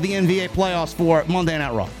of the NBA playoffs for Monday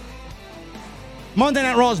Night Raw. Monday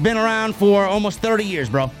Night Raw has been around for almost 30 years,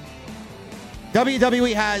 bro.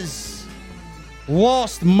 WWE has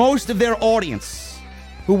lost most of their audience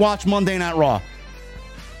who watch Monday Night Raw.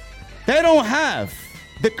 They don't have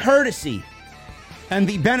the courtesy and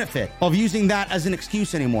the benefit of using that as an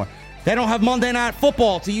excuse anymore. They don't have Monday Night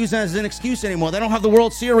Football to use as an excuse anymore. They don't have the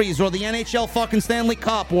World Series or the NHL fucking Stanley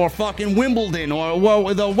Cup or fucking Wimbledon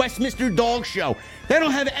or the Westminster Dog Show. They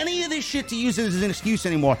don't have any of this shit to use as an excuse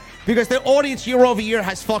anymore because their audience year over year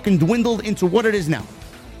has fucking dwindled into what it is now.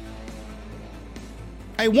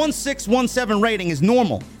 A 16-17 rating is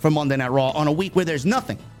normal for Monday Night Raw on a week where there's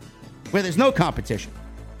nothing, where there's no competition.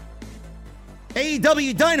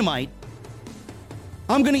 AEW Dynamite,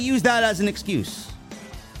 I'm going to use that as an excuse.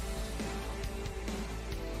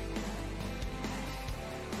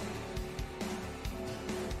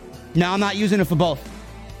 No, I'm not using it for both.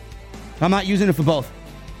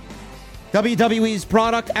 WWE's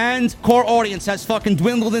product and core audience has fucking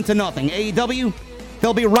dwindled into nothing. AEW,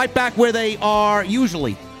 they'll be right back where they are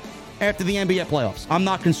usually after the NBA playoffs. I'm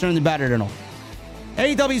not concerned about it at all.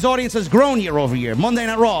 AEW's audience has grown year over year. Monday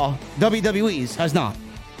Night Raw, WWE's has not.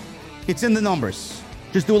 It's in the numbers.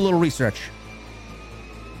 Just do a little research.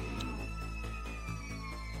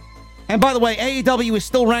 And by the way, AEW is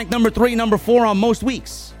still ranked number 3, number 4 on most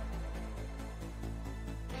weeks.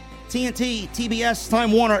 TNT, TBS,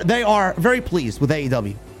 Time Warner, they are very pleased with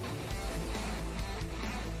AEW.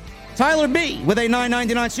 Tyler B with a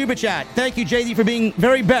 $9.99 super chat. Thank you, JD, for being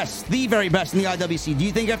very best, the very best in the IWC. Do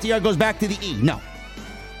you think FTR goes back to the E? No.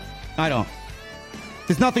 I don't.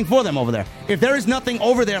 There's nothing for them over there. If there is nothing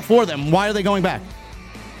over there for them, why are they going back?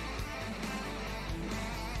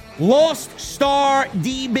 Lost Star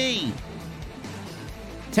DB.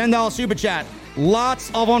 $10 super chat. Lots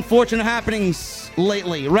of unfortunate happenings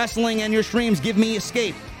lately. Wrestling and your streams give me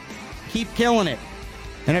escape. Keep killing it.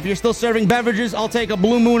 And if you're still serving beverages, I'll take a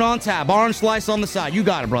Blue Moon on tap. Orange slice on the side. You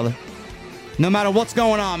got it, brother. No matter what's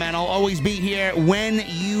going on, man, I'll always be here when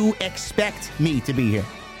you expect me to be here.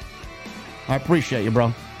 I appreciate you,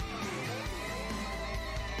 bro.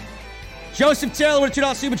 Joseph Taylor with a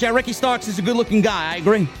 $2 super chat. Ricky Starks is a good-looking guy. I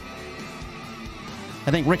agree.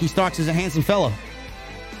 I think Ricky Starks is a handsome fellow.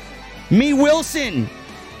 Me Wilson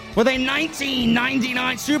with a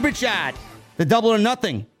 $19.99 super chat. The Double or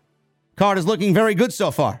Nothing card is looking very good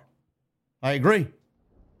so far. I agree.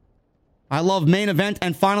 I love main event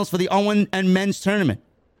and finals for the Owen and men's tournament.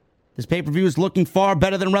 This pay-per-view is looking far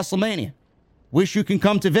better than WrestleMania. Wish you can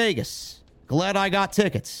come to Vegas. Glad I got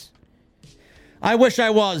tickets. I wish I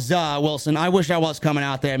was, Wilson. I wish I was coming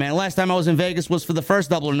out there, man. Last time I was in Vegas was for the first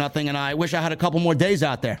Double or Nothing, and I wish I had a couple more days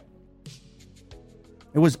out there.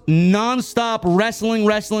 It was nonstop wrestling.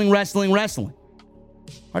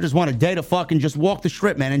 I just want a day to fucking just walk the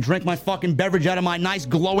strip, man, and drink my fucking beverage out of my nice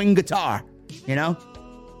glowing guitar, you know?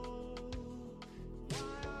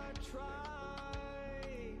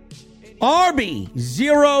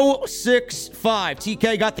 RB065.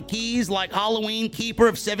 TK got the keys like Halloween keeper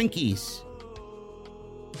of 7 keys.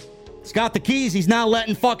 He's got the keys. He's now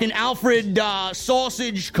letting fucking Alfred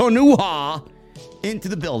Sausage Konuha into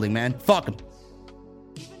the building, man. Fuck him.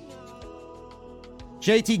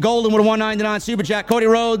 JT Golden with a $1.99 super chat. Cody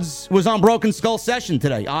Rhodes was on Broken Skull Session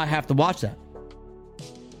today. I have to watch that.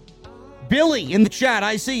 Billy in the chat,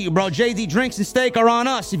 I see you, bro. JD drinks and steak are on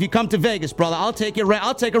us if you come to Vegas, brother. I'll take a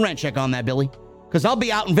rent check on that, Billy, because I'll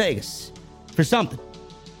be out in Vegas for something.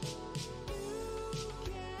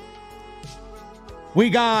 We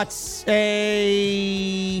got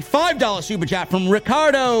a $5 super chat from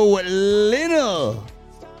Ricardo Linnell.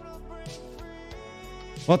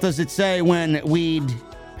 What does it say when we'd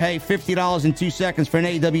pay $50 in 2 seconds for an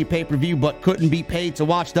AEW pay-per-view but couldn't be paid to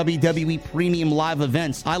watch WWE premium live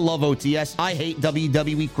events? I love OTS. I hate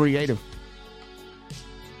WWE creative.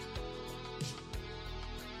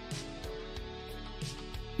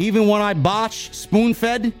 Even when I botch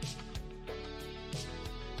spoon-fed?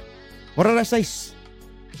 What did I say?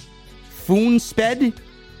 Foon-sped?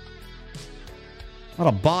 Not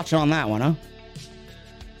a botch on that one, huh?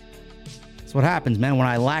 That's what happens, man, when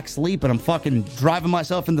I lack sleep and I'm fucking driving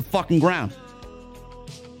myself in the fucking ground.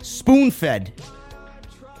 Spoon-fed.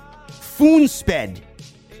 Foon-sped.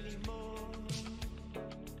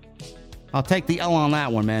 I'll take the L on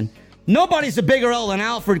that one, man. Nobody's a bigger L than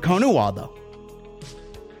Alfred Konuwa, though.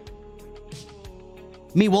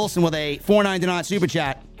 Me Wilson with a $4.99 super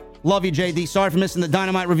chat. Love you, JD. Sorry for missing the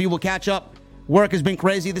Dynamite review. We'll catch up. Work has been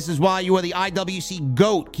crazy. This is why you are the IWC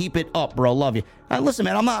GOAT. Keep it up, bro. Love you. Listen,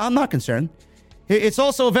 man, I'm not concerned. It's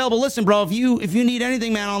also available. Listen, bro, if you need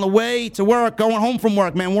anything, man, on the way to work, going home from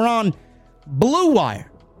work, man, we're on Blue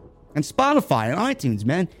Wire and Spotify and iTunes,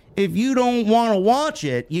 man. If you don't want to watch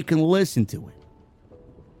it, you can listen to it.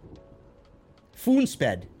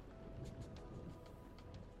 Foonsped.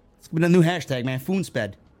 It's been a new hashtag, man.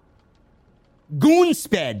 Foonsped.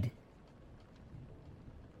 Goonsped.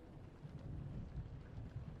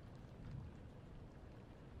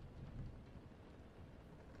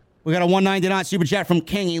 We got a $1.99 super chat from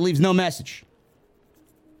King. He leaves no message.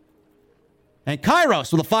 And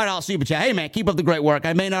Kairos with a $5 super chat. Hey, man, keep up the great work.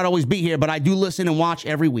 I may not always be here, but I do listen and watch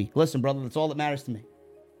every week. Listen, brother, that's all that matters to me.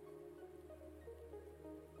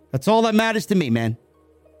 That's all that matters to me, man.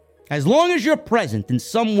 As long as you're present in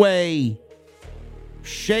some way,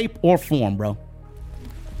 shape, or form, bro.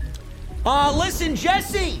 Listen,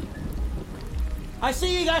 Jesse. I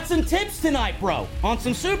see you got some tips tonight, bro, on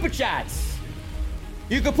some super chats.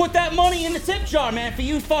 You could put that money in the tip jar, man, for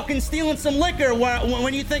you fucking stealing some liquor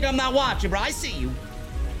when you think I'm not watching, bro. I see you.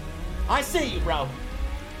 I see you, bro.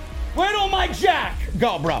 Where'd all my Jack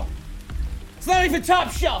go, bro? It's not even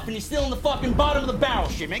top shelf, and you're stealing the fucking bottom of the barrel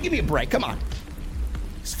shit, man. Give me a break. Come on.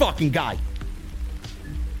 This fucking guy.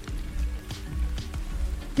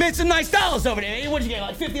 Made some nice dollars over there. What'd you get,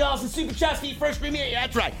 like $50 in super chats for your first stream? Yeah,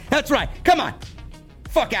 that's right. That's right. Come on.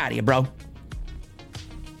 Fuck out of here, bro.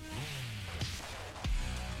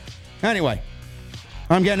 Anyway,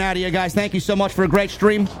 I'm getting out of here, guys. Thank you so much for a great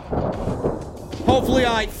stream. Hopefully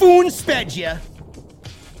I foon-sped you.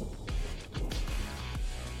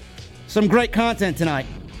 Some great content tonight.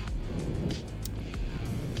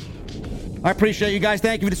 I appreciate you guys.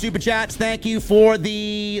 Thank you for the super chats. Thank you for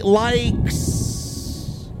the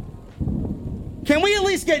likes. Can we at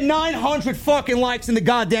least get 900 fucking likes in the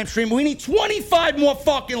goddamn stream? We need 25 more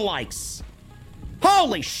fucking likes.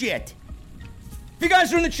 Holy shit. If you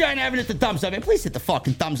guys are in the chat and haven't hit the thumbs up, man, please hit the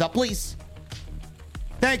fucking thumbs up, please.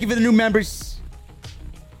 Thank you for the new members.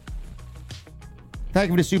 Thank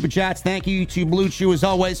you for the super chats. Thank you to Blue Chew, as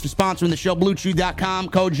always, for sponsoring the show. BlueChew.com,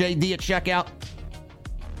 code JD at checkout.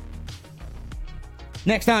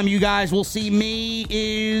 Next time you guys will see me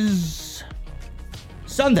is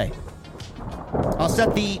Sunday. I'll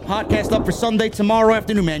set the podcast up for Sunday tomorrow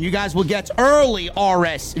afternoon, man. You guys will get early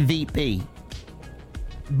RSVP.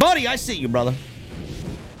 Buddy, I see you, brother.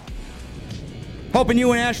 Hoping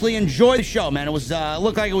you and Ashley enjoy the show, man. It was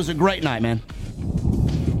looked like it was a great night, man.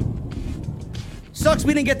 Sucks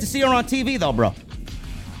we didn't get to see her on TV, though, bro.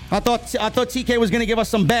 I thought TK was going to give us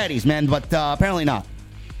some baddies, man, but apparently not.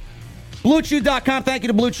 BlueChew.com. Thank you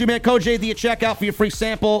to Blue Chew, man. Code JD at checkout for your free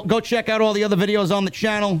sample. Go check out all the other videos on the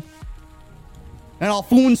channel. And I'll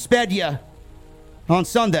foon sped you on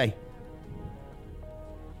Sunday.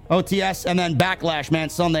 OTS and then Backlash, man,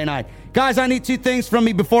 Sunday night. Guys, I need two things from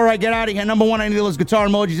me before I get out of here. Number one, I need those guitar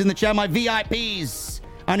emojis in the chat. My VIPs.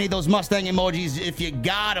 I need those Mustang emojis. If you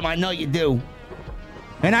got them, I know you do.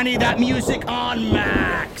 And I need that music on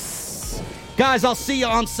max. Guys, I'll see you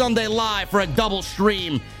on Sunday live for a double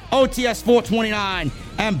stream. OTS 429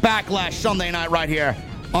 and Backlash Sunday night right here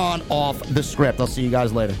on Off the Script. I'll see you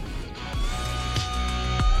guys later.